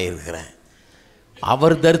ஐஸ்வர்யவான் ஆகியிருக்கிறேன்,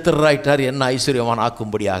 அவர் தரித்திரராயிட்டார் என்ன ஐஸ்வர்யவான்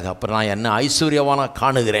ஆக்கும்படியாக, அப்புறம் நான் என்ன ஐஸ்வர்யவானாக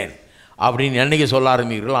காணுகிறேன் அப்படின்னு என்றைக்கு சொல்ல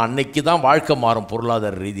ஆரம்பிக்கிறீங்களோ அன்னைக்கு தான் வாழ்க்கை மாறும்.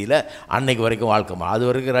 பொருளாதார ரீதியில் அன்னைக்கு வரைக்கும் வாழ்க்கை மாறும். அது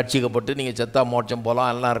வரைக்கும் ரட்சிக்கப்பட்டு நீங்கள் செத்தா மோட்சம்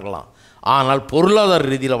போகலாம், எல்லாம் இருக்கலாம். ஆனால் பொருளாதார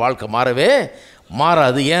ரீதியில் வாழ்க்கை மாறவே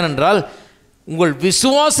மாறாது. ஏனென்றால் உங்கள்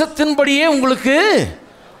விசுவாசத்தின்படியே உங்களுக்கு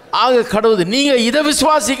ஆக கடவுது. நீங்கள் இதை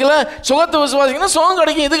விசுவாசிக்கல, சுகத்தை விசுவாசிக்கணும், சுகம்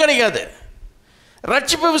கிடைக்கும், இது கிடைக்காது.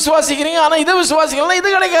 ரட்சிப்பை விசுவாசிக்கிறீங்க, ஆனால் இதை விசுவாசிக்கலாம், இது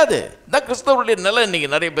கிடைக்காது. இதான் கிறிஸ்தவருடைய நிலை இன்றைக்கி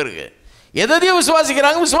நிறைய பேருக்கு. எதையும்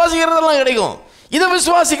விசுவாசிக்கிறாங்க, விசுவாசிக்கிறதெல்லாம் கிடைக்கும். இதை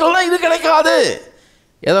விசுவாசிக்கலாம், இது கிடைக்காது.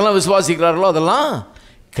 எதெல்லாம் விசுவாசிக்கிறார்களோ அதெல்லாம்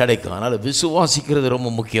கிடைக்கும். அதனால் விசுவாசிக்கிறது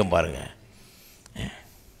ரொம்ப முக்கியம். பாருங்கள்,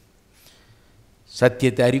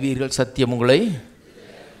 சத்தியத்தை அறிவீர்கள், சத்தியம் உங்களை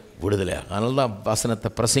விடுதலையாகும். அதனால தான்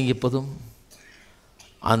வசனத்தை பிரசங்கிப்பதும்,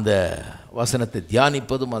 அந்த வசனத்தை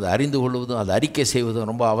தியானிப்பதும், அதை அறிந்து கொள்வதும், அதை அறிக்கை செய்வதும்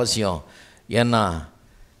ரொம்ப அவசியம். ஏன்னா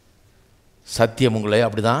சத்தியம் உங்களை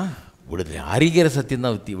அப்படி தான் விடுதலை, அறிகிற சத்தியம்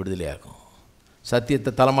தான் விடுதலையாகும்.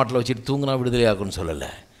 சத்தியத்தை தலைமாட்டில் வச்சுட்டு தூங்கினா விடுதலையாகும்னு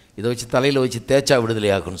சொல்லலை, இதை வச்சு தலையில் வச்சு தேய்ச்சா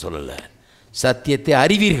விடுதலையாகும்னு சொல்லலை. சத்தியத்தை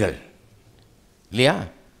அறிவீர்கள் இல்லையா?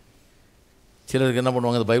 சிலருக்கு என்ன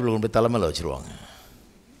பண்ணுவாங்க, அந்த பைபிள் கொண்டு போய் தலைமையில் வச்சுருவாங்க.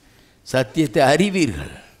 சத்தியத்தை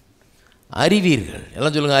அறிவீர்கள், அறிவீர்கள்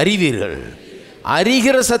எல்லாம் சொல்லுங்கள், அறிவீர்கள்.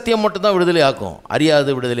 அறிகிற சத்தியம் மட்டும்தான் விடுதலை ஆக்கும்,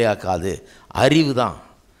 அறியாது விடுதலை ஆக்காது. அறிவு தான்.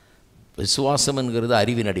 விசுவாசம் என்கிறது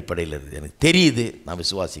அறிவின் அடிப்படையில் இருக்குது. எனக்கு தெரியுது, நான்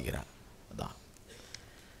விசுவாசிக்கிறேன். அதான்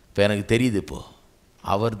இப்போ எனக்கு தெரியுது, இப்போது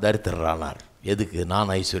அவர் தரித்திரரானார் எதுக்கு?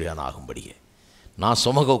 நான் ஐஸ்வர்யான் ஆகும்படியே. நான்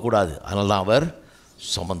சுமக்கக்கூடாது, அதனால தான் அவர்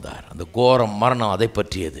சுமந்தார். அந்த கோரம் மரணம் அதை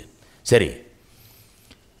பற்றியது. சரி,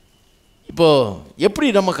 இப்போது எப்படி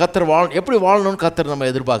நம்ம எப்படி வாழணும்னு கர்த்தர் நம்ம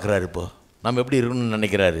எதிர்பார்க்குறாரு. இப்போது நம்ம எப்படி இருக்கணும்னு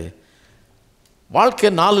நினைக்கிறாரு? வாழ்க்கை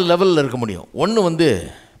 4 லெவலில் இருக்க முடியும். ஒன்று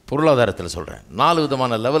பொருளாதாரத்தில் சொல்கிறேன், 4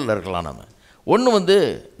 விதமான லெவலில் இருக்கலாம் நம்ம. ஒன்று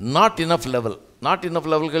not enough level. Not enough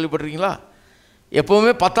level கேள்விப்பட்டிருக்கீங்களா?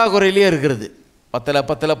 எப்போவுமே பத்தாக்குறையிலே இருக்கிறது. பத்தலை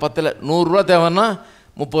 100 ரூபா தேவைன்னா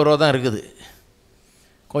 30 ரூபா தான் இருக்குது,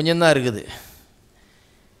 கொஞ்சம்தான் இருக்குது.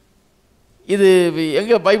 இது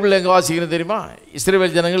எங்கே பைபிளில் எங்கே வாசிக்கணும் தெரியுமா?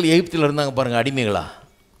 இஸ்ரவேல் ஜனங்கள் எகிப்தில் இருந்தாங்க பாருங்கள், அடிமைகளா.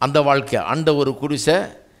 அந்த வாழ்க்கை, அந்த ஒரு குடிசை,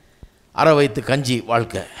 அரை வயிற்று கஞ்சி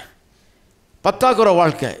வாழ்க்கை, பத்தாக்குறை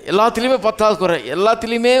வாழ்க்கை, எல்லாத்துலேயுமே பத்தாக்குறை,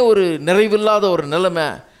 எல்லாத்துலேயுமே ஒரு நிறைவில்லாத ஒரு நிலைமை.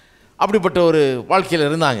 அப்படிப்பட்ட ஒரு வாழ்க்கையில்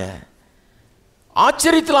இருந்தாங்க.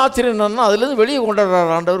 ஆச்சரியத்தில் ஆச்சரியம் என்னன்னா, அதுலேருந்து வெளியே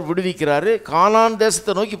கொண்டாடுறார் ஆண்டவர், விடுவிக்கிறாரு. கானான்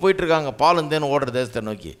தேசத்தை நோக்கி போயிட்டுருக்காங்க, பாலந்தேன் ஓடுற தேசத்தை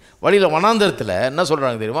நோக்கி. வழியில் வனாந்தரத்தில் என்ன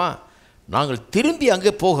சொல்கிறாங்க தெரியுமா? நாங்கள் திரும்பி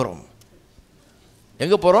அங்கே போகிறோம்.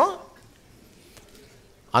 எங்கே போகிறோம்?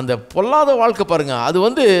 அந்த பொல்லாத வாழ்க்கை பாருங்கள். அது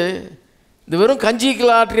இந்த வெறும் கஞ்சிக்கு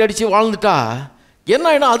லாட்ரி அடித்து வாழ்ந்துட்டா என்ன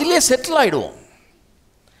ஆகிடும்? அதிலே செட்டில் ஆகிடுவோம்.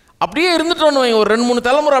 அப்படியே இருந்துட்டோன்னு வைங்க, ஒரு 2-3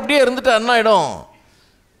 தலைமுறை அப்படியே இருந்துட்டா என்ன ஆகிடும்?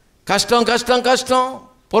 கஷ்டம் கஷ்டம் கஷ்டம்,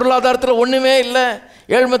 பொருளாதாரத்தில் ஒன்றுமே இல்லை,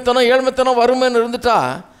 ஏழ்மைத்தனம் வறுமைன்னு இருந்துட்டா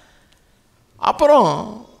அப்புறம்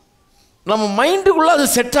நம்ம மைண்டுக்குள்ளே அது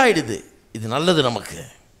செட் ஆகிடுது. இது நல்லது நமக்கு.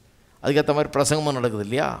 அதுக்கேற்ற மாதிரி பிரசங்கமாக நடக்குது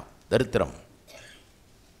இல்லையா? தரித்திரம்,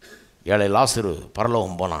 ஏழை லாசரு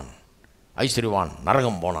பரலோகம் போனான், ஐஸ்வர்யவான்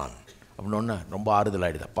நரகம் போனான் அப்படின்னு ஒன்று ரொம்ப ஆறுதல்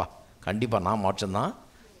ஆகிடுது. அப்பா கண்டிப்பாக நான் மோட்சம்தான்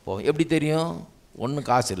போவேன். எப்படி தெரியும்? ஒன்றும்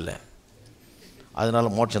காசு இல்லை,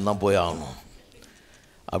 அதனால் மோட்சம்தான் போய் ஆகணும்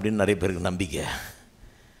அப்படின்னு நிறைய பேருக்கு நம்பிக்கை.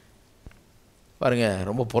 பாருங்கள்,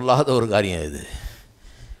 ரொம்ப பொல்லாத ஒரு காரியம் இது.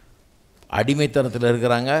 அடிமைத்தனத்தில்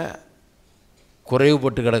இருக்கிறாங்க,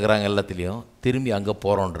 குறைவுபட்டு கிடக்கிறாங்க எல்லாத்துலேயும், திரும்பி அங்கே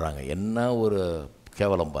போகிறோன்றாங்க. என்ன ஒரு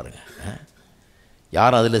கேவலம் பாருங்கள்.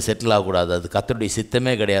 யாரும் அதில் செட்டில் ஆகக்கூடாது. அது கர்த்தருடைய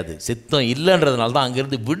சித்தமே கிடையாது. சித்தம் இல்லைன்றதுனால தான்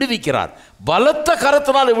அங்கேருந்து விடுவிக்கிறார், பலத்த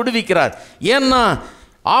கரத்தினால் விடுவிக்கிறார். ஏன்னா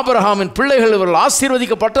ஆபிரகாமின் பிள்ளைகள் இவர்கள்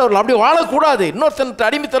ஆசீர்வதிக்கப்பட்டவர்கள் அப்படி வாழக்கூடாது, இன்னொருத்தனத்தை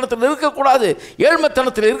அடிமைத்தனத்தில் இருக்கக்கூடாது,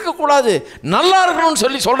 ஏழ்மைத்தனத்தில் இருக்கக்கூடாது, நல்லா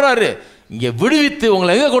இருக்கணும்னு சொல்கிறாரு. இங்கே விடுவித்து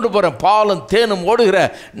உங்களை எங்கே கொண்டு போகிறேன்? பாலும் தேனும் ஓடுகிற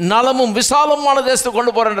நலமும் விசாலமான தேசத்தை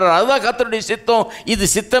கொண்டு போகிறேன்றார். அதுதான் கர்த்தருடைய சித்தம். இது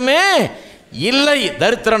சித்தமே இல்லை.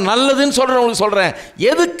 தரித்திரம் நல்லதுன்னு சொல்கிறவங்களுக்கு சொல்கிறேன்.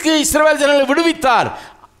 எதுக்கு இஸ்ரவேல் ஜனங்களை விடுவித்தார்?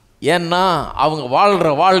 ஏன்னா அவங்க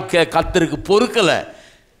வாழ்கிற வாழ்க்கை கர்த்தருக்கு பொறுக்கலை.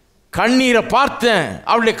 கண்ணீரை பார்த்தேன்,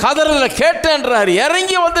 அவருடைய கதறலை கேட்டேன்றார்.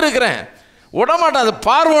 இறங்கி வந்திருக்கிறேன், விடமாட்டேன். அது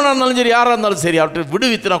பார்வனாக இருந்தாலும் சரி, யாராக இருந்தாலும் சரி, அவற்றை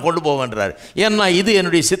விடுவித்து நான் கொண்டு போவேன்றார். ஏன்னா இது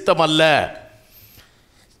என்னுடைய சித்தம் அல்ல.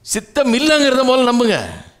 சித்தம் இல்லைங்கிறத போல நம்புங்க.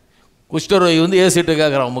 குஷ்டரோகி வந்து ஏசிட்டு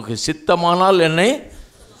கேட்குறான், உமக்கு சித்தமானால் என்னை,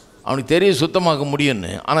 அவனுக்கு தெரியும் சுத்தமாக்க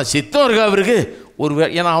முடியும்னு. ஆனால் சித்தம் இருக்கா அவருக்கு? ஒரு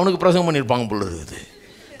ஏன்னா அவனுக்கு பிரசங்கம் பண்ணியிருப்பாங்க போல இருக்குது.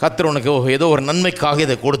 கர்த்தர் உனக்கு ஏதோ ஒரு நன்மைக்காக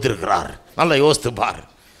இதை கொடுத்துருக்கிறார், நல்லா யோசித்து பார்.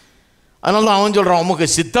 அதனால தான் அவன் சொல்கிறான், உமக்கு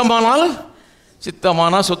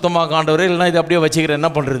சித்தமானால் சுத்தமாக ஆண்டவரே, இல்லைனா இதை அப்படியே வச்சுக்கிறேன், என்ன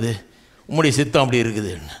பண்ணுறது, உம்முடைய சித்தம் அப்படி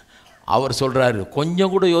இருக்குதுன்னு. அவர் சொல்கிறாரு,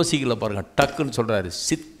 கொஞ்சம் கூட யோசிக்கல பாருங்கள், டக்குன்னு சொல்கிறாரு,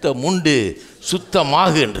 சித்தம் உண்டு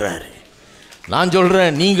சுத்தமாகுன்றாரு. நான்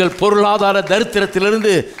சொல்கிறேன், நீங்கள் பொருளாதார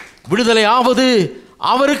தரித்திரத்திலிருந்து விடுதலை ஆவது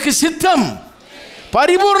அவருக்கு சித்தம்,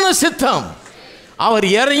 பரிபூர்ண சித்தம். அவர்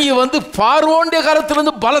இறங்கி வந்து பார்வோனுடைய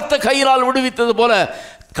கரத்திலிருந்து பலத்த கையினால் விடுவித்தது போல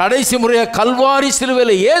கடைசி முறையாக கல்வாரி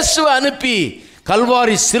சிலுவையில் இயேசுவை அனுப்பி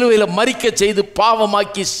கல்வாரி சிலுவையில் மரிக்க செய்து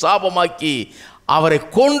பாவமாக்கி சாபமாக்கி அவரை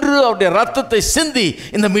கொன்று அவருடைய ரத்தத்தை சிந்தி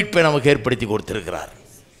இந்த மீட்பை நமக்கு ஏற்படுத்தி கொடுத்திருக்கிறார்.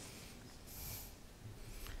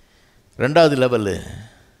 ரெண்டாவது லெவலு.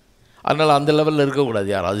 அதனால் அந்த லெவலில் இருக்கக்கூடாது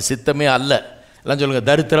யாரும். அது சித்தமே அல்ல. எல்லாம் சொல்லுங்கள்,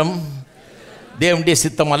 தரித்திரம் தேவனுடைய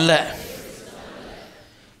சித்தம் அல்ல.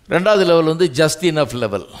 ரெண்டாவது லெவல் வந்து just enough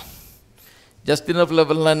level. Just enough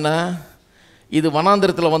லெவல்னால் என்ன? இது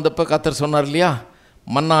வனாந்திரத்தில் வந்தப்போ கர்த்தர் சொன்னார் இல்லையா,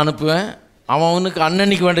 மண்ணை அனுப்புவேன், அவனுக்கு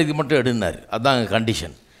அன்னன்னைக்கு வேண்டியது மட்டும் எடுனார். அதுதான்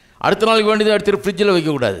கண்டிஷன். அடுத்த நாளைக்கு வேண்டியது எடுத்துகிட்டு ஃப்ரிட்ஜில்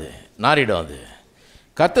வைக்கக்கூடாது, நாரிடும். அது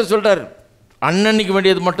கர்த்தர் சொல்கிறார், அன்னன்னைக்கு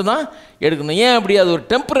வேண்டியது மட்டும்தான் எடுக்கணும். ஏன் அப்படி? அது ஒரு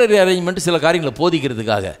டெம்பரரி அரேஞ்ச்மெண்ட், சில காரியங்களை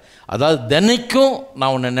போதிக்கிறதுக்காக. அதாவது தினைக்கும்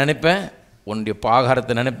நான் உன்னை நினைப்பேன், உன்னுடைய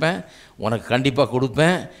ஆகாரத்தை நினைப்பேன், உனக்கு கண்டிப்பாக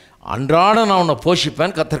கொடுப்பேன், அன்றாடம் நான் உன்னை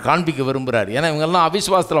போஷிப்பேன். கர்த்தர் காண்பிக்க விரும்புகிறார். ஏன்னா இவங்கெல்லாம்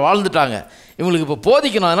அவிசுவாசத்தில் வாழ்ந்துட்டாங்க, இவங்களுக்கு இப்போ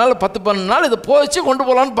போதிக்கணும். அதனால் 10-12 நாள் இதை போதிச்சு கொண்டு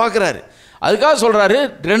போகலான்னு பார்க்குறாரு. அதுக்காக சொல்கிறாரு,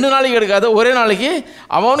 2 நாளைக்கு எடுக்காத, ஒரே நாளைக்கு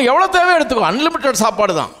அவனுக்கு எவ்வளோ தேவையோ எடுத்துக்கோ, அன்லிமிட்டட்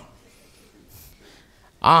சாப்பாடு தான்.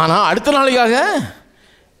 ஆனால் அடுத்த நாளைக்காக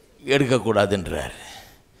எடுக்கக்கூடாதுன்றார்.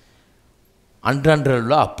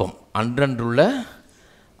 அன்றன்றுள்ள அப்பம், அன்றன்றுள்ள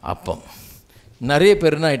அப்பம். நிறைய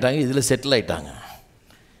பேர் என்ன ஆகிட்டாங்க, இதில் செட்டில் ஆகிட்டாங்க.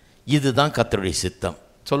 இதுதான் கர்த்தருடைய சித்தம்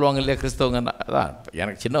சொல்லுவாங்க இல்லையா கிறிஸ்தவங்க. அதான்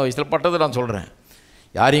எனக்கு சின்ன வயசில் பட்டதை நான் சொல்கிறேன்,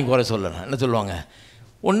 யாரையும் குறை சொல்லலை. என்ன சொல்லுவாங்க?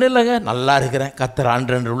 ஒன்றும் இல்லைங்க, நல்லா இருக்கிறேன், கர்த்தர்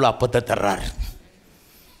அன்றன்றுள்ள அப்பத்தை தர்றார்,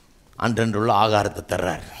 அன்றன்றுள்ள ஆகாரத்தை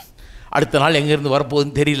தர்றார். அடுத்த நாள் எங்கேருந்து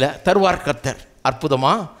வரப்போகுதுன்னு தெரியல, தருவார் கர்த்தர்,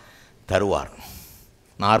 அற்புதமாக தருவார்.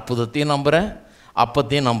 நான் அற்புதத்தையும் நம்புகிறேன்,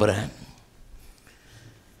 அப்பத்தையும் நம்புகிறேன்.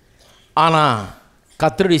 ஆனால்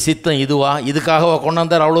கர்த்தருடைய சித்தம் இதுவா? இதுக்காக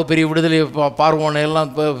கொண்டாந்தார் அவ்வளோ பெரிய விடுதலை, பார்வோனை எல்லாம்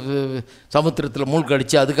இப்போ சமுத்திரத்தில்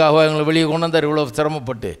மூழ்கடிச்சு அதுக்காக எங்களை வெளியே கொண்டாந்தார் இவ்வளோ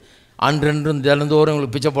சிரமப்பட்டு. அன்றென்றும் தினந்தோறும்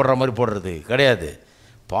எங்களுக்கு பிச்சை போடுற மாதிரி போடுறது கிடையாது.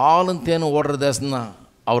 பாலும் தேனும் ஓடுற தேசம்தான்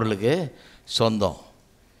அவர்களுக்கு சொந்தம்.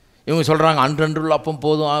 இவங்க சொல்கிறாங்க அன்றென்றுள்ள அப்பம்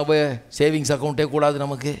போதும், ஆகவே சேவிங்ஸ் அக்கௌண்ட்டே கூடாது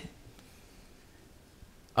நமக்கு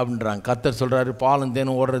அப்படின்றாங்க. கர்த்தர் சொல்கிறாரு, பாலும்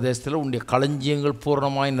தேனும் ஓடுற தேசத்தில் உன்னுடைய களஞ்சியங்கள்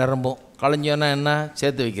பூர்ணமாய் நிரம்பும். களஞ்சியம்னா என்ன?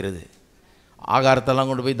 சேர்த்து வைக்கிறது. ஆகாரத்தெல்லாம்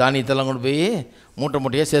கொண்டு போய், தானியத்தெல்லாம் கொண்டு போய் மூட்டை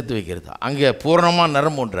மூட்டையாக சேர்த்து வைக்கிறது. அங்கே பூரணமாக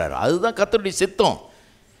நிரம்புன்றார். அதுதான் கர்த்தருடைய சித்தம்.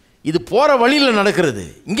 இது போகிற வழியில் நடக்கிறது.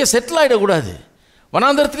 இங்கே செட்டில் ஆகிடக்கூடாது.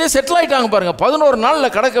 வனாந்தரத்திலே செட்டில் ஆகிட்டாங்க பாருங்கள். 11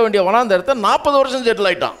 நாளில் கடக்க வேண்டிய வனாந்தரத்தை 40 வருஷம் செட்டில்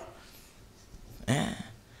ஆகிட்டான்.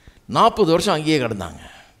 40 வருஷம் அங்கேயே கிடந்தாங்க.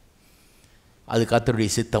 அது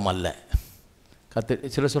கர்த்தருடைய சித்தம் அல்ல.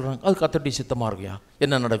 சிலர் சொல்கிறாங்க அது கர்த்தருடைய சித்தமாக இருக்கியா,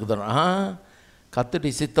 என்ன நடக்குதுன்னா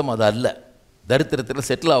கர்த்தருடைய சித்தம் அது அல்ல. தரித்திரத்தில்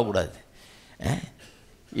செட்டில் ஆகக்கூடாது,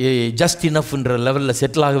 ஜஸ்ட் இனஃப்ன்ற லெவலில்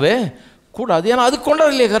செட்டில் ஆகவே கூடாது. ஏன்னா அது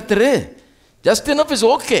கொண்டாடு இல்லையா கர்த்தர். ஜஸ்ட் இனஃப் இஸ்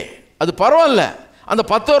ஓகே, அது பரவாயில்ல. அந்த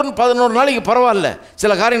 10-11 நாளைக்கு பரவாயில்ல,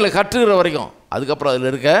 சில காரியங்களை கற்றுக்கிற வரைக்கும். அதுக்கப்புறம் அதில்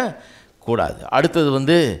இருக்க கூடாது. அடுத்தது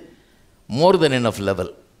வந்து மோர் தென் இனஃப்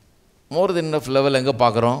லெவல். மோர் தென் இனஃப் லெவல் எங்கே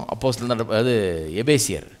பார்க்குறோம்? அப்போஸ்தலர் அது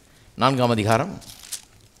எபேசியர் 4ஆம் அதிகாரம்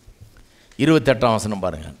 28ஆம் வசனம்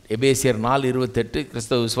பாருங்கள். எபேசியர் 4:28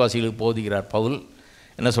 கிறிஸ்தவ விசுவாசிகளுக்கு போதிக்கிறார் பவுல்.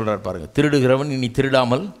 என்ன சொல்கிறார் பாருங்கள். திருடுகிறவன் இனி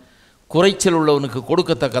திருடாமல் குறைச்சல் உள்ளவனுக்கு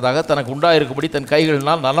கொடுக்கத்தக்கதாக தனக்கு உண்டாயிருக்கும்படி தன்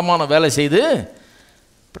கைகளினால் நலமான வேலை செய்து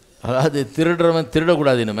அதாவது திருடுறவன்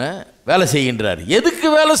திருடக்கூடாது, இனிமே வேலை செய்கின்றார். எதுக்கு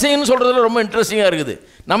வேலை செய்யணும்னு சொல்கிறதுல ரொம்ப இன்ட்ரெஸ்டிங்காக இருக்குது.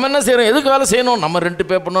 நம்ம என்ன செய்கிறோம், எதுக்கு வேலை செய்யணும், நம்ம ரெண்ட்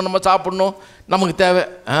பே பண்ணணும், நம்ம சாப்பிட்ணும், நமக்கு தேவை.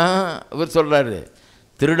 இவர் சொல்கிறாரு,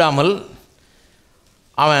 திருடாமல்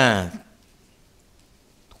அவன்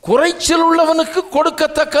குறைச்சல் உள்ளவனுக்கு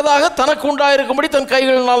கொடுக்கத்தக்கதாக தனக்கு உண்டாயிருக்கும்படி தன்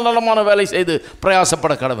கைகளினால் நலமான வேலை செய்து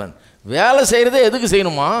பிரயாசப்பட கடவன். வேலை செய்கிறதே எதுக்கு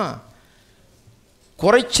செய்யணுமா,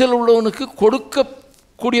 குறைச்சல் உள்ளவனுக்கு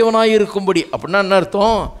கொடுக்கக்கூடியவனாக இருக்கும்படி. அப்படின்னா என்ன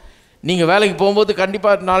அர்த்தம், நீங்கள் வேலைக்கு போகும்போது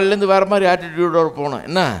கண்டிப்பாக நாளிலேருந்து வேறு மாதிரி ஆட்டிடியூடோடு போகணும்.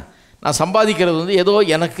 என்ன, நான் சம்பாதிக்கிறது ஏதோ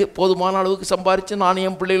எனக்கு போதுமான அளவுக்கு சம்பாதிச்சு நானும்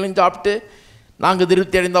என் பிள்ளைகளையும் சாப்பிட்டு நாங்கள்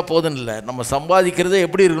திருப்தி அடைந்தால் போதும் இல்லை. நம்ம சம்பாதிக்கிறதே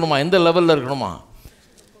எப்படி இருக்கணுமா, எந்த லெவலில் இருக்கணுமா,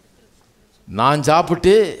 நான்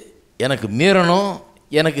சாப்பிட்டு எனக்கு மீறணும்,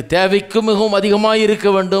 எனக்கு தேவைக்கு மிகவும் அதிகமாக இருக்க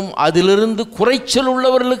வேண்டும், அதிலிருந்து குறைச்சல்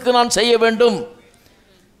உள்ளவர்களுக்கு நான் செய்ய வேண்டும்.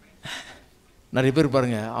 நிறைய பேர்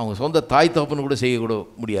பாருங்கள், அவங்க சொந்த தாய் தகப்பன்னு கூட செய்யக்கூட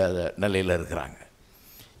முடியாத நிலையில் இருக்கிறாங்க.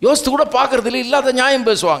 யோசித்து கூட பார்க்குறதுல இல்லாத நியாயம்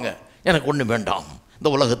பேசுவாங்க. எனக்கு ஒன்று வேண்டாம், இந்த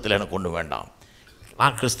உலகத்தில் எனக்கு ஒன்று வேண்டாம்,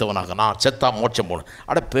 நான் கிறிஸ்தவனாக நான் செத்தா மோட்சம் போகணும்.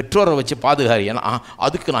 அட பெற்றோரை வச்சு பாதுகாரி, ஏன்னா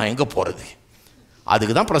அதுக்கு நான் எங்கே போகிறது,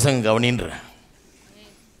 அதுக்கு தான் பிரசங்க கவனின்றேன்.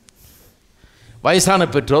 வயசான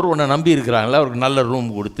பெற்றோர் உன்னை நம்பி இருக்கிறாங்களே, அவருக்கு நல்ல ரூம்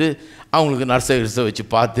கொடுத்து, அவங்களுக்கு நர்ஸை வச்சு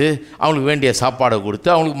பார்த்து, அவங்களுக்கு வேண்டிய சாப்பாடை கொடுத்து,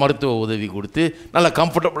 அவங்களுக்கு மருத்துவ உதவி கொடுத்து நல்லா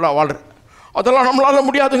கம்ஃபர்டபுளாக வாழ்கிற, அதெல்லாம் நம்மளால்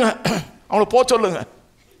முடியாதுங்க, அவங்கள போக சொல்லுங்க.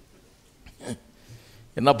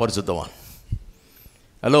 என்ன பரிசுத்தவான்?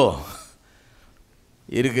 ஹலோ,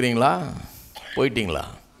 இருக்கிறீங்களா, போயிட்டீங்களா?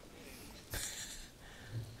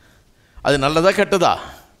 அது நல்லதா கெட்டதா?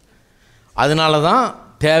 அதனால தான்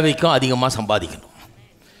தேவைக்கும் அதிகமாக சம்பாதிக்கணும்.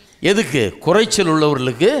 எதுக்கு, குறைச்சல்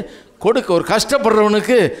உள்ளவர்களுக்கு கொடுக்க. ஒரு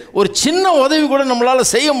கஷ்டப்படுறவனுக்கு ஒரு சின்ன உதவி கூட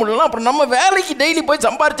நம்மளால் செய்ய முடியலன்னா அப்புறம் நம்ம வேலைக்கு டெய்லி போய்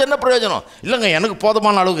சம்பாரிச்சு என்ன பிரயோஜனம்? இல்லைங்க எனக்கு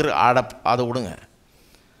போதுமான அளவுக்கு அதை விடுங்க,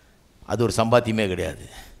 அது ஒரு சம்பாத்தியமே கிடையாது.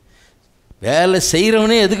 வேலை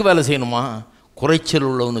செய்கிறவனே எதுக்கு வேலை செய்யணுமா, குறைச்சல்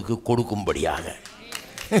உள்ளவனுக்கு கொடுக்கும்படியாக.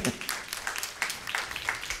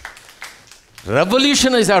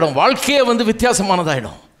 ரெவல்யூஷனைஸ் ஆகிடும், வாழ்க்கையே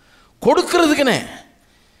வித்தியாசமானதாகிடும் கொடுக்கறதுக்குன்னே.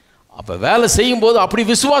 அப்போ வேலை செய்யும்போது அப்படி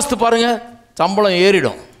விசுவாசித்து பாருங்கள், சம்பளம்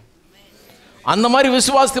ஏறிடும். அந்த மாதிரி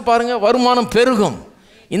விசுவாசித்து பாருங்கள், வருமானம் பெருகும்.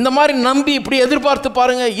 இந்த மாதிரி நம்பி இப்படி எதிர்பார்த்து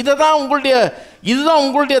பாருங்கள். இதுதான்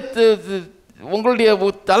உங்களுடைய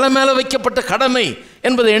தலை மேலே வைக்கப்பட்ட கடமை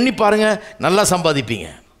என்பதை எண்ணி பாருங்கள், நல்லா சம்பாதிப்பீங்க.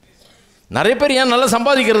 நிறைய பேர் ஏன் நல்லா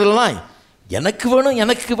சம்பாதிக்கிறது இல்லைனா, எனக்கு வேணும்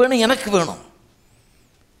எனக்கு வேணும் எனக்கு வேணும்,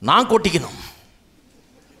 நான் கொட்டிக்கணும்,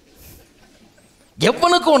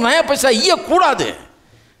 எவனுக்கும் நயா பைசா ஈயக்கூடாது,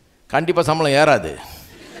 கண்டிப்பாக சம்பளம் ஏறாது.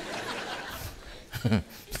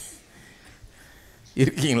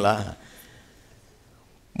 இருக்கீங்களா?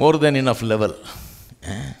 மோர் தென் இனஃப் லெவல்.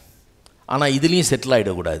 ஆனால் இதுலேயும் செட்டில்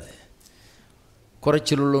ஆகிடக்கூடாது.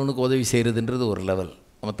 குறைச்சல் உள்ளவனுக்கு உதவி செய்கிறதுன்றது ஒரு லெவல்.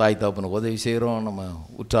 நம்ம தாய் தகப்பனுக்கு உதவி செய்கிறோம், நம்ம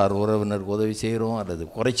உற்றார் உறவினருக்கு உதவி செய்கிறோம், அல்லது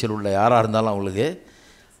குறைச்சல் உள்ள யாராக இருந்தாலும் அவங்களுக்கு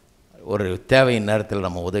ஒரு தேவையின் நேரத்தில்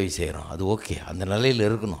நம்ம உதவி செய்கிறோம். அது ஓகே, அந்த நிலையில்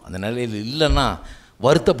இருக்கணும். அந்த நிலையில் இல்லைன்னா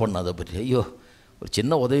வருத்தப்படணும் அதை பற்றி. ஐயோ, ஒரு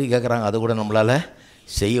சின்ன உதவி கேட்குறாங்க, அதை கூட நம்மளால்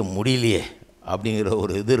செய்ய முடியலையே அப்படிங்கிற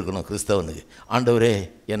ஒரு இது இருக்கணும் கிறிஸ்தவனுக்கு. ஆண்டவரே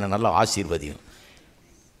என்னை நல்லா ஆசீர்வதியும்,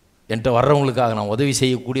 என்கிட்ட வர்றவங்களுக்காக நான் உதவி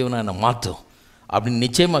செய்யக்கூடியவனை என்னை மாற்றும் அப்படின்னு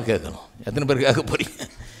நிச்சயமாக கேட்கணும். எத்தனை பேர் கேட்க போகிறீங்க?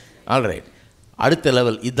 ஆல்ரைட், அடுத்த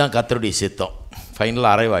லெவல். இதுதான் கர்த்தருடைய சித்தம்.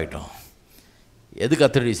 ஃபைனலாக அரைவ் ஆகிட்டோம். எது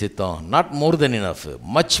கர்த்தருடைய சித்தம்? Not more then enough,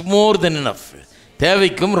 much more then enough.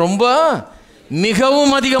 தேவைக்கும் ரொம்ப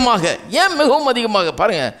மிகவும் அதிகமாக. ஏன் மிகவும் அதிகமாக?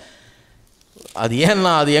 பாருங்கள், அது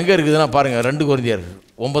ஏன்னா அது எங்கே இருக்குதுன்னா பாருங்கள், 2 கொரிந்தியர்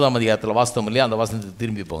 9ஆம் அதிகாரத்தில் வாஸ்தவம் இல்லையா, அந்த வாசனத்துக்கு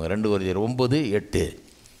திரும்பி போங்க. 2 கொரிந்தியர் 9:8.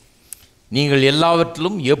 நீங்கள்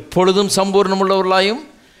எல்லாவற்றிலும் எப்பொழுதும் சம்பூர்ணமுள்ளவர்களாயும்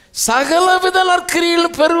சகலவித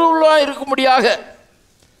நற்கிரியிலும் பெருகிறவர்களாக இருக்கும்படியாக,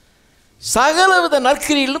 சகலவித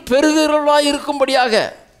நற்கிரியிலும் பெருகிறவர்களாக இருக்கும்படியாக,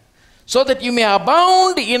 so that you may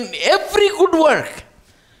abound in every good work.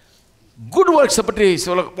 Good ஒர்க்ஸை பற்றி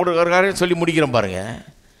சொல்லி முடிக்கிறேன் பாருங்கள்.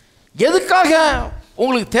 எதுக்காக?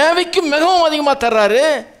 உங்களுக்கு தேவைக்கும் மிகவும் அதிகமாக தர்றாரு.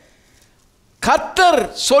 கர்த்தர்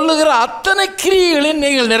சொல்லுகிற அத்தனை கிரியைகளையும்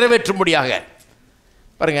நீங்கள் நிறைவேற்றும்படியாக.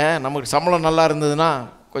 பாருங்கள், நமக்கு சம்பளம் நல்லா இருந்ததுன்னா,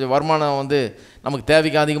 கொஞ்சம் வருமானம் நமக்கு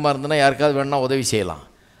தேவைக்கு அதிகமாக இருந்ததுன்னா யாருக்காவது வேணும்னா உதவி செய்யலாம்.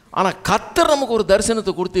 ஆனால் கர்த்தர் நமக்கு ஒரு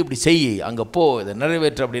தரிசனத்தை கொடுத்து இப்படி செய், அங்கே போ, இதை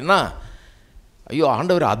நிறைவேற்று அப்படின்னா, ஐயோ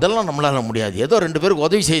ஆண்டவர் அதெல்லாம் நம்மளால் முடியாது, ஏதோ 2 பேருக்கு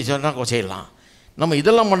உதவி செய்ய சொன்னால் செய்யலாம், நம்ம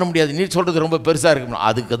இதெல்லாம் பண்ண முடியாது, நீ சொல்கிறது ரொம்ப பெருசாக இருக்கணும்.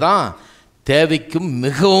 அதுக்கு தான் தேவைக்கும்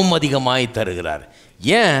மிகவும் அதிகமாய் தருகிறார்.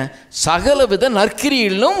 ஏன்? சகலவித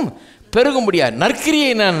நற்கிரியிலும் பெருகும்படியாக. நற்கிரியை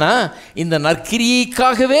என்னன்னா, இந்த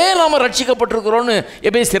நற்கிரியைக்காகவே நாம் ரட்சிக்கப்பட்டிருக்கிறோன்னு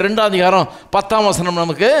எபேசியர் 2ஆம் அதிகாரம் 10ஆம் வசனம்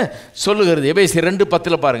நமக்கு சொல்லுகிறது. எபேசியர்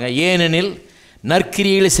 2:10 பாருங்கள். ஏனெனில்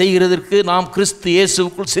நற்கிரியைகளை செய்கிறதற்கு நாம் கிறிஸ்து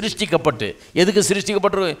இயேசுவுக்குள் சிருஷ்டிக்கப்பட்டு, எதுக்கு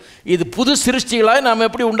சிருஷ்டிக்கப்பட்டிருக்கோம்? இது புது சிருஷ்டிகளாக நாம்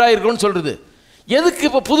எப்படி உண்டாயிருக்கோம்னு சொல்கிறது. எதுக்கு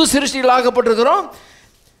இப்போ புது சிருஷ்டிகள் ஆகப்பட்டிருக்கிறோம்?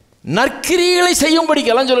 நற்கிரியைகளை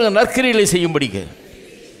செய்யும்படிக்கு. எல்லாம் சொல்லுங்கள், நற்கிரியைகளை செய்யும்படிக்கு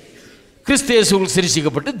கிறிஸ்து இயேசுவுக்குள்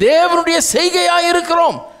சிருஷ்டிக்கப்பட்டு தேவனுடைய செய்கையாக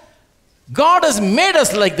இருக்கிறோம். God has made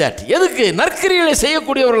us like that. எதுக்கு? நற்கிரியைகளை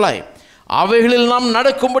செய்யக்கூடியவர்களாய் அவைகளில் நாம்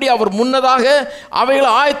நடக்கும்படி அவர் முன்னதாக அவைகளை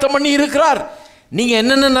ஆயத்தம் பண்ணி இருக்கிறார். நீங்கள்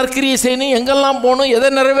என்னென்ன நற்கிரியை செய்யணும், எங்கெல்லாம் போகணும், எதை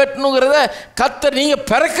நிறைவேற்றணுங்கிறத கர்த்தர் நீங்கள்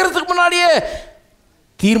பிறக்கிறதுக்கு முன்னாடியே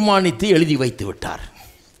தீர்மானித்து எழுதி வைத்து விட்டார்.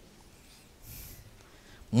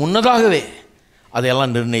 முன்னதாகவே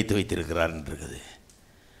அதையெல்லாம் நிர்ணயித்து வைத்திருக்கிறார் இருக்குது.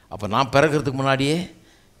 அப்போ நான் பிறக்கிறதுக்கு முன்னாடியே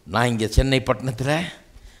நான் இங்கே சென்னை பட்டணத்தில்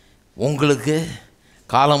உங்களுக்கு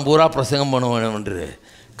காலம் பூரா பிரசங்கம் பண்ணுவேன் என்று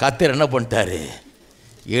கர்த்தர் என்ன பண்ணிட்டார்?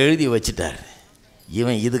 எழுதி வச்சிட்டார்.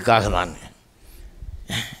 இவன் இதுக்காக தான்.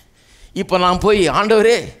 இப்போ நான் போய்,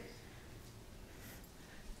 ஆண்டவரே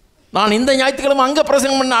நான் இந்த ஞாயிற்றுக்கிழமை அங்கே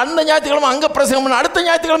பிரசங்கம் பண்ண, அந்த ஞாயிற்றுக்கிழமை அங்கே பிரசங்கம் பண்ண, அடுத்த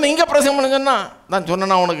ஞாயிற்றுக்கிழமை இங்கே பிரசங்கம் பண்ணுங்கன்னா நான்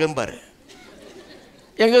சொன்னேன்னா உனக்கு என்பார்.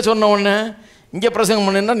 எங்கே சொன்ன உடனே இங்கே பிரசங்கம்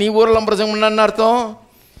பண்ணுன்னா நீ ஊரெல்லாம் பிரசங்கம் பண்ணான்னு அர்த்தம்.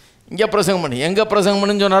 இங்கே பிரசங்கம் பண்ணு, எங்கே பிரசங்கம்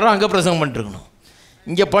பண்ணுன்னு சொன்னாரோ அங்கே பிரசங்கம் பண்ணிட்டுருக்கணும்.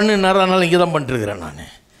 இங்கே பண்ணுனாரோ, அதனால் இங்கே தான் பண்ணிட்டுருக்கிறேன் நான்.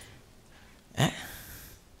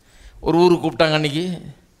 ஒரு ஊருக்கு கூப்பிட்டாங்க அன்றைக்கி,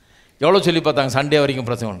 எவ்வளோ சொல்லி பார்த்தாங்க, சண்டே வரைக்கும்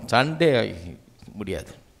பிரசங்கம். சண்டே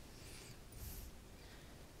முடியாது,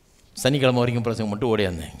 சனிக்கிழமை வரைக்கும் பிரசங்கம் பண்ணிட்டு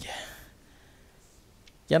ஓடியாந்தேன் இங்கே.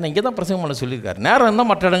 ஏன்னா இங்கே தான் பிரசங்கம் பண்ண சொல்லியிருக்காரு. நேரம்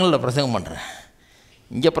இருந்தால் மற்ற இடங்களில் பிரசங்கம் பண்ணுறேன்,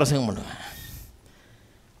 இங்கே பிரசங்கம் பண்ணுவேன்.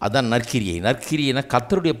 அதுதான் நற்கிரியை. நற்கிரியைனா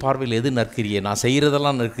கர்த்தருடைய பார்வையில் எது நற்கிரியை? நான்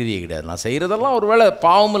செய்கிறதெல்லாம் நற்கிரியை கிடையாது. நான் செய்கிறதெல்லாம் ஒரு வேளை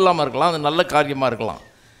பாவம் இல்லாமல் இருக்கலாம், அது நல்ல காரியமாக இருக்கலாம்,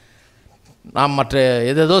 நாம் மற்ற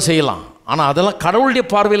எதோ செய்யலாம். ஆனால் அதெல்லாம் கடவுளுடைய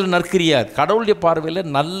பார்வையில் நற்கிரியா? கடவுளுடைய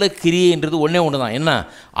பார்வையில் நல்ல கிரியைன்றது ஒன்றே ஒன்று தான். என்ன?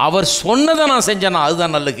 அவர் சொன்னதை நான் செஞ்சேன்னா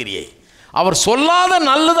அதுதான் நல்ல கிரியை. அவர் சொல்லாத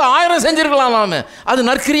நல்லது 1000 செஞ்சுருக்கலாம், நாம் அது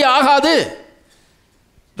நற்கிரியை ஆகாது.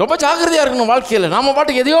 ரொம்ப ஜாக்கிரதையாக இருக்கணும் வாழ்க்கையில். நாம்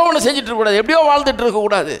பாட்டுக்கு எதையோ ஒன்று செஞ்சுட்டு இருக்கக்கூடாது, எப்படியோ வாழ்ந்துட்டு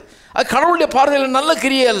இருக்கக்கூடாது. அது கடவுளுடைய பார்வையில் நல்ல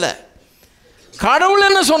கிரியை அல்ல. கடவுள்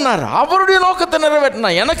என்ன சொன்னார்? அவருடைய நோக்கத்தை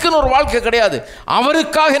நிறைவேற்றினா. எனக்குன்னு ஒரு வாழ்க்கை கிடையாது,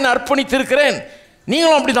 அவருக்காக என்ன அர்ப்பணித்திருக்கிறேன்.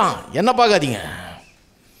 நீங்களும் அப்படி தான், என்ன பார்க்காதீங்க,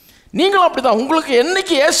 நீங்களும் அப்படி தான். உங்களுக்கு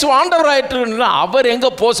என்னைக்கு இயேசு ஆண்டவராயிட்டுருன்னா அவர் எங்கே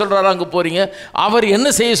போக சொல்கிறாரோ அங்கே போகிறீங்க, அவர் என்ன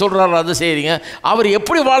செய்ய சொல்கிறாரோ அதை செய்கிறீங்க, அவர்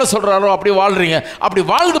எப்படி வாழ சொல்கிறாரோ அப்படி வாழ்கிறீங்க. அப்படி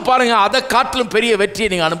வாழ்ந்து பாருங்கள், அதை காட்டிலும் பெரிய வெற்றியை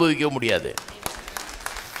நீங்கள் அனுபவிக்க முடியாது.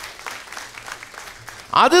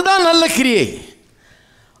 அதுதான் நல்ல கிரியை.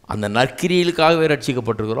 அந்த நற்கிரிகளுக்காகவே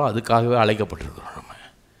ரட்சிக்கப்பட்டிருக்கிறோம், அதுக்காகவே அழைக்கப்பட்டிருக்கிறோம். நம்ம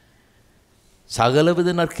சகலவித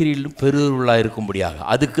நற்கிரியிலும் பெருளாக இருக்கும்படியாக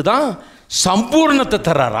அதுக்கு தான் சம்பூர்ணத்தை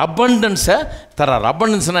தர்றார், அபண்டன்ஸை தர்றார்.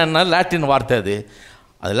 அபண்டன்ஸ்னால் என்ன? லாட்டின் வார்த்தை.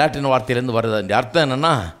 அது லாட்டின் வார்த்தையிலேருந்து வருது. அந்த அர்த்தம்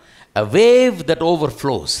என்னென்னா, a wave that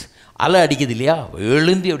overflows. அலை அடிக்குது இல்லையா,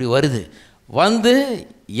 எழுந்தி அப்படி வருது, வந்து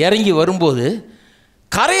இறங்கி வரும்போது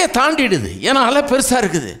கரையை தாண்டிடுது. ஏன்னா அலை பெருசாக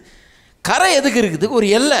இருக்குது. கரை எதுக்கு இருக்குது? ஒரு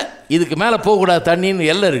எல்லை, இதுக்கு மேலே போகக்கூடாது தண்ணின்னு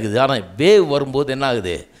எல்லை இருக்குது. ஆனால் வேவ் வரும்போது என்ன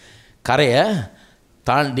ஆகுது? கரையை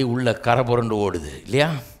தாண்டி உள்ள கரை புரண்டு ஓடுது இல்லையா?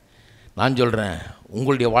 நான் சொல்கிறேன்,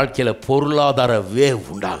 உங்களுடைய வாழ்க்கையில் பொருளாதார வேவ்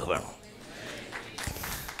உண்டாக வேணும்.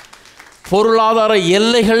 பொருளாதார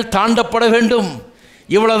எல்லைகள் தாண்டப்பட வேண்டும்.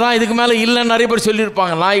 இவ்வளோ தான், இதுக்கு மேலே இல்லைன்னு நிறைய பேர்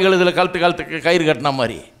சொல்லியிருப்பாங்க. நாய்கள் இதில் கழுத்துக்கு கயிறு கட்டின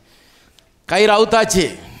மாதிரி. கயிறு அவுத்தாச்சு,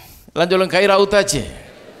 எல்லாம் சொல்லுங்க, கயிறு அவுத்தாச்சு.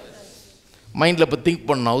 மைண்டில் இப்போ திங்க்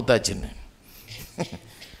பண்ணணும், அவுத்தாச்சுன்னு.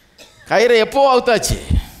 கயிறை எப்போ அவுத்தாச்சு?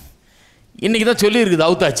 இன்றைக்கி தான் சொல்லியிருக்குது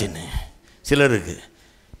அவுத்தாச்சுன்னு சிலருக்கு.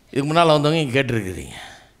 இதுக்கு முன்னால் வந்தவங்க இங்கே கேட்டுருக்குறீங்க.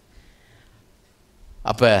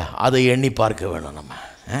 அப்போ அதை எண்ணி பார்க்க வேணும் நம்ம.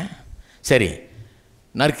 சரி,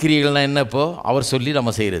 நற்கிரியைகள்னால் என்ன? இப்போது அவர் சொல்லி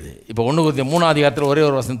நம்ம செய்கிறது. இப்போ 1 கொரிந்தியர் 3ஆம் அதிகாரத்தில் ஒரே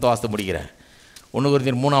ஒரு வசனத்தை வாசித்து முடிக்கிறேன். 1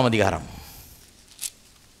 கொரிந்தியர் 3ஆம் அதிகாரம்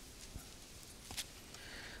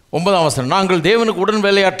 9ஆம் வசனம். நாங்கள் தேவனுக்கு உடன்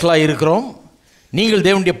வேலையாட்களாக இருக்கிறோம், நீங்கள்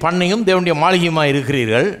தேவனுடைய பண்ணையும் தேவனுடைய மாளிகையுமாக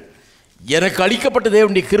இருக்கிறீர்கள். எனக்கு அளிக்கப்பட்ட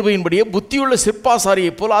தேவனுடைய கிருபையின்படியே புத்தியுள்ள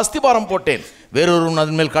சிற்பாசாரியைப் போல் அஸ்திபாரம் போட்டேன். வேறொருவன்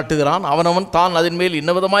அதன் மேல் கட்டுகிறான், அவனவன் தான் அதன் மேல்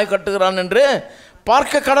இன்ன விதமாய் கட்டுகிறான் என்று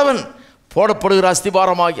பார்க்க கடவன். போடப்படுகிற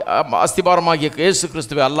அஸ்திபாரமாகிய இயேசு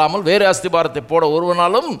கிறிஸ்துவை அல்லாமல் வேறு அஸ்திபாரத்தை போட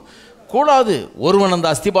ஒருவனாலும் கூடாது. ஒருவன் அந்த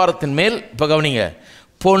அஸ்திபாரத்தின் மேல், இப்போ கவனிங்க,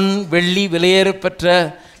 பொன் வெள்ளி விலையேற பெற்ற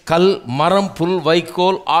கல் மரம் புல்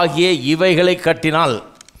வைக்கோல் ஆகிய இவைகளை கட்டினால்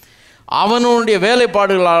அவனுடைய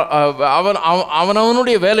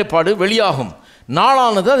அவனவனுடைய வேலைப்பாடு வெளியாகும்.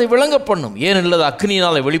 நாளானது அதை விளங்க பண்ணும். ஏனெனில் அது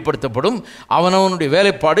அக்னியினால் வெளிப்படுத்தப்படும். அவனவனுடைய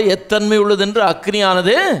வேலைப்பாடு எத்தன்மை உள்ளதென்று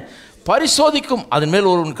அக்னியானது பரிசோதிக்கும். அதன் மேல்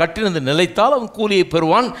ஒருவன் கட்டினது நிலைத்தால் அவன் கூலியை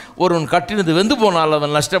பெறுவான், ஒருவன் கட்டினது வெந்து போனால்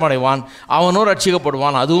அவன் நஷ்டமடைவான், அவனோ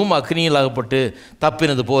ரட்சிக்கப்படுவான், அதுவும் அக்னியில் அகப்பட்டு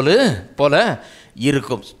தப்பினது போல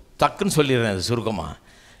இருக்கும். டக்குன்னு சொல்லிடுறேன் அது சுருக்கமாக.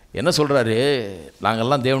 என்ன சொல்கிறாரு,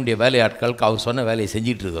 நாங்கள்லாம் தேவனுடைய வேலையாட்களுக்கு அவர் சொன்ன வேலையை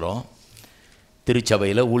செஞ்சிட்ருக்கிறோம்.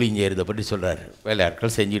 திருச்சபையில் ஊழியம் செய்கிறத பற்றி சொல்கிறார்.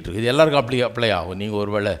 வேலையாட்கள் செஞ்சிட்ருக்கு. இது எல்லாருக்கும் அப்ளை ஆகும். நீங்கள்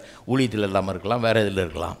ஒரு வேளை ஊழியத்தில் இல்லாமல் இருக்கலாம், வேறு இதில்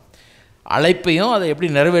இருக்கலாம். அழைப்பையும் அதை எப்படி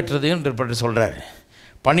நிறைவேற்றுறதையும் பற்றி சொல்கிறார்.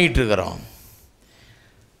 பண்ணிகிட்ருக்கிறோம்.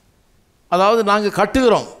 அதாவது நாங்கள்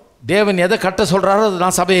கட்டுகிறோம். தேவன் எதை கட்ட சொல்கிறாரோ அது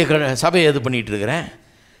நான் சபையை இது பண்ணிகிட்ருக்கிறேன்.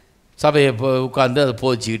 சபையை இப்போ உட்காந்து அதை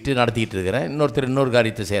போதிச்சிக்கிட்டு நடத்திக்கிட்டு இருக்கிறேன். இன்னொருத்தர் இன்னொரு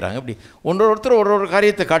காரியத்தை செய்கிறாங்க. இப்படி ஒருத்தர் ஒரு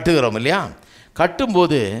காரியத்தை கட்டுகிறோம் இல்லையா?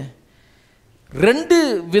 கட்டும்போது 2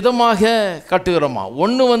 விதமாக கட்டுகிறோமா.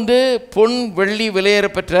 ஒன்று பொன் வெள்ளி விலையேற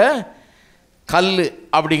பெற்ற கல்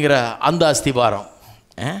அப்படிங்கிற அந்த அஸ்திபாரம்.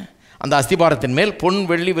 அந்த அஸ்திபாரத்தின் மேல் பொன்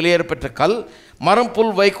வெள்ளி விலையேற பெற்ற கல், மரம்,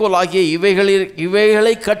 புல், வைக்கோல் ஆகிய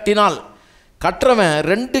இவைகளை கட்டினால், கட்டுறவன்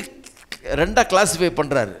ரெண்டாக கிளாஸிஃபை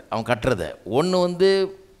பண்ணுறாரு அவன் கட்டுறதை. ஒன்று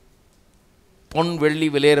பொன் வெள்ளி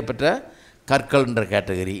விலையேற பெற்ற கற்கள்ன்ற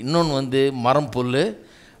கேட்டகரி, இன்னொன்று மரம், புல்,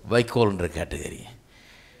 வைக்கோல்ன்ற கேட்டகரி.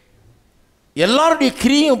 எல்லாருடைய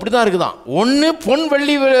கிரியும் இப்படி தான் இருக்குதான். ஒன்று பொன்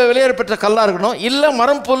வெள்ளி விலையேற பெற்ற கல்லாக இருக்கணும், இல்லை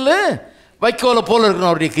மரம், புல், வைக்கோலை போல்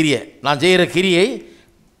இருக்கணும் அவருடைய கிரியை. நான் செய்கிற கிரியை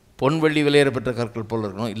பொன் வெள்ளி விலையேற பெற்ற கற்கள் போல்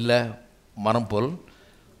இருக்கணும், இல்லை மரம் போல்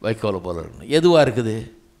வைக்கோலை போல் இருக்கணும். எதுவாக இருக்குது?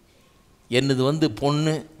 என்னது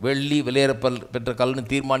பொண்ணு வெள்ளி விலையேற பெற்ற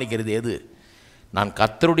கல்னு தீர்மானிக்கிறது எது? நான்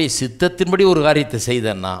கர்த்தருடைய சித்தத்தின்படி ஒரு காரியத்தை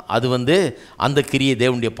செய்தேன்னா அது அந்த கிரியை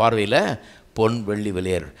தேவனுடைய பார்வையில் பொன் வெள்ளி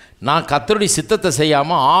விலையேறு. நான் கர்த்தருடைய சித்தத்தை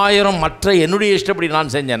செய்யாமல் 1000 மற்ற என்னுடைய இஷ்டப்படி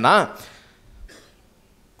நான் செஞ்சேன்னா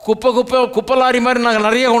குப்பை லாரி மாதிரி நாங்கள்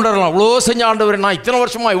நிறைய கொண்டு வரலாம். இவ்வளோ செஞ்ச ஆண்டவர், நான் இத்தனை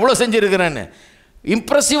வருஷமாக இவ்வளோ செஞ்சுருக்கிறேன்னு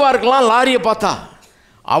இம்ப்ரெசிவாக இருக்கலாம். லாரியை பார்த்தா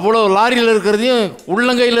அவ்வளோ லாரியில் இருக்கிறதையும்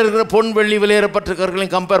உள்ளங்கையில் இருக்கிற பொன் வெள்ளி விலையேறப்பட்ட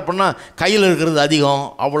கற்களையும் கம்பேர் பண்ணால் கையில் இருக்கிறது அதிகம்.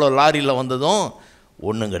 அவ்வளோ லாரியில் வந்ததும்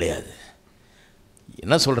ஒன்றும் கிடையாது.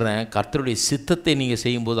 என்ன சொல்கிறேன், கர்த்தருடைய சித்தத்தை நீங்கள்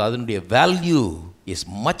செய்யும்போது அதனுடைய வேல்யூ இஸ்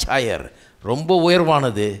மச் ஹையர், ரொம்ப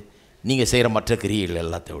உயர்வானது நீங்கள் செய்கிற மற்ற கிரியைகள்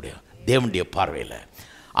எல்லாத்தையோடைய தேவனுடைய பார்வையில்.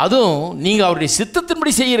 அதுவும் நீங்கள் அவருடைய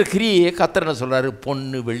சித்தத்தின்படி செய்கிற கிரியையை கர்த்தர் என்ன சொல்கிறாரு,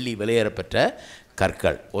 பொண்ணு வெள்ளி விலையேறப்பெற்ற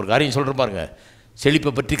கற்கள். ஒரு காரியம் சொல்கிற பாருங்க,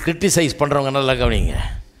 செழிப்பை பற்றி கிரிட்டிசைஸ் பண்ணுறவங்க நல்லா கவனிங்க.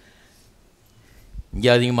 இங்கே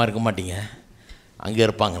அதிகமாக இருக்க மாட்டீங்க, அங்கே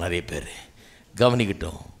இருப்பாங்க நிறைய பேர்.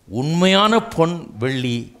 கவனிக்கிட்டோம். உண்மையான பொன்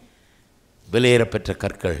வெள்ளி விலையேறப்பெற்ற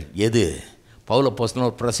கற்கள் எது? பவுலப்போஸ்தலன்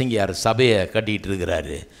ஒரு பிரசங்கியார் சபையை கட்டிகிட்டு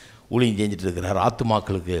இருக்கிறாரு, ஊழியம் செஞ்சுட்டு இருக்கிறார்,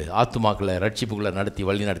 ஆத்துமாக்களை ரட்சிப்புகளை நடத்தி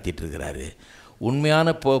வழி நடத்திட்டு இருக்கிறாரு. உண்மையான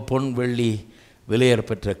பொன் வெள்ளி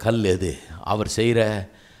விலையேறப்பெற்ற கல் எது? அவர் செய்கிற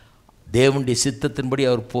தேவனுடைய சித்தத்தின்படி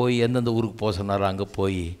அவர் போய் எந்தெந்த ஊருக்கு போக சொன்னாரோ அங்கே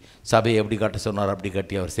போய் சபையை எப்படி கட்ட சொன்னார் அப்படி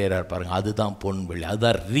கட்டி அவர் செய்கிறார் பாருங்கள். அதுதான் பொன் வெள்ளி,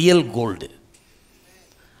 அதுதான் ரியல் கோல்டு,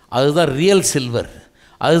 அதுதான் ரியல் சில்வர்,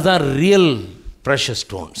 அதுதான் ரியல் ப்ரெஷஸ்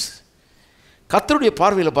ஸ்டோன்ஸ். கர்த்தருடைய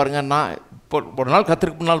பார்வையில் பாருங்கள். நான் இப்போ ஒரு நாள்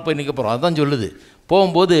கர்த்தருக்கு முன்னால் போய் நிற்க போகிறோம், அதுதான் சொல்லுது.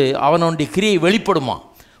 போகும்போது அவனுடைய கிரியை வெளிப்படுமா.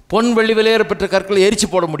 பொன் வெள்ளி விலையேறப்பெற்ற கற்களை எரிச்சு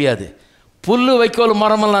போட முடியாது. புல், வைக்கோல்,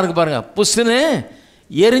 மரமெல்லாம் இருக்குது பாருங்கள், புஷ்ஷுன்னு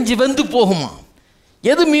எரிஞ்சு வெந்து போகுமா.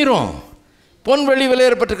 எது மீறும்? பொன் வெள்ளி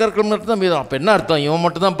விலையேறப்பெற்ற கற்கள் மட்டும்தான் மீறும். அப்போ என்ன அர்த்தம்? இவன்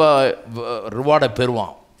மட்டும்தான் இப்போ ரிவார்டை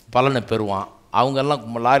பெறுவான், பலனை பெறுவான்.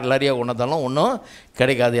 அவங்கெல்லாம் லாரியாக கொண்டாந்தாலும் ஒன்றும்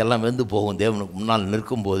கிடைக்காது, எல்லாம் வெந்து போகும். தேவனுக்கு முன்னால்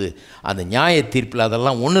நிற்கும்போது அந்த நியாய தீர்ப்பில்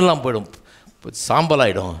அதெல்லாம் ஒன்றுலாம் போயிடும்,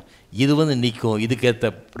 சாம்பலாயிடும். இது நிற்கும்,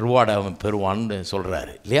 இதுக்கேற்ற ரிவார்டை அவன் பெறுவான்னு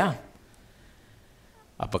சொல்கிறாரு இல்லையா?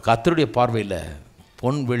 அப்போ கர்த்தருடைய பார்வையில்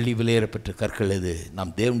பொன் வெள்ளி விலையேறப்பெற்ற கற்கள் எது?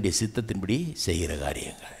 நாம் தேவனுடைய சித்தத்தின்படி செய்கிற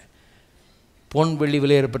காரியங்கள். பொன் வெள்ளி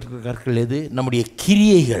விலையேறப்பெற்ற கற்கள் எது? நம்முடைய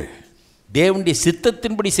கிரியைகள், தேவனுடைய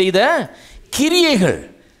சித்தத்தின்படி செய்த கிரியைகள்.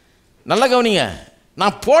 நல்லா கவனிங்க.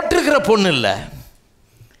 நான் போட்டிருக்கிற பொண்ணு இல்லை,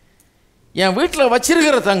 என் வீட்டில்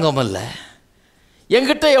வச்சிருக்கிற தங்கம் இல்லை,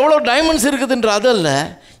 என்கிட்ட எவ்வளோ டைமண்ட்ஸ் இருக்குதுன்ற அது இல்லை,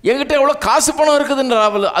 என்கிட்ட எவ்வளோ காசு பணம் இருக்குதுன்ற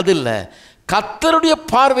அது இல்லை. கர்த்தருடைய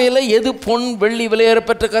பார்வையில் எது பொன் வெள்ளி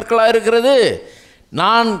விலையேறப்பெற்ற கற்களாக இருக்கிறது?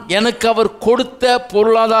 எனக்கு அவர் கொடுத்த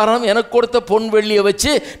பொருளாதாரம், எனக்கு கொடுத்த பொன் வெள்ளியை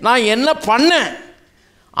வச்சு நான் என்ன பண்ணேன்,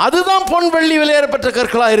 அதுதான் பொன் வெள்ளி விலையேறப்பெற்ற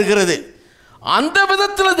கற்களாக இருக்கிறது. அந்த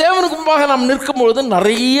விதத்தில் தேவனுக்கு முன்பாக நாம் நிற்கும்பொழுது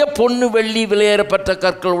நிறைய பொண்ணு வெள்ளி விலையேறப்பெற்ற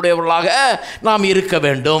கற்கள் உடையவர்களாக நாம் இருக்க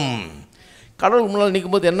வேண்டும். கடவுள் முன்னால்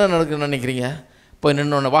நிற்கும்போது என்ன நடக்குன்னு நினைக்கிறீங்க? போய்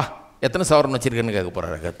நின்னோன்னு வா எத்தனை சவரன் வச்சுருக்கேன்னு கேட்க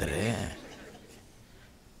போகிறாரு கர்த்தர்.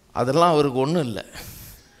 அதெல்லாம் அவருக்கு ஒன்றும் இல்லை,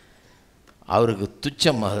 அவருக்கு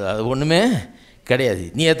துச்சம், அது ஒன்றுமே கிடையாது.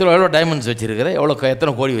 நீ எவ்வளோ டைமண்ட்ஸ் வச்சுருக்கிற,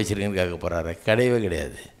 எத்தனை கோடி வச்சுருக்கேன்னு கேட்க போகிறாரு? கிடையவே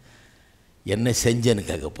கிடையாது. என்ன செஞ்சேன்னு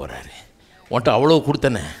கேட்க போகிறாரு. உன்ட்ட அவ்வளோ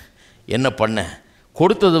கொடுத்தனே, என்ன பண்ண,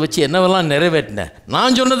 கொடுத்ததை வச்சு என்னவெல்லாம் நிறைவேற்றினேன்,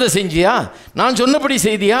 நான் சொன்னதை செஞ்சியா, நான் சொன்னபடி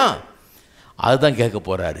செய்தியா, அதுதான் கேட்க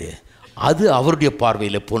போகிறாரு. அது அவருடைய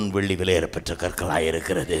பார்வையில் பொன் வெள்ளி விலையேறப்பெற்ற கற்களாக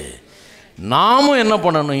இருக்கிறது. நாமும் என்ன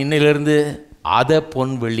பண்ணணும், இன்னிலிருந்து அதை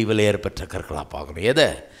பொன் வெள்ளி விலையேறப்பெற்ற கற்களாக பார்க்கணும். எதை?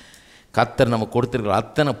 கர்த்தர் நம்ம கொடுத்துருக்குற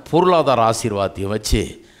அத்தனை பொருளாதார ஆசீர்வாதத்தையும் வச்சு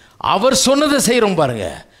அவர் சொன்னதை செய்கிறோம் பாருங்க.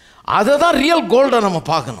 அதை தான் ரியல் கோல்டாக நம்ம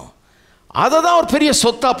பார்க்கணும். அதை தான் ஒரு பெரிய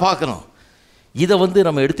சொத்தாக பார்க்கணும். இதை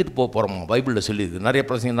நம்ம எடுத்துகிட்டு போகிறோமா? பைபிளில் சொல்லியிருக்கு. நிறைய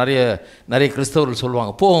பிரச்சனை நிறைய கிறிஸ்தவர்கள்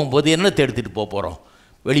சொல்லுவாங்க, போகும்போது என்னத்தை எடுத்துகிட்டு போகிறோம்?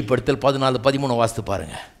 வெளிப்படுத்தல் 14-13 வாசித்து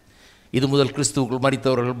பாருங்கள். இது முதல் கிறிஸ்துவுக்குள்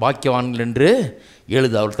மரித்தவர்கள் பாக்கியவான்கள் என்று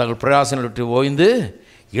எழுது. அவர் தங்கள் பிரயாசங்களை ஓய்ந்து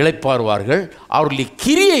இளைப்பாறுவார்கள், அவர்களுடைய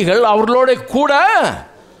கிரியைகள் அவர்களோட கூட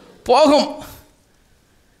போகும்.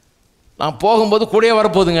 நான் போகும்போது கூடயே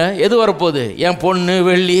வரப்போகுதுங்க. எது வரப்போகுது? என் பொண்ணு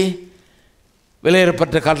வெள்ளி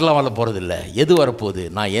விலையேறப்பட்ட கடலாம் வரல போகிறதில்ல. எது வரப்போகுது?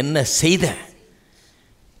 நான் என்ன செய்தேன்,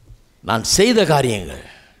 நான் செய்த காரியங்கள்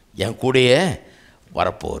என் கூடயே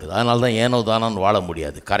வரப்போகிறது. அதனால தான் ஏனோ தானான்னு வாழ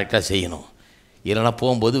முடியாது, கரெக்டாக செய்யணும். இல்லைனா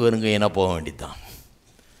போகும்போது வெறுங்க ஏன்னா போக வேண்டியதுதான்.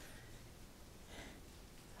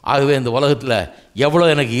 ஆகவே இந்த உலகத்தில் எவ்வளோ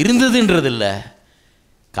எனக்கு இருந்ததுன்றதில்ல,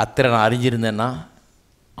 கர்த்தரை நான் அறிஞ்சிருந்தேன்னா,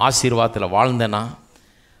 ஆசீர்வாதத்தில் வாழ்ந்தேன்னா,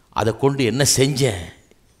 அதை கொண்டு என்ன செஞ்சேன்,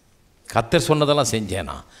 கர்த்தர் சொன்னதெல்லாம்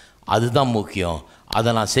செஞ்சேன்னா அதுதான் முக்கியம். அதை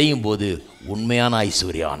நான் செய்யும்போது உண்மையான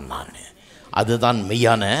ஐஸ்வர்யம் நான், அதுதான்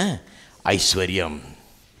மெய்யான ஐஸ்வர்யம்.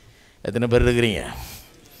 எத்தனை பேர் இருக்கிறீங்க?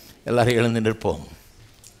 எல்லோரும் எழுந்து நிற்போம்.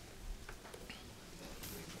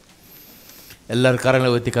 எல்லோரும்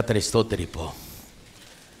கரங்களை ஊற்றி கர்த்தரை ஸ்தோத்தரிப்போம்.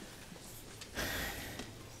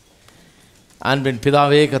 அன்பின்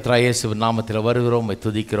பிதாவே, கர்த்தராகிய இயேசுவின் நாமத்தில் வருகிறோம்,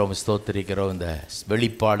 துதிக்கிறோம், ஸ்தோத்தரிக்கிறோம். இந்த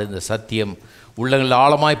வெளிப்பாடு, இந்த சத்தியம் உள்ளங்களில்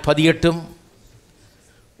ஆழமாய் பதியட்டும்,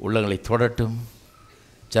 உள்ளங்களை தொடட்டும்,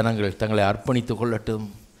 ஜனங்கள் தங்களை அர்ப்பணித்து கொள்ளட்டும்.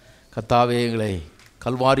 கர்த்தாவே, எங்களை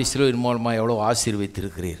கல்வாரி சிலுவையின் மூலமாக எவ்வளோ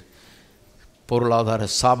ஆசீர்வதித்திருக்கிறீர். பொருளாதார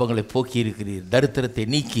சாபங்களை போக்கி இருக்கிறீர், தரித்திரத்தை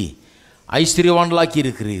நீக்கி ஐஸ்வர்யவான்களாக்கி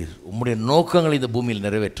இருக்கிறீர். உம்முடைய நோக்கங்களை இந்த பூமியில்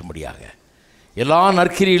நிறைவேற்றும்படியாக, எல்லா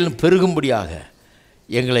நற்கிரியிலும் பெருகும்படியாக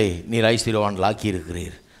எங்களை நீர் ஐஸ்வர்யவான்களாக்கி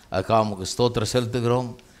இருக்கிறீர். அதுக்காக உமக்கு ஸ்தோத்திரம் செலுத்துகிறோம்.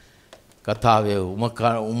 கர்த்தாவே,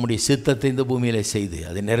 உம்முடைய சித்தத்தை இந்த பூமியில் செய்து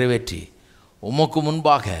அதை நிறைவேற்றி உமக்கு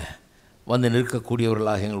முன்பாக வந்து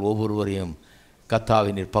நிற்கக்கூடியவர்களாக எங்கள் ஒவ்வொருவரையும் கர்த்தாவை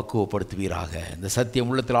நீர் பக்குவப்படுத்துவீராக. இந்த சத்தியம்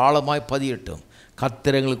உள்ளத்தில் ஆழமாய் பதியட்டும்.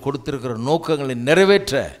 கர்த்தர் எங்களுக்கு கொடுத்திருக்கிற நோக்கங்களை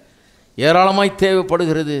நிறைவேற்ற ஏராளமாய்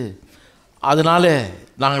தேவைப்படுகிறது. அதனால்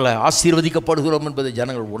நாங்கள் ஆசீர்வதிக்கப்படுகிறோம் என்பதை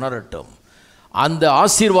ஜனங்கள் உணரட்டும். அந்த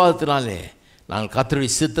ஆசீர்வாதத்தினாலே நாங்கள்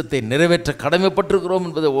கர்த்தருடைய சித்தத்தை நிறைவேற்ற கடமைப்பட்டிருக்கிறோம்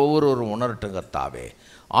என்பதை ஒவ்வொருவரும் உணரட்டும். கர்த்தாவே,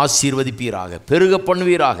 ஆசீர்வதிப்பீராக, பெருக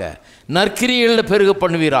பண்ணுவீராக, நற்கிரிகளில் பெருக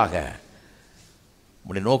பண்ணுவீராக.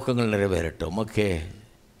 உம்முடைய நோக்கங்கள் நிறைவேறட்டும். ஓகே,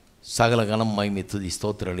 சகல கனம் மகிமை துதி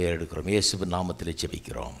ஸ்தோத்திரங்களை எடுக்கிறோம். இயேசுவின் நாமத்தில்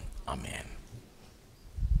ஜெபிக்கிறோம். ஆமென்.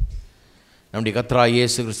 நம்முடைய கர்த்தராகிய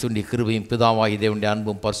இயேசு கிறிஸ்துவின் கிருபையும் பிதாவாகிய தேவனுடைய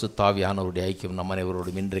அன்பும் பரிசுத்த ஆவியானவருடைய ஐக்கியம் நம்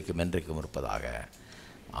அனைவரோடும் இன்றைக்கும் என்றைக்கும் இருப்பதாக.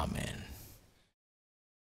 ஆமென்.